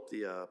can pull up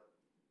the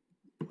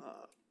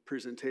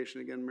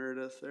presentation again,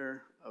 Meredith,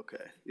 there.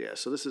 Okay, yeah,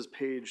 so this is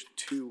page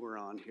 2 we're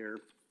on here.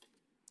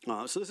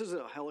 So this is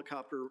a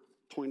helicopter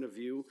point of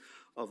view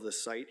of the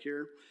site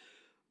here.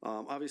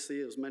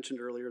 Obviously, as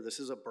mentioned earlier, this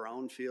is a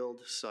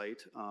brownfield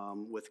site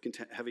with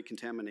heavy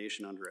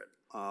contamination under it.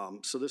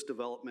 So this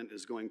development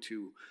is going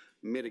to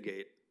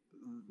mitigate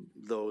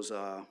those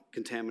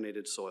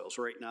contaminated soils.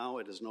 Right now,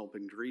 it is an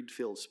open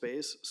greenfield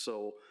space,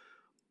 so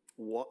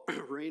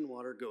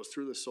rainwater goes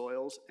through the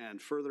soils and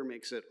further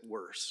makes it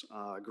worse.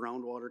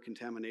 Groundwater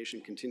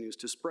contamination continues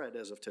to spread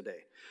as of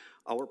today.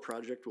 Our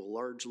project will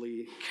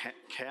largely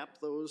cap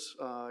those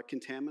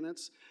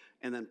contaminants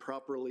and then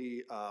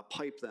properly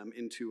pipe them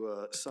into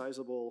a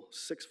sizable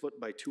 6-foot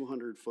by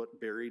 200-foot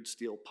buried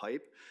steel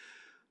pipe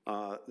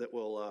that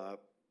will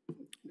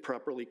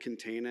properly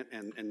contain it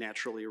and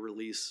naturally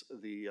release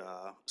the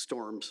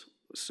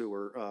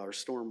sewer or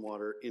storm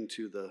water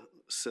into the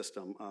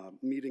system,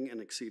 meeting and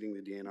exceeding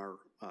the DNR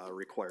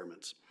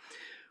requirements.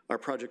 Our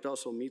project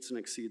also meets and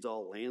exceeds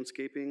all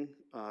landscaping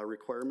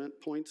requirement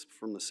points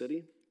from the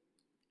city.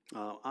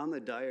 On the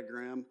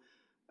diagram,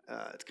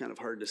 it's kind of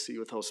hard to see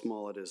with how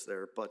small it is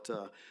there, but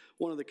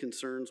one of the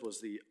concerns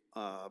was the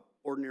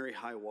ordinary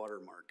high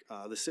water mark.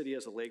 The city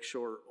has a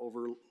lakeshore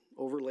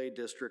overlay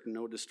district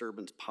no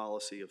disturbance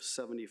policy of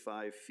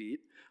 75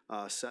 feet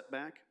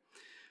setback.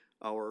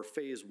 Our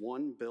phase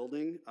 1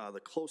 building, the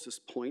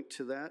closest point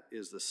to that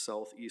is the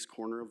southeast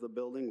corner of the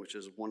building, which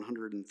is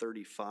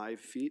 135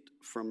 feet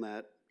from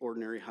that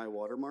ordinary high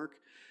water mark.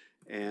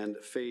 And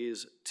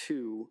phase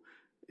 2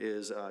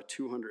 is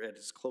 200, at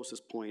its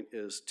closest point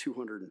is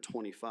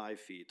 225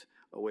 feet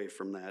away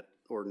from that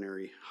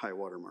ordinary high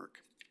water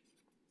mark.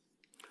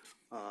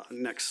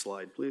 Next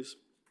slide, please.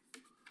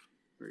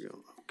 There we go.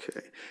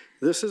 Okay.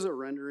 This is a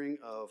rendering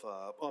of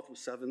off of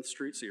 7th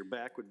Street, so your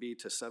back would be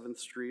to 7th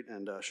Street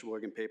and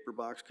Sheboygan Paper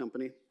Box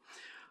Company.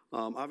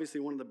 Obviously,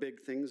 one of the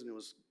big things, and it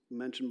was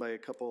mentioned by a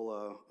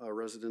couple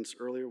residents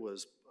earlier,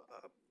 was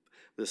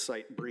this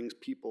site brings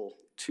people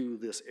to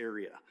this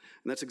area.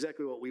 And that's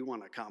exactly what we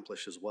want to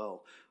accomplish as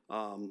well.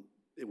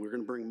 We're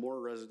going to bring more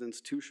residents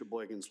to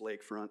Sheboygan's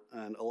lakefront,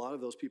 and a lot of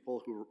those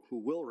people who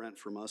will rent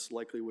from us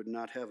likely would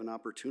not have an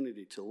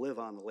opportunity to live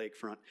on the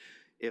lakefront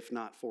if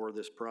not for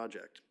this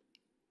project.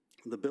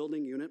 The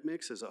building unit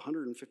mix is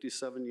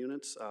 157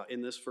 units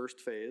in this first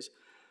phase.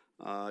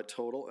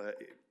 Total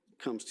it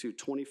comes to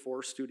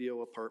 24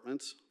 studio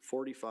apartments,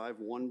 45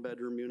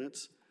 one-bedroom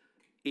units,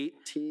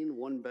 18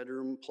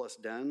 one-bedroom plus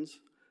dens,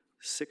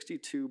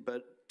 62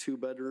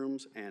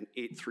 two-bedrooms, and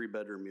 8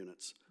 three-bedroom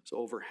units. So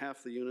over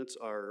half the units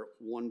are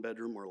one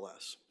bedroom or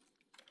less.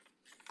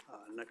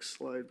 Next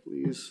slide,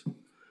 please.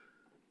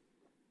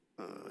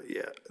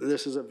 Yeah,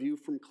 this is a view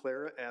from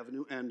Clara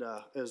Avenue, and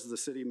as the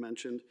city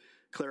mentioned,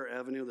 Clara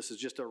Avenue, this is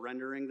just a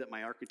rendering that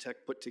my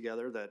architect put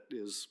together that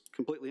is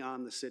completely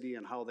on the city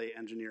and how they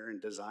engineer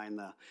and design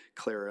the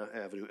Clara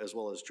Avenue as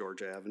well as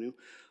Georgia Avenue.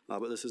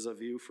 But this is a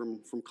view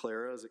from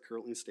Clara as it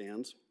currently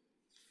stands.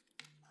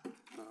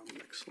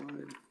 Next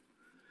slide.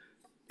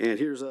 And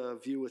here's a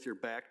view with your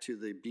back to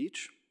the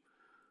beach.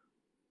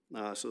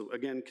 So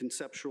again,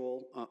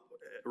 conceptual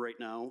right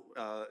now,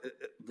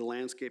 the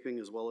landscaping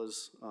as well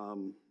as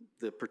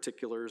the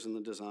particulars in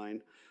the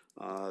design.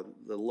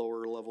 The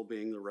lower level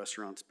being the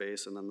restaurant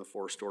space, and then the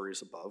 4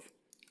 stories above.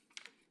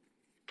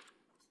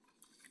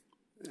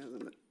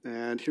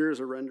 And here's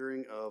a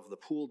rendering of the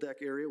pool deck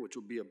area, which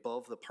will be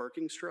above the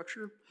parking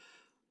structure.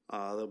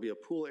 There'll be a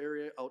pool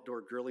area,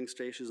 outdoor grilling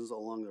stations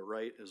along the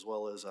right, as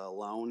well as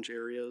lounge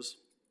areas.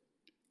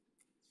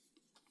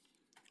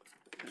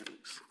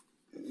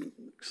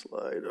 Next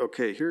slide.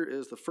 Okay, here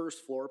is the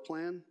first floor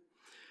plan.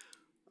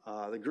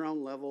 The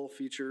ground level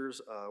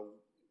features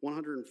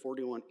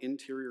 141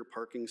 interior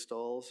parking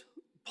stalls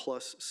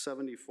plus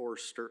 74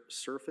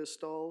 surface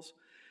stalls.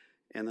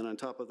 And then on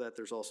top of that,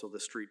 there's also the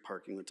street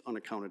parking that's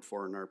unaccounted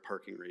for in our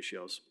parking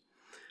ratios.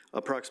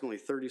 Approximately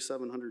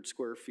 3,700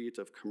 square feet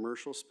of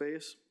commercial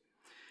space.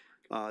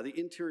 The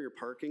interior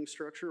parking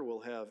structure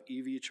will have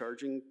EV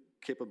charging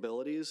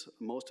capabilities.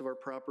 Most of our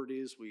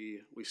properties,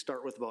 we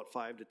start with about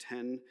 5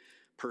 to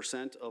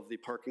 10% of the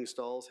parking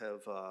stalls have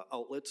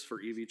outlets for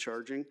EV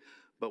charging.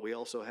 But we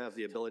also have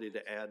the ability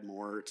to add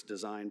more. It's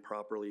designed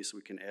properly so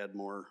we can add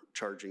more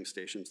charging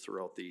stations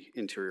throughout the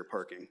interior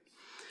parking.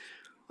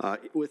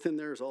 Within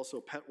there is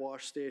also pet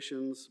wash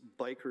stations,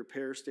 bike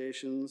repair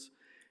stations,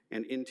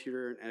 and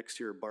interior and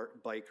exterior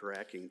bike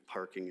racking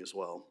parking as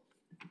well.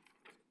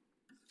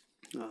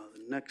 The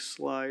next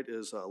slide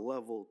is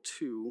level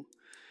 2.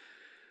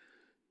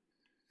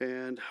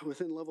 And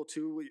within level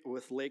 2,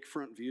 with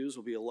lakefront views,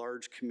 will be a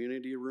large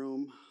community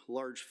room,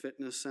 large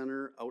fitness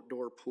center,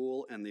 outdoor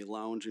pool, and the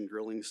lounge and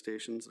grilling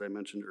stations that I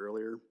mentioned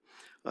earlier.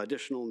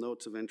 Additional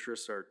notes of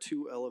interest are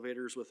 2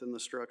 elevators within the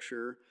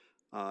structure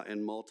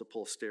and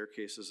multiple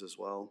staircases as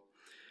well.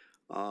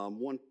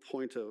 One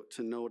point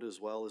to note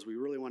as well is we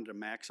really wanted to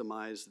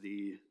maximize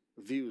the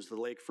views, the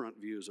lakefront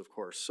views, of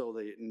course. So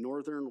the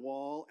northern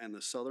wall and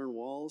the southern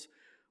walls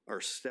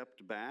are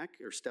stepped back,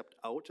 or stepped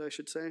out, I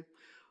should say.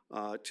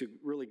 To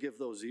really give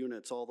those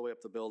units all the way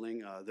up the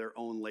building their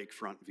own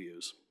lakefront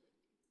views.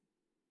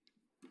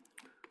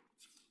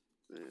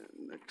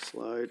 And next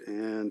slide,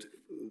 and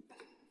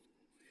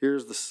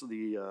here's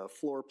the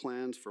floor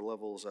plans for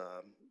levels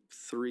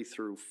 3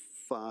 through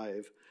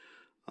 5.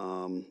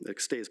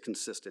 It stays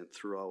consistent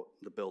throughout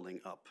the building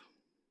up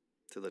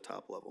to the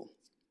top level.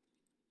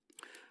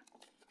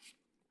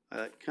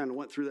 I kind of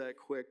went through that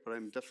quick, but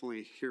I'm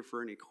definitely here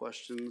for any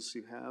questions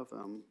you have.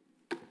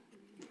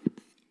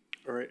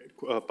 All right,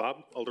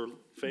 Bob, Alder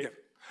Faith.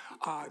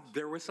 Yeah.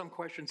 There were some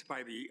questions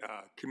by the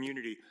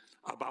community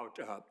about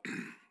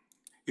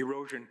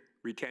erosion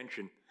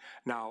retention.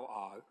 Now,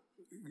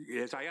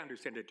 as I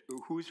understand it,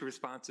 whose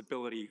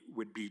responsibility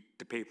would be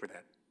to pay for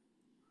that?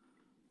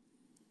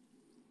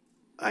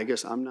 I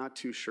guess I'm not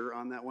too sure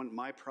on that one.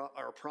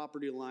 Our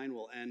property line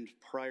will end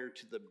prior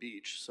to the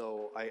beach,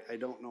 so I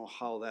don't know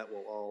how that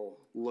will all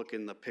look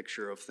in the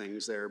picture of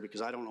things there,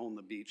 because I don't own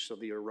the beach, so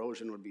the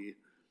erosion would be,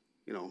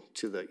 you know,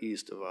 to the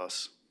east of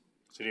us.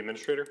 City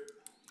Administrator?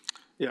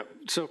 Yeah,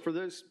 so for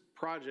this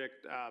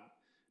project,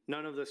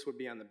 none of this would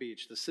be on the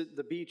beach.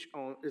 The beach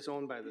is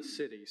owned by the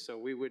city, so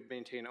we would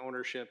maintain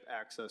ownership,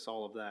 access,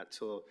 all of that.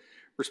 So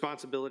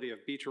responsibility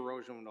of beach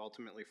erosion would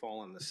ultimately fall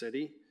on the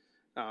city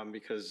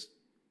because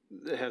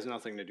it has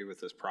nothing to do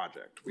with this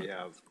project. We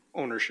have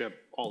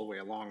ownership all the way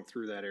along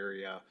through that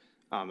area,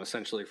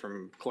 essentially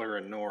from Clara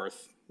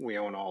north. We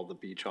own all the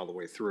beach all the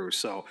way through.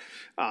 So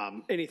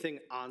anything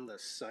on the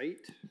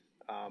site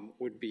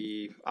would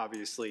be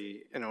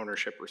obviously an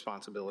ownership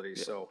responsibility.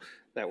 Yeah. So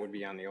that would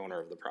be on the owner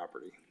of the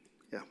property.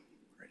 Yeah.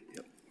 Right.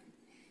 Yep.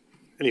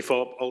 Any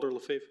follow-up, Alder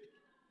LaFave?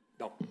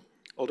 No.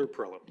 Alder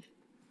Perrello.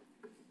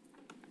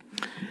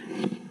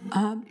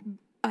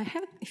 I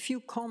have a few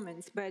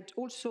comments, but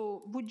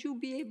also, would you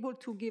be able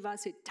to give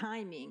us a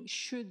timing?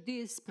 Should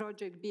this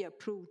project be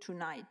approved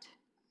tonight?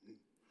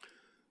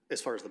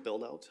 As far as the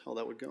build-out, how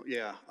that would go?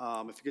 Yeah,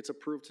 if it gets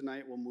approved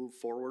tonight, we'll move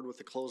forward with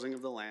the closing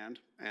of the land,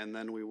 and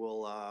then we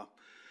will,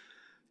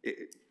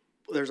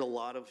 there's a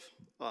lot of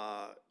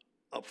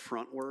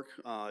upfront work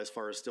as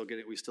far as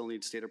we still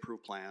need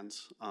state-approved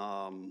plans.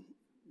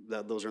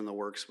 Those are in the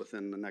works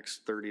within the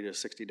next 30 to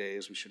 60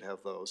 days, we should have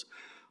those.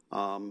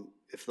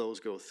 If those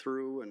go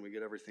through and we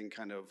get everything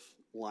kind of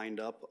lined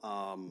up,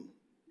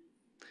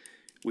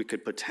 we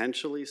could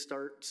potentially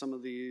start some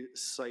of the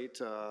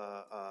site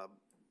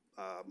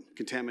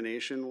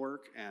contamination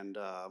work and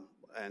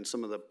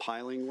some of the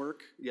piling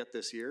work yet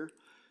this year.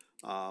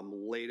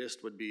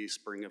 Latest would be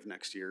spring of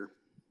next year,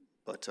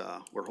 but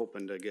we're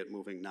hoping to get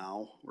moving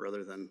now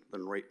rather than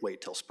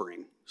wait till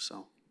spring.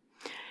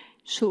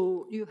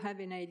 So you have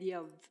an idea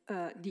of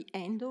the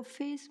end of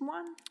phase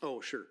one? Oh,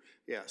 sure.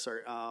 Yeah,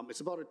 sorry. It's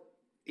about an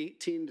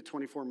 18 to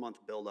 24 month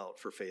build out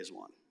for phase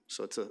one.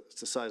 So it's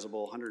a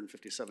sizable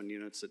 157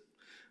 units at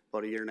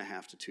about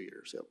 1.5 to 2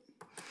 years. Yep.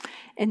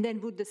 And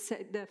then would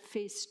the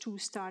phase two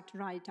start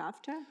right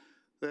after?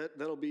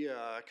 That'll be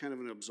kind of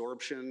an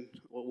absorption.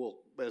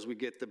 As we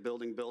get the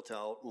building built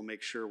out, we'll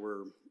make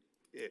sure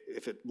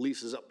if it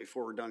leases up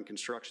before we're done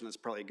construction, that's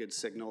probably a good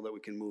signal that we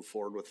can move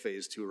forward with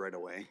phase two right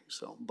away.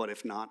 So, but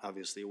if not,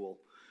 obviously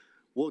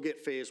we'll get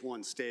phase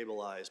one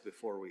stabilized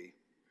before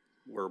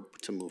we're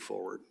to move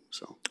forward.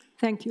 So.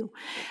 Thank you.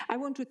 I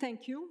want to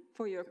thank you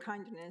for your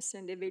kindness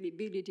and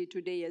availability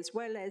today, as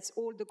well as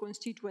all the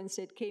constituents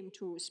that came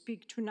to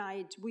speak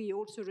tonight. We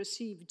also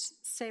received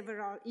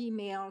several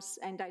emails,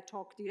 and I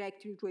talked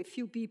directly to a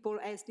few people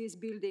as this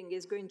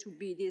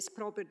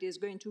property is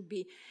going to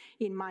be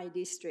in my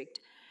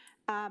district.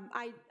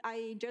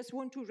 I just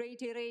want to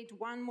reiterate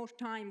one more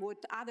time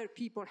what other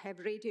people have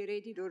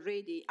reiterated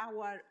already.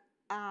 Our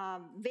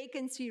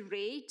vacancy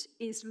rate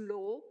is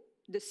low.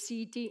 The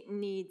city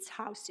needs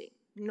housing,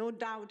 no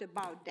doubt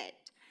about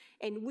that.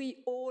 And we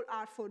all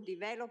are for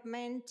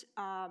development.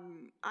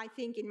 I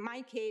think in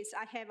my case,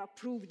 I have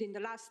approved in the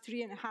last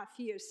 3.5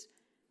 years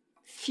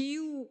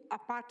few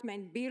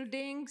apartment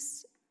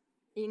buildings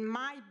in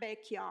my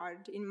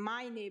backyard, in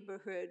my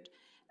neighborhood.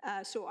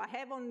 So I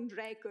have on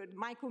record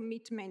my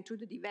commitment to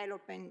the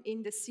development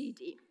in the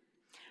city.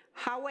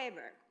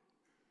 However,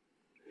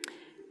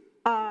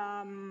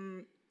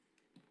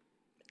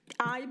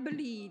 I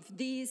believe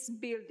this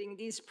building,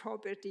 this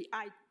property,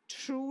 I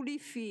truly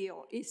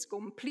feel is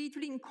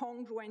completely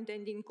incongruent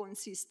and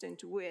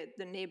inconsistent with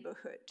the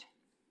neighborhood.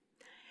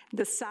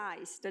 The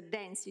size, the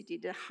density,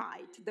 the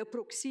height, the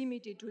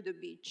proximity to the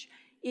beach.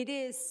 It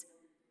is,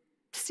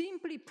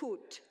 simply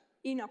put,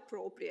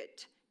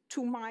 inappropriate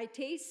to my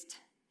taste,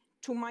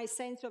 to my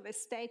sense of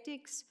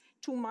aesthetics,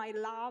 to my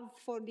love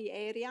for the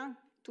area,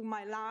 to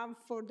my love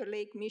for the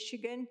Lake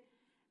Michigan.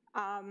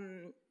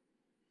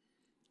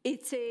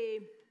 It's a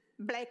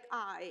black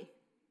eye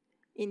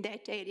in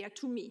that area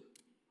to me.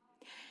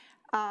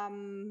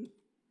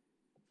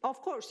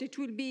 Of course, it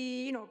will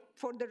be,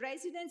 for the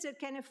residents that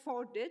can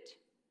afford it,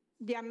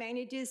 the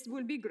amenities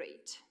will be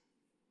great.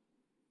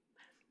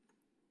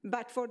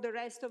 But for the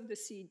rest of the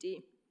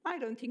city, I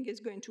don't think it's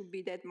going to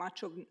be that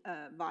much of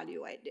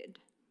value added.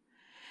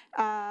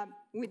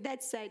 With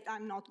that said,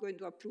 I'm not going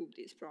to approve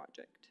this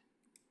project.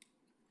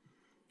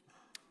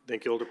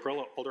 Thank you, Alder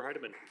Perella. Alder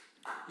Heidemann.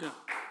 Yeah,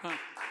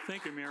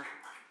 thank you, Mayor.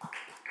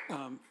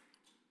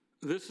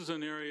 This is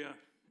an area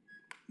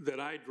that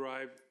I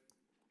drive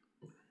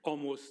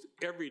almost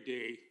every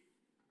day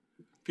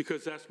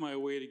because that's my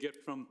way to get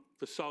from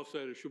the south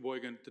side of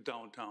Sheboygan to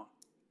downtown.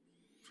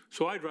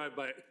 So I drive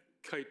by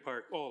Kite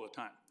Park all the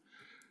time.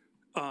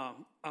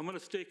 I'm going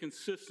to stay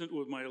consistent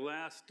with my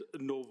last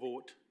no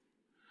vote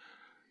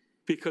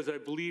because I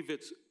believe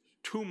it's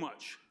too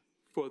much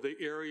for the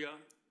area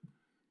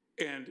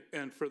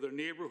and for the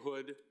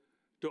neighborhood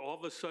to all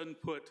of a sudden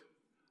put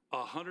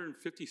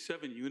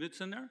 157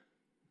 units in there.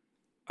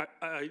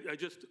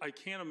 I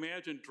can't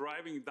imagine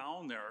driving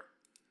down there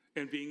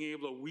and being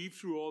able to weave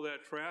through all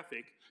that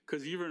traffic,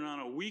 because even on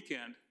a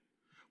weekend,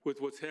 with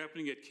what's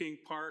happening at King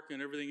Park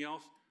and everything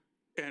else,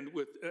 and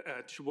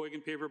at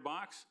Sheboygan Paper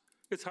Box,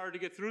 it's hard to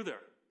get through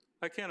there.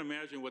 I can't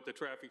imagine what the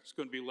traffic's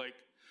going to be like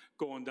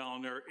going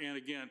down there. And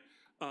again,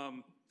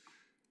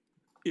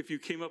 if you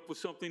came up with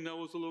something that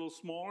was a little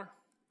smaller,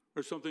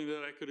 or something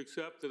that I could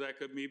accept, that I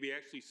could maybe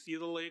actually see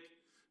the lake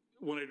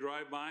when I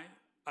drive by,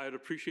 I'd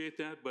appreciate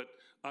that, but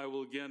I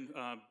will again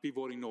be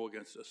voting no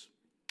against this.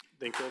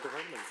 Thank you, Alder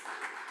Heidemann.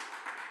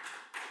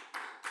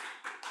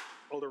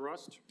 Alder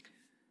Rust.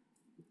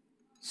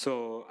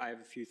 So I have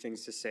a few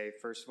things to say.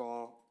 First of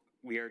all,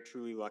 we are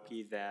truly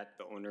lucky that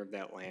the owner of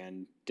that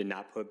land did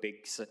not put a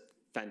big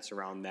fence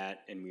around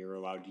that, and we were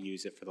allowed to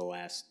use it for the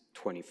last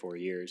 24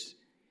 years.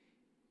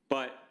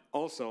 But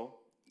also,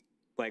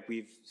 like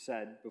we've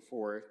said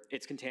before,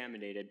 it's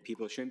contaminated.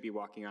 People shouldn't be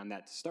walking on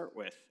that to start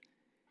with.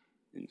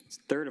 And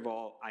third of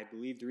all, I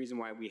believe the reason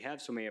why we have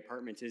so many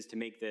apartments is to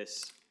make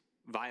this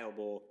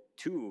viable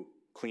to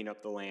clean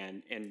up the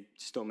land and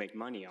still make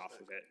money off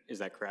of it. Is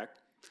that correct?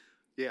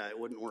 Yeah, it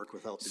wouldn't work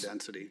without the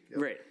density.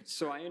 Yep. Right.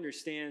 So I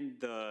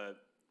understand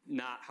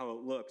not how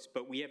it looks,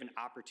 but we have an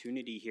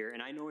opportunity here,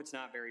 and I know it's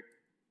not very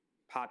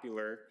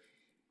popular,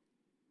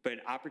 but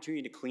an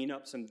opportunity to clean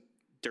up some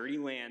dirty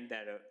land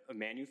that a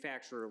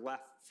manufacturer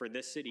left for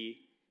this city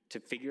to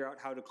figure out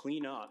how to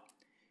clean up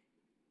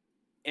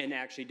and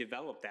actually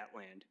develop that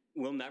land.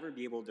 We'll never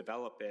be able to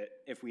develop it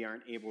if we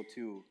aren't able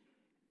to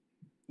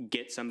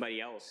get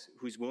somebody else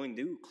who's willing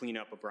to clean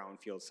up a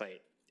brownfield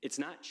site. It's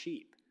not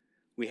cheap.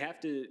 We have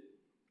to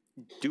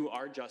do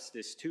our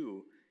justice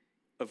too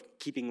of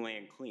keeping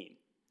land clean.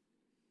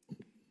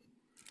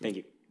 Thank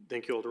you.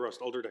 Thank you, Alder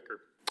Rust. Alder Decker.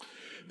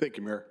 Thank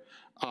you, Mayor.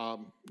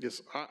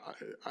 Yes,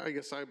 I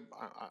guess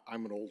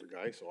I'm an older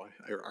guy, so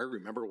I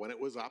remember when it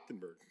was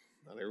Optenberg.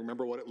 And I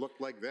remember what it looked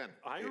like then.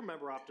 I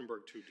remember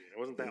Optenberg too, Dean. It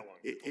wasn't that long.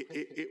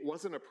 It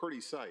wasn't a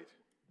pretty site.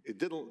 It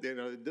didn't,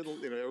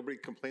 everybody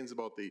complains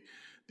about the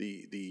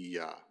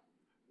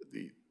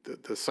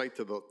site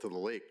to the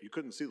lake. You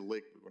couldn't see the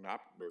lake when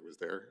Optenberg was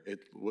there.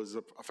 It was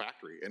a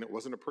factory, and it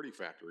wasn't a pretty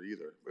factory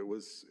either. It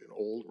was an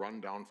old,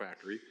 run-down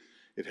factory.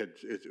 It had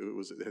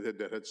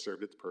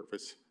served its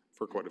purpose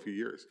for quite a few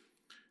years.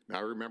 Now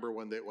I remember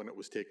when it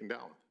was taken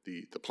down.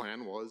 The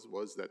plan was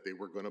that it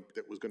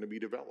was gonna be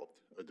developed.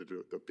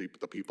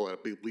 The people, I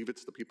believe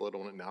it's the people that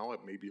own it now.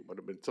 Maybe it would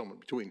have been someone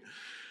between.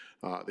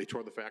 They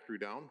tore the factory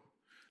down.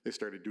 They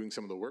started doing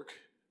some of the work,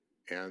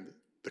 and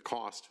the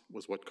cost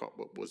was what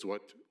was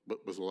left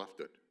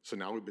it. So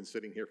now we've been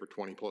sitting here for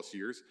 20 plus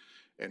years,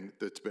 and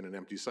it's been an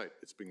empty site.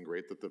 It's been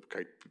great that the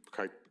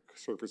kite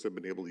surfers have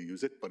been able to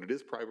use it, but it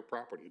is private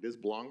property.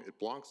 It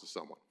belongs to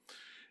someone.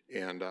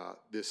 And I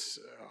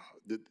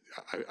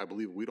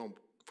believe we don't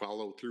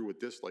follow through with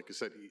this. Like I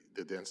said,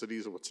 the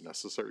densities of what's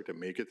necessary to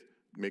make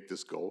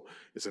this go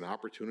is an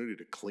opportunity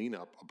to clean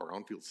up a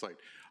brownfield site.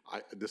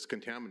 This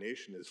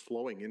contamination is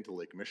flowing into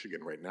Lake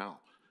Michigan right now.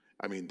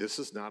 I mean, this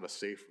is not a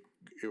safe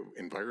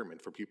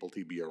environment for people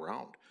to be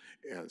around.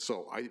 And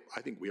so I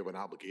think we have an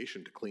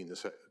obligation to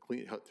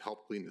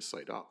help clean this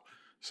site up.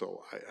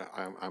 So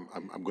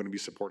I'm going to be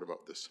supportive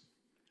of this.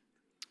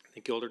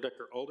 Thank you, Alder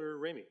Decker. Alder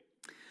Ramey.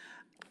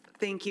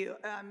 Thank you.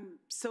 I'm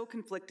so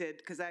conflicted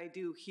because I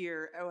do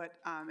hear what,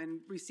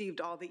 and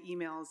received all the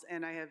emails,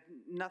 and I have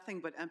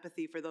nothing but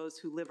empathy for those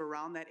who live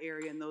around that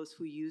area and those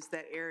who use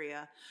that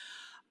area.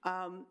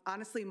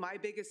 Honestly, my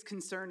biggest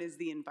concern is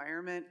the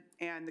environment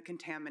and the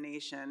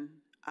contamination,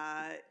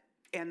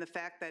 and the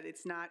fact that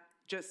it's not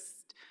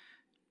just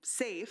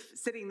safe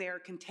sitting there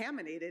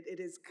contaminated,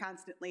 it is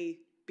constantly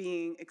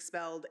being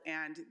expelled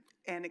and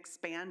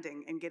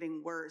expanding and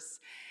getting worse.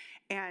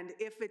 And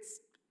if it's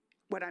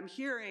what I'm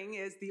hearing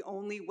is the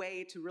only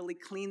way to really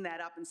clean that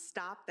up and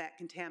stop that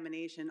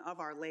contamination of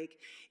our lake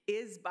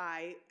is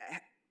by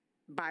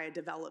a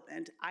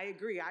development. I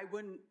agree. I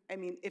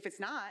mean, if it's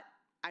not,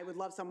 I would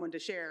love someone to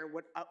share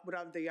what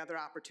the other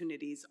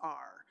opportunities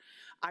are,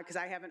 because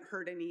I haven't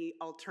heard any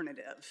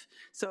alternative.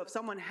 So if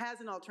someone has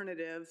an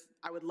alternative,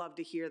 I would love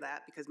to hear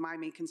that, because my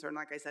main concern,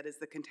 like I said, is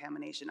the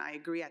contamination. I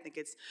agree. I think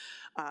it's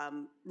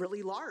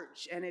really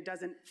large and it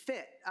doesn't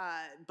fit.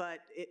 But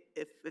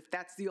if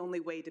that's the only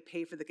way to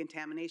pay for the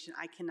contamination,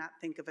 I cannot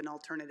think of an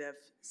alternative.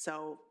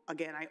 So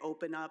again, I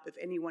open up. If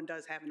anyone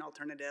does have an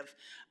alternative,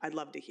 I'd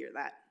love to hear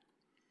that.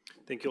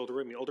 Thank you, Alder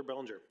Ramey. Alder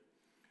Bellinger.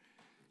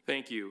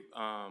 Thank you.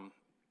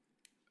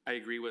 I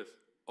agree with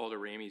Alder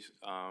Ramey's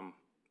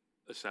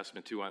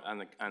assessment too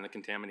on the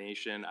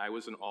contamination. I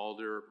was an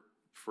alder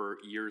for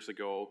years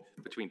ago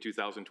between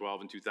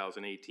 2012 and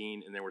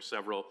 2018, and there were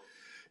several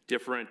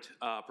different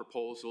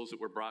proposals that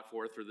were brought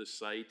forth for this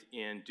site,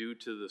 and due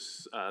to the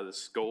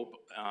scope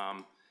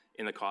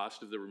and the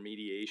cost of the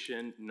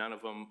remediation, none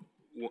of them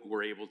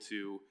were able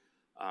to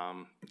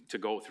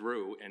go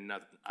through, and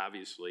not,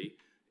 obviously,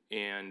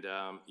 and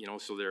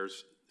so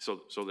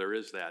there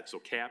is that. So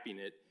capping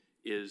it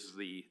is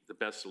the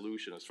best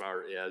solution as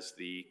far as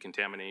the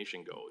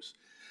contamination goes.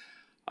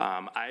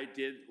 I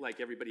did,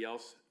 like everybody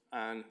else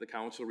on the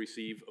council,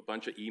 receive a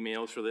bunch of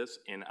emails for this,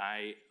 and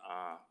a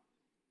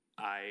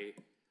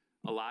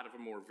lot of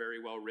them were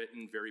very well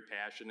written, very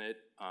passionate,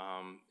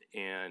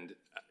 and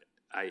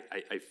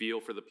I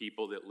feel for the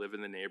people that live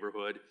in the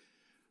neighborhood.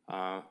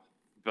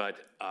 But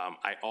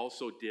I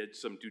also did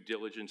some due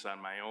diligence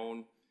on my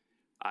own.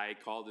 I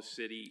called the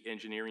city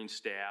engineering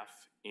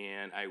staff,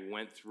 and I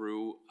went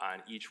through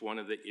on each one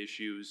of the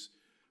issues,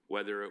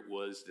 whether it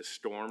was the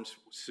storm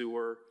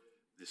sewer,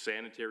 the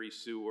sanitary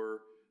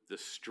sewer, the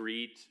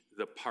street,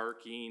 the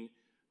parking,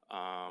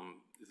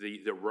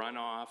 the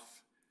runoff,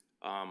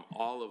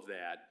 all of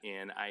that.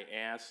 And I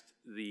asked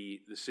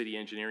the city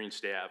engineering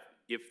staff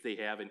if they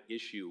have an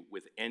issue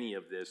with any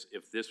of this,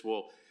 if this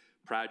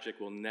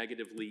project will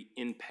negatively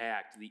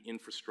impact the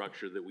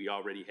infrastructure that we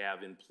already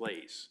have in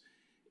place.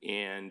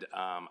 And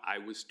I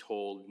was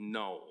told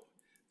no,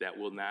 that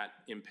will not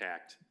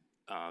impact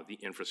the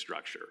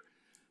infrastructure.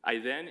 I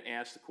then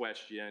asked the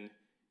question,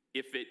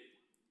 if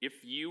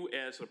you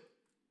as an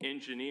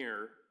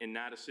engineer and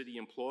not a city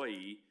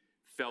employee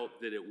felt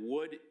that it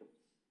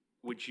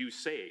would you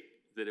say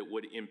that it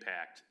would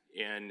impact.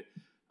 And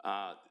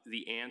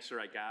the answer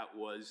I got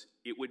was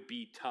it would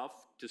be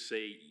tough to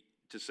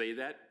say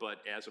that, but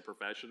as a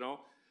professional,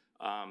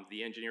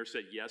 the engineer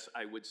said, yes,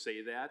 I would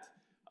say that.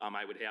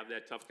 I would have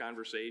that tough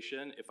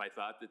conversation if I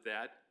thought that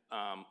that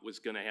was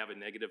going to have a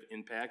negative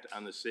impact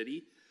on the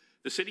city.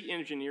 The city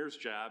engineer's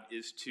job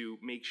is to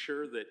make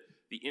sure that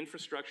the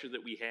infrastructure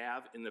that we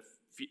have and the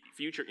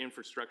future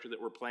infrastructure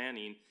that we're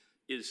planning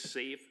is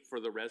safe for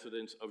the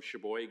residents of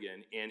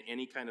Sheboygan, and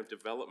any kind of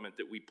development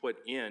that we put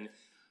in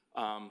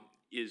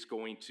is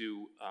going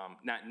to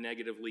not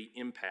negatively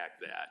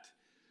impact that.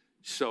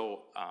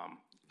 So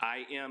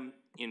I am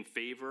in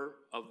favor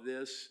of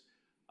this.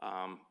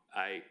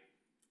 I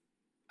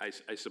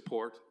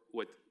support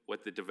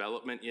what the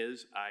development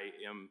is. I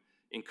am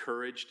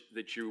encouraged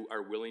that you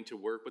are willing to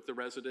work with the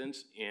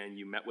residents and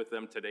you met with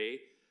them today.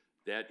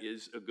 That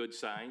is a good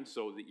sign,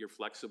 so that you're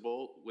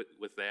flexible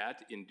with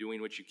that in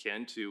doing what you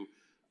can to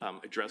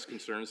address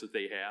concerns that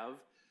they have.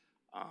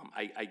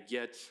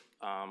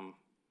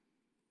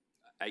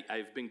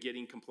 I've been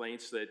getting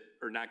complaints that,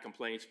 or not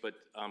complaints, but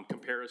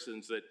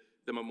comparisons that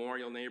the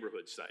Memorial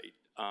neighborhood site,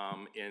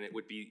 and it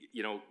would be,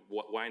 you know,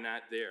 why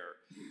not there?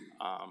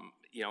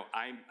 You know,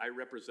 I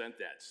represent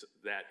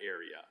that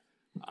area.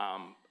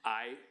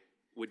 I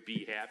would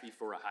be happy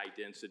for a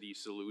high-density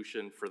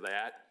solution for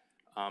that.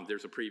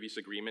 There's a previous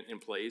agreement in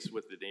place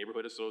with the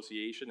neighborhood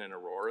association in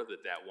Aurora that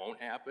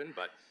won't happen,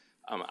 but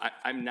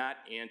I'm not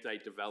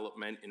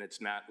anti-development, and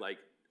it's not like,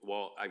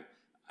 well,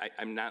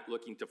 I'm not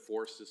looking to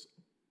force this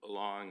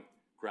along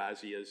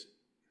Grazia's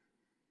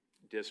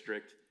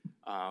district.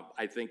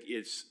 I think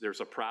there's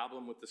a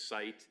problem with the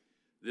site.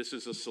 This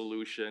is a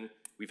solution.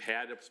 We've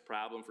had this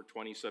problem for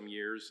 20-some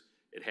years.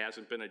 It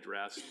hasn't been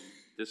addressed.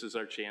 This is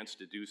our chance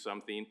to do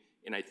something,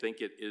 and I think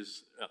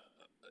it's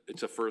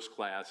a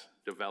first-class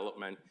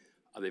development.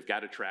 They've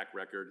got a track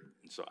record,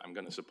 and so I'm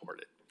going to support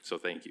it. So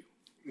thank you.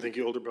 Thank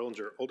you, Alder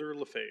Bellinger. Alder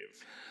Lefebvre.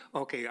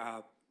 Okay,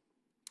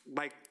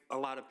 like a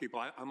lot of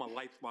people, I'm a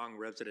lifelong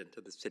resident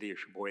of the city of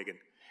Sheboygan,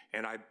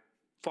 and I've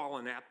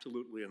fallen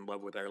absolutely in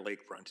love with our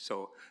lakefront.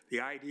 So the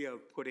idea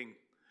of putting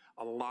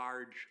a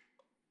large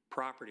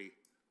property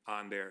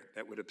on there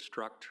that would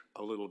obstruct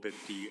a little bit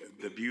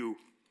the view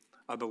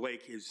of the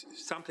lake is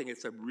something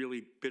that's a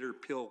really bitter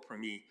pill for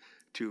me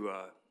to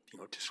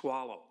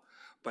swallow.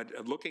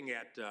 But looking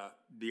at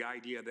the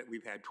idea that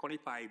we've had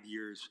 25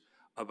 years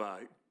of a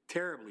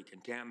terribly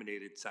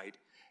contaminated site,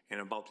 and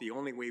about the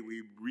only way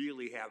we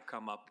really have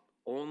come up,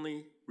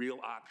 only real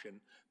option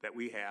that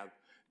we have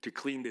to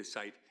clean this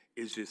site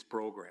is this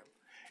program.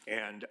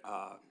 And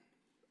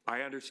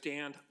I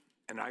understand,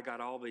 and I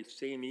got all the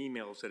same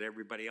emails that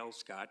everybody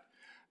else got.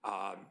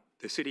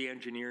 The city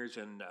engineers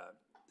and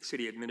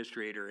city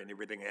administrator and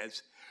everything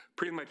has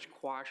pretty much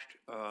quashed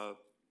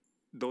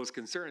those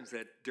concerns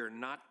that they're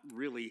not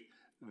really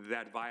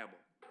that viable.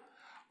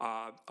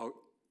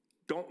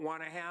 Don't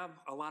want to have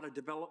a lot of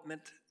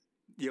development,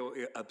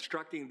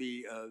 obstructing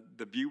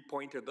the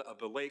viewpoint of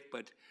the lake,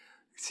 but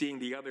seeing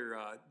the other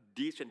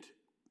decent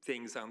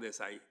things on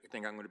this, I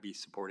think I'm going to be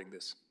supporting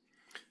this.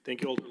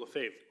 Thank you, Alder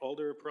Lefebvre.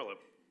 Alder Perella.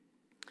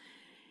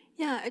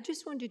 Yeah, I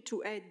just wanted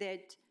to add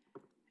that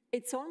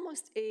it's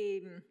almost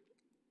it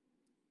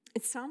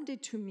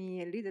sounded to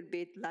me a little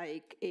bit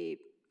like a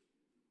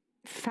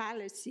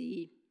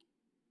fallacy,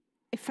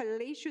 a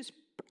fallacious,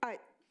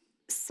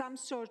 some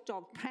sort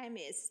of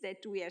premise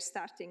that we are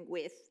starting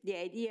with, the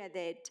idea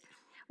that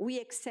we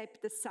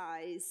accept the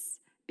size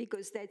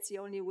because that's the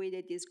only way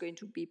that is going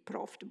to be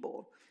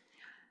profitable.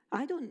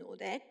 I don't know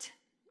that.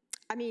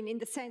 I mean, in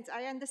the sense,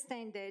 I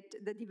understand that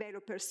the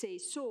developer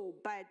says so,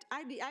 but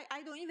I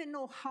don't even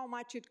know how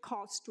much it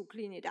costs to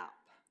clean it up.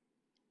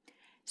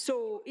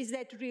 So is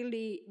that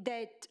really,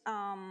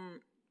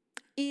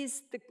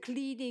 is the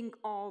cleaning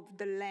of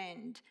the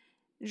land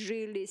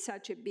really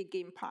such a big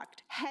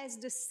impact? Has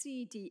the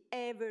city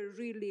ever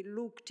really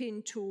looked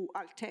into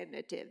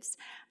alternatives?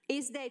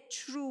 Is that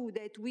true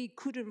that we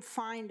couldn't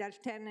find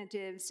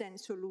alternatives and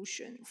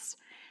solutions?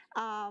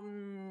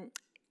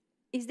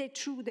 Is that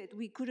true that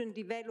we couldn't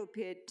develop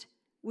it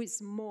with a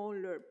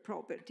smaller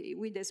property?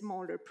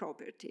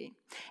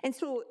 And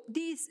so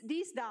these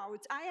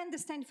doubts, I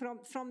understand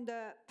from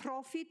the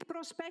profit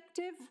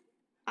perspective,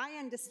 I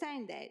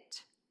understand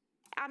that.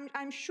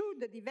 I'm sure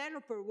the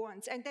developer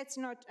wants, and that's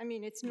not, I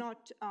mean, it's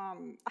not,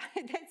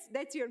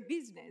 that's your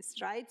business,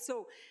 right?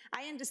 So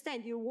I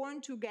understand you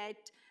want to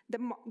get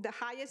the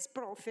highest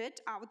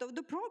profit out of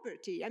the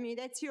property. I mean,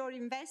 that's your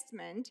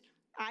investment.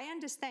 I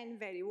understand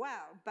very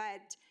well,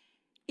 but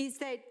is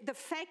that the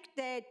fact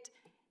that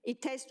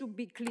it has to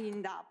be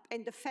cleaned up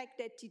and the fact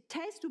that it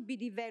has to be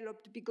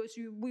developed because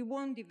we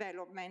want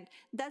development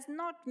does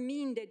not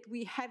mean that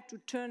we have to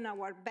turn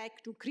our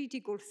back to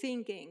critical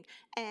thinking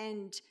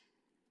and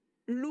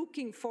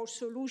looking for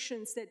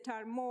solutions that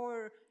are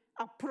more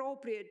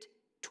appropriate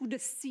to the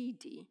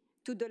city,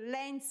 to the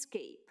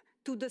landscape,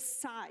 to the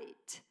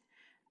site.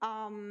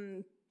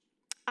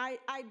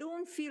 I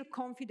don't feel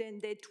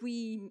confident that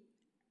we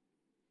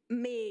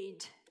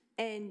made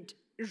and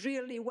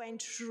really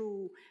went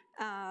through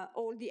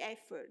all the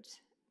efforts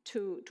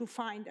to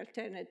find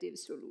alternative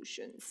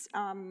solutions.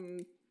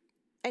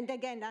 And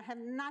again, I have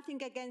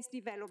nothing against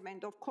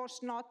development. Of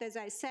course not. As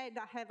I said,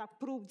 I have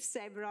approved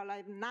several. I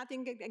have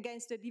nothing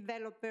against the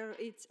developer.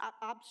 It's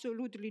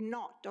absolutely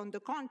not, on the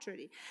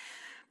contrary.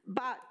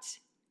 But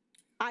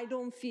I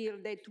don't feel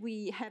that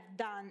we have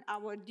done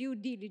our due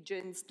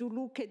diligence to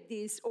look at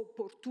this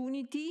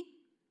opportunity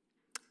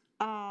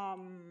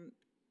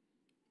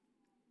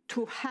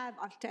to have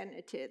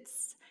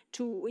alternatives,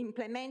 to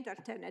implement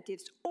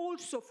alternatives,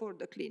 also for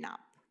the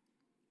cleanup.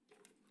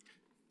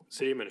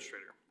 City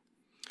Administrator.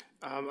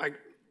 I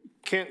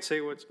can't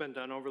say what's been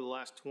done over the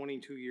last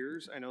 22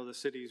 years. I know the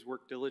city's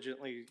worked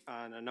diligently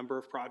on a number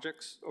of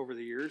projects over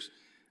the years.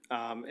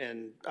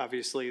 And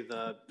obviously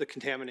the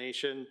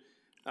contamination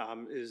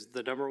is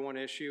the #1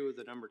 issue.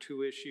 The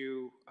 #2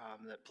 issue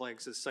that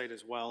plagues this site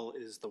as well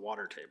is the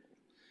water table.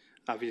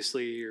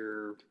 Obviously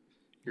you're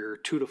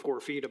 2 to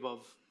 4 feet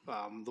above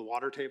the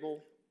water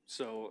table.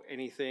 So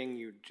anything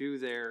you do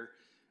there,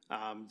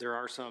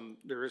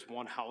 there is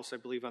one house, I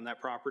believe, on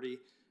that property,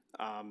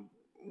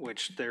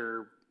 which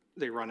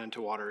they run into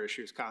water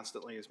issues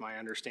constantly, is my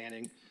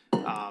understanding.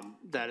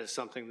 That is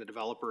something the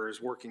developer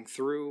is working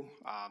through.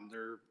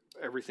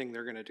 Everything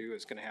they're gonna do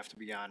is gonna have to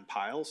be on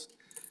piles.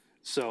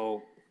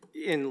 So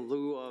in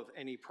lieu of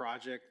any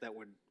project that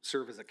would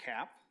serve as a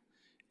cap,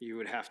 you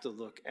would have to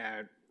look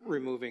at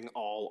removing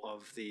all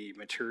of the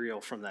material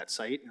from that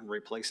site and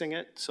replacing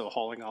it. So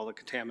hauling all the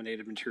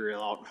contaminated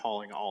material out and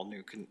hauling all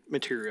new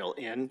material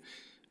in.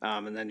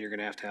 And then you're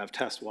gonna have to have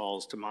test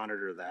wells to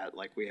monitor that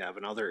like we have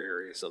in other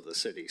areas of the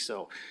city.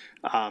 So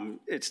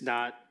it's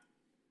not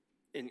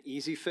an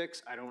easy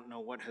fix. I don't know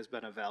what has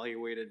been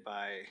evaluated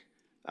by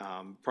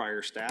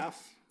prior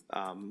staff.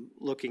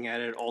 Looking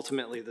at it,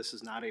 ultimately, this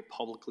is not a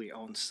publicly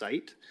owned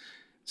site.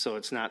 So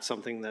it's not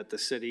something that the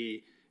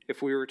city,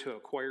 if we were to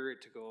acquire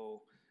it to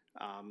go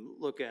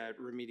look at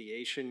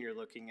remediation, you're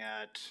looking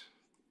at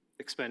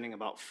expending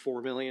about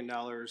 $4 million.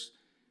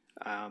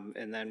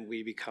 And then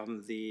we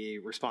become the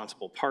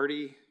responsible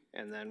party,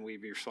 and then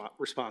we'd be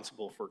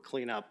responsible for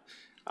cleanup.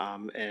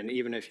 And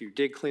even if you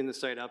did clean the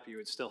site up, you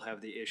would still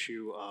have the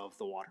issue of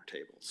the water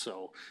table.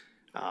 So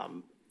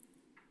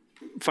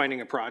finding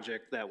a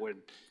project that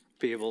would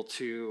be able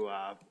to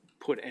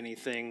put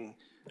anything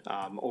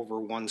over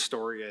 1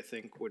 story, I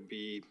think would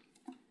be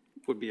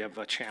of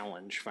a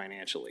challenge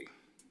financially.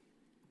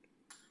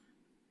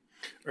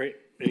 All right,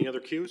 any other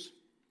cues?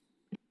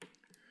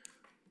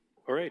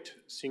 All right,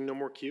 seeing no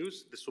more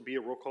cues, this will be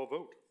a roll call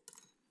vote.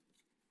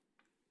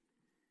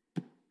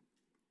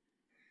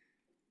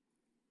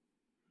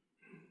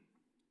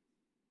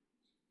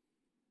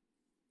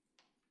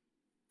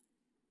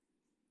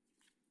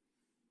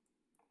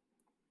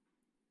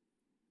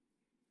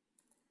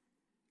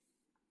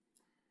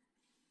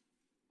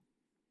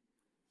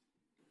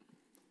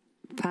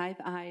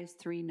 Five ayes,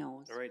 3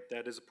 noes. All right,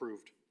 that is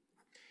approved.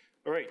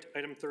 All right,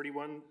 item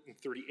 31 and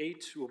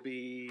 38 will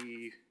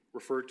be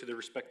referred to the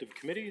respective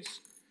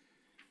committees.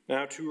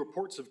 Now to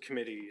reports of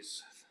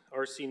committees.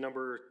 RC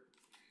number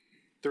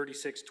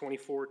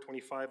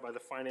 362425 by the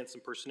Finance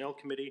and Personnel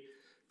Committee,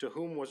 to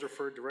whom was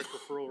referred direct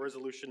referral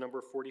resolution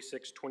number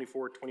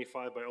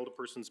 462425 by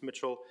Alderpersons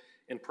Mitchell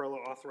and Perella,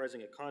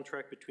 authorizing a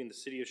contract between the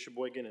City of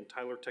Sheboygan and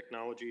Tyler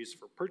Technologies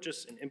for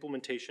purchase and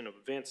implementation of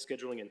advanced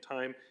scheduling and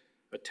time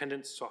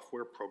attendance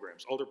software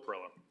programs. Alder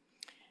Perella.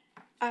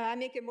 I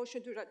make a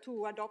motion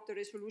to adopt the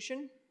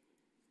resolution.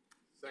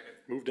 Second.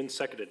 Moved and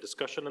seconded.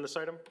 Discussion on this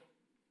item?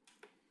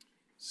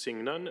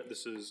 Seeing none,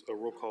 this is a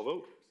roll call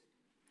vote.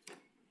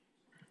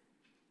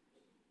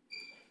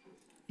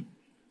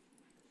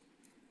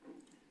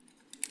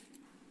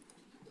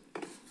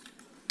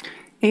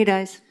 Eight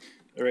ayes.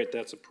 All right,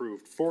 that's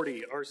approved.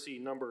 40, RC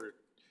number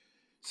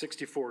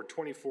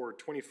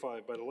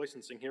 642425 by the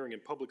Licensing, Hearing,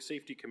 and Public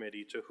Safety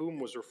Committee, to whom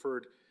was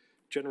referred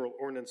General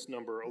Ordinance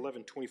number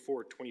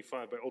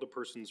 112425 by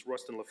Alderpersons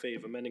Rust and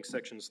LaFave, amending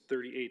sections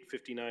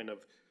 3859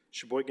 of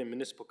Sheboygan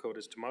Municipal Code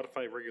as to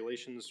modify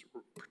regulations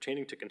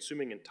pertaining to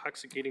consuming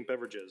intoxicating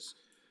beverages.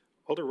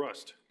 Alder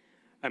Rust.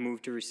 I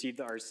move to receive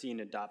the RC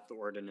and adopt the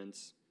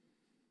ordinance.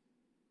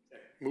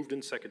 Moved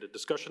and seconded.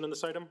 Discussion on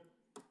this item?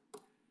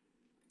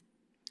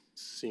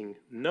 Seeing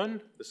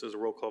none, this is a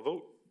roll call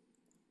vote.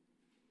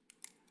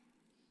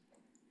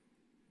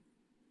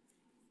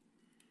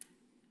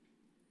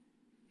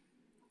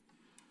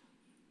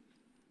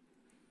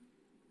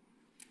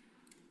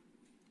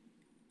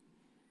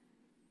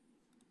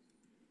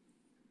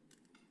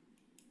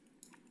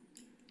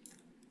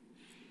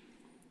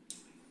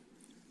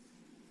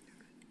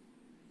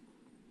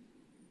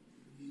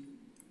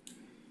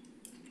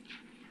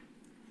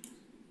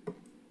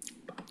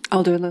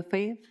 Alder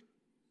LaFave.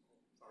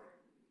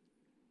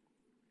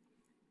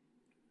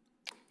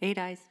 8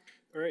 ayes.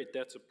 All right,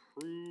 that's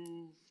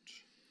approved.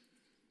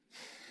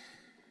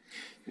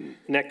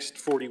 Next,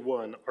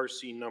 41,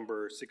 RC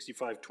number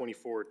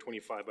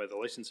 652425 by the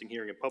Licensing,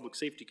 Hearing, and Public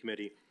Safety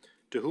Committee,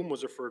 to whom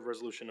was referred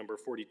resolution number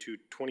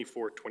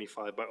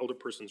 422425 by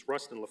Alderpersons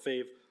Rust and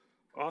LaFave,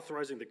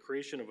 authorizing the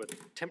creation of a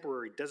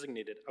temporary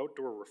designated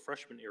outdoor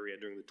refreshment area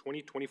during the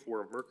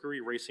 2024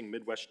 Mercury Racing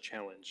Midwest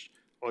Challenge,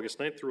 August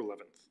 9th through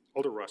 11th.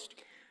 Alder Rust.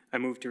 I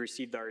move to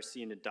receive the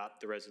RC and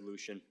adopt the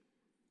resolution.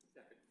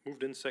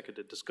 Moved and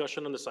seconded.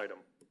 Discussion on this item.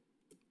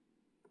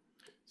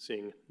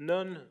 Seeing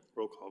none,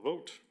 roll call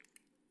vote.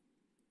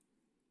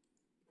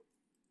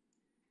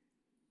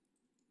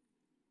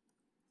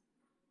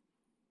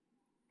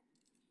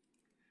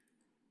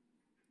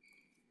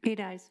 Eight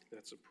ayes.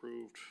 That's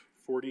approved.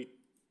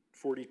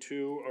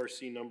 42,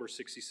 RC number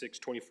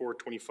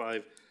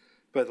 662425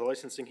 by the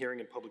Licensing Hearing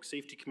and Public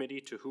Safety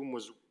Committee, to whom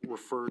was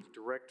referred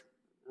direct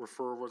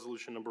referral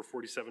resolution number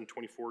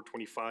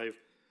 472425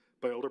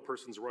 by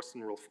Alderpersons Rust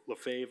and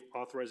LaFave,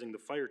 authorizing the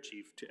fire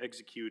chief to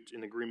execute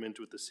an agreement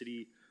with the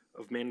City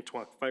of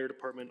Manitowoc Fire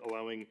Department,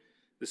 allowing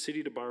the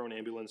city to borrow an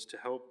ambulance to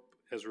help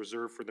as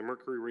reserve for the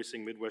Mercury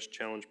Racing Midwest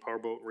Challenge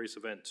Powerboat Race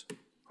event,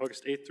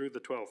 August 8th through the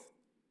 12th.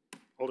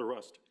 Alder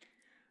Rust.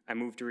 I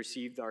move to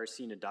receive the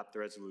RC and adopt the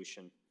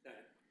resolution.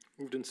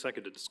 Moved and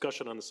seconded.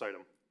 Discussion on this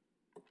item.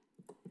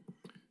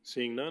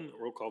 Seeing none,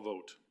 roll call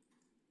vote.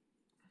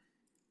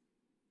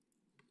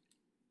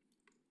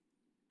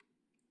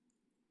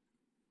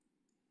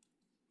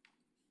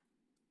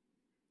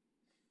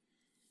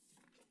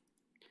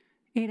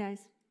 Eight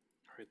ayes.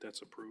 All right,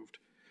 that's approved.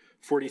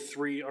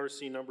 43,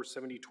 RC number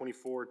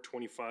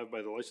 702425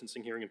 by the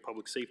Licensing Hearing and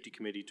Public Safety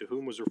Committee, to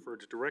whom was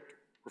referred to direct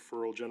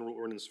referral General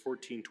Ordinance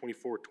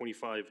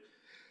 142425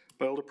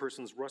 by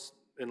Alderpersons Rust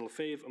and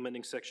LaFave,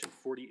 amending section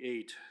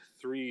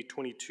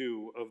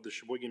 48.322 of the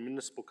Sheboygan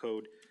Municipal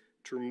Code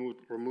to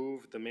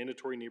remove the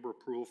mandatory neighbor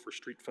approval for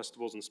street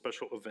festivals and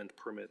special event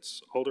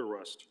permits. Alder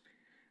Rust.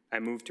 I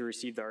move to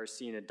receive the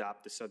RC and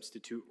adopt the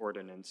substitute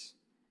ordinance.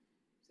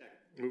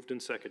 Moved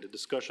and seconded.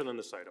 Discussion on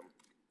this item.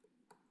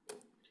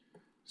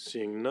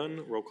 Seeing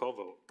none, roll call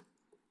vote.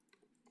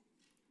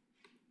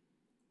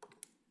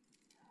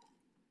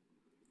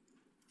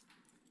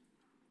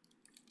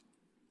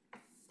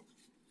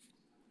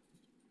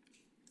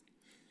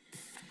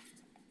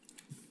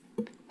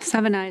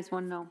 Seven ayes,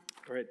 one no.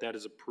 All right, that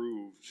is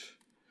approved.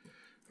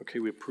 Okay,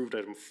 we approved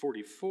item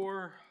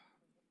 44.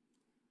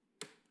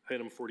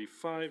 Item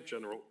 45,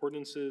 general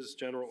ordinances.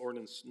 General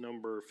ordinance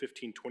number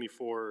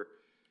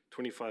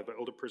 152425 by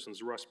Alderpersons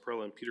Rust,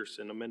 Perla, and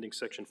Peterson, amending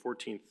section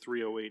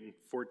 14308 and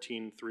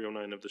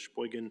 14309 of the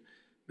Sheboygan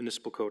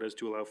Municipal Code as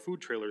to allow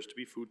food trailers to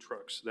be food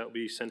trucks. That will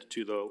be sent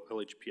to the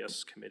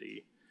LHPS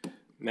committee.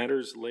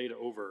 Matters laid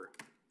over.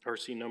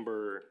 RC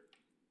number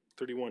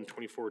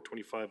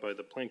 312425 by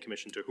the Plan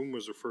Commission, to whom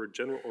was referred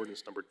general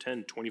ordinance number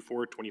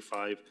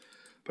 102425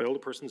 by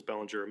Alderpersons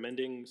Ballinger,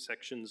 amending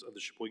sections of the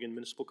Sheboygan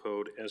Municipal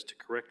Code as to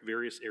correct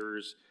various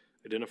errors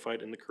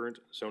identified in the current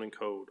zoning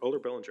code. Alder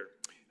Bellinger.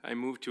 I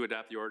move to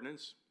adopt the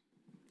ordinance.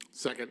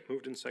 Second.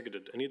 Moved and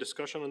seconded. Any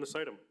discussion on this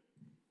item?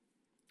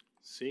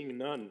 Seeing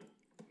none,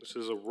 this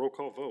is a roll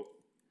call vote.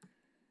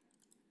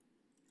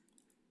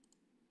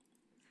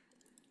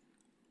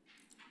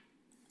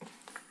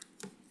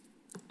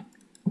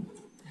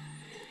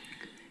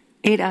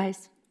 Eight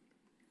ayes.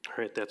 All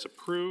right, that's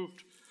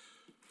approved.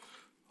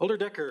 Alder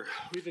Decker,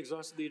 we've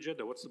exhausted the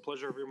agenda. What's the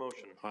pleasure of your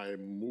motion? I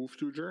move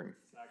to adjourn.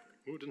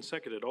 Moved and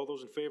seconded. All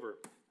those in favor?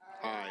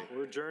 Aye.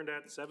 We're adjourned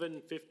at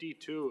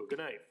 7:52. Good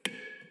night.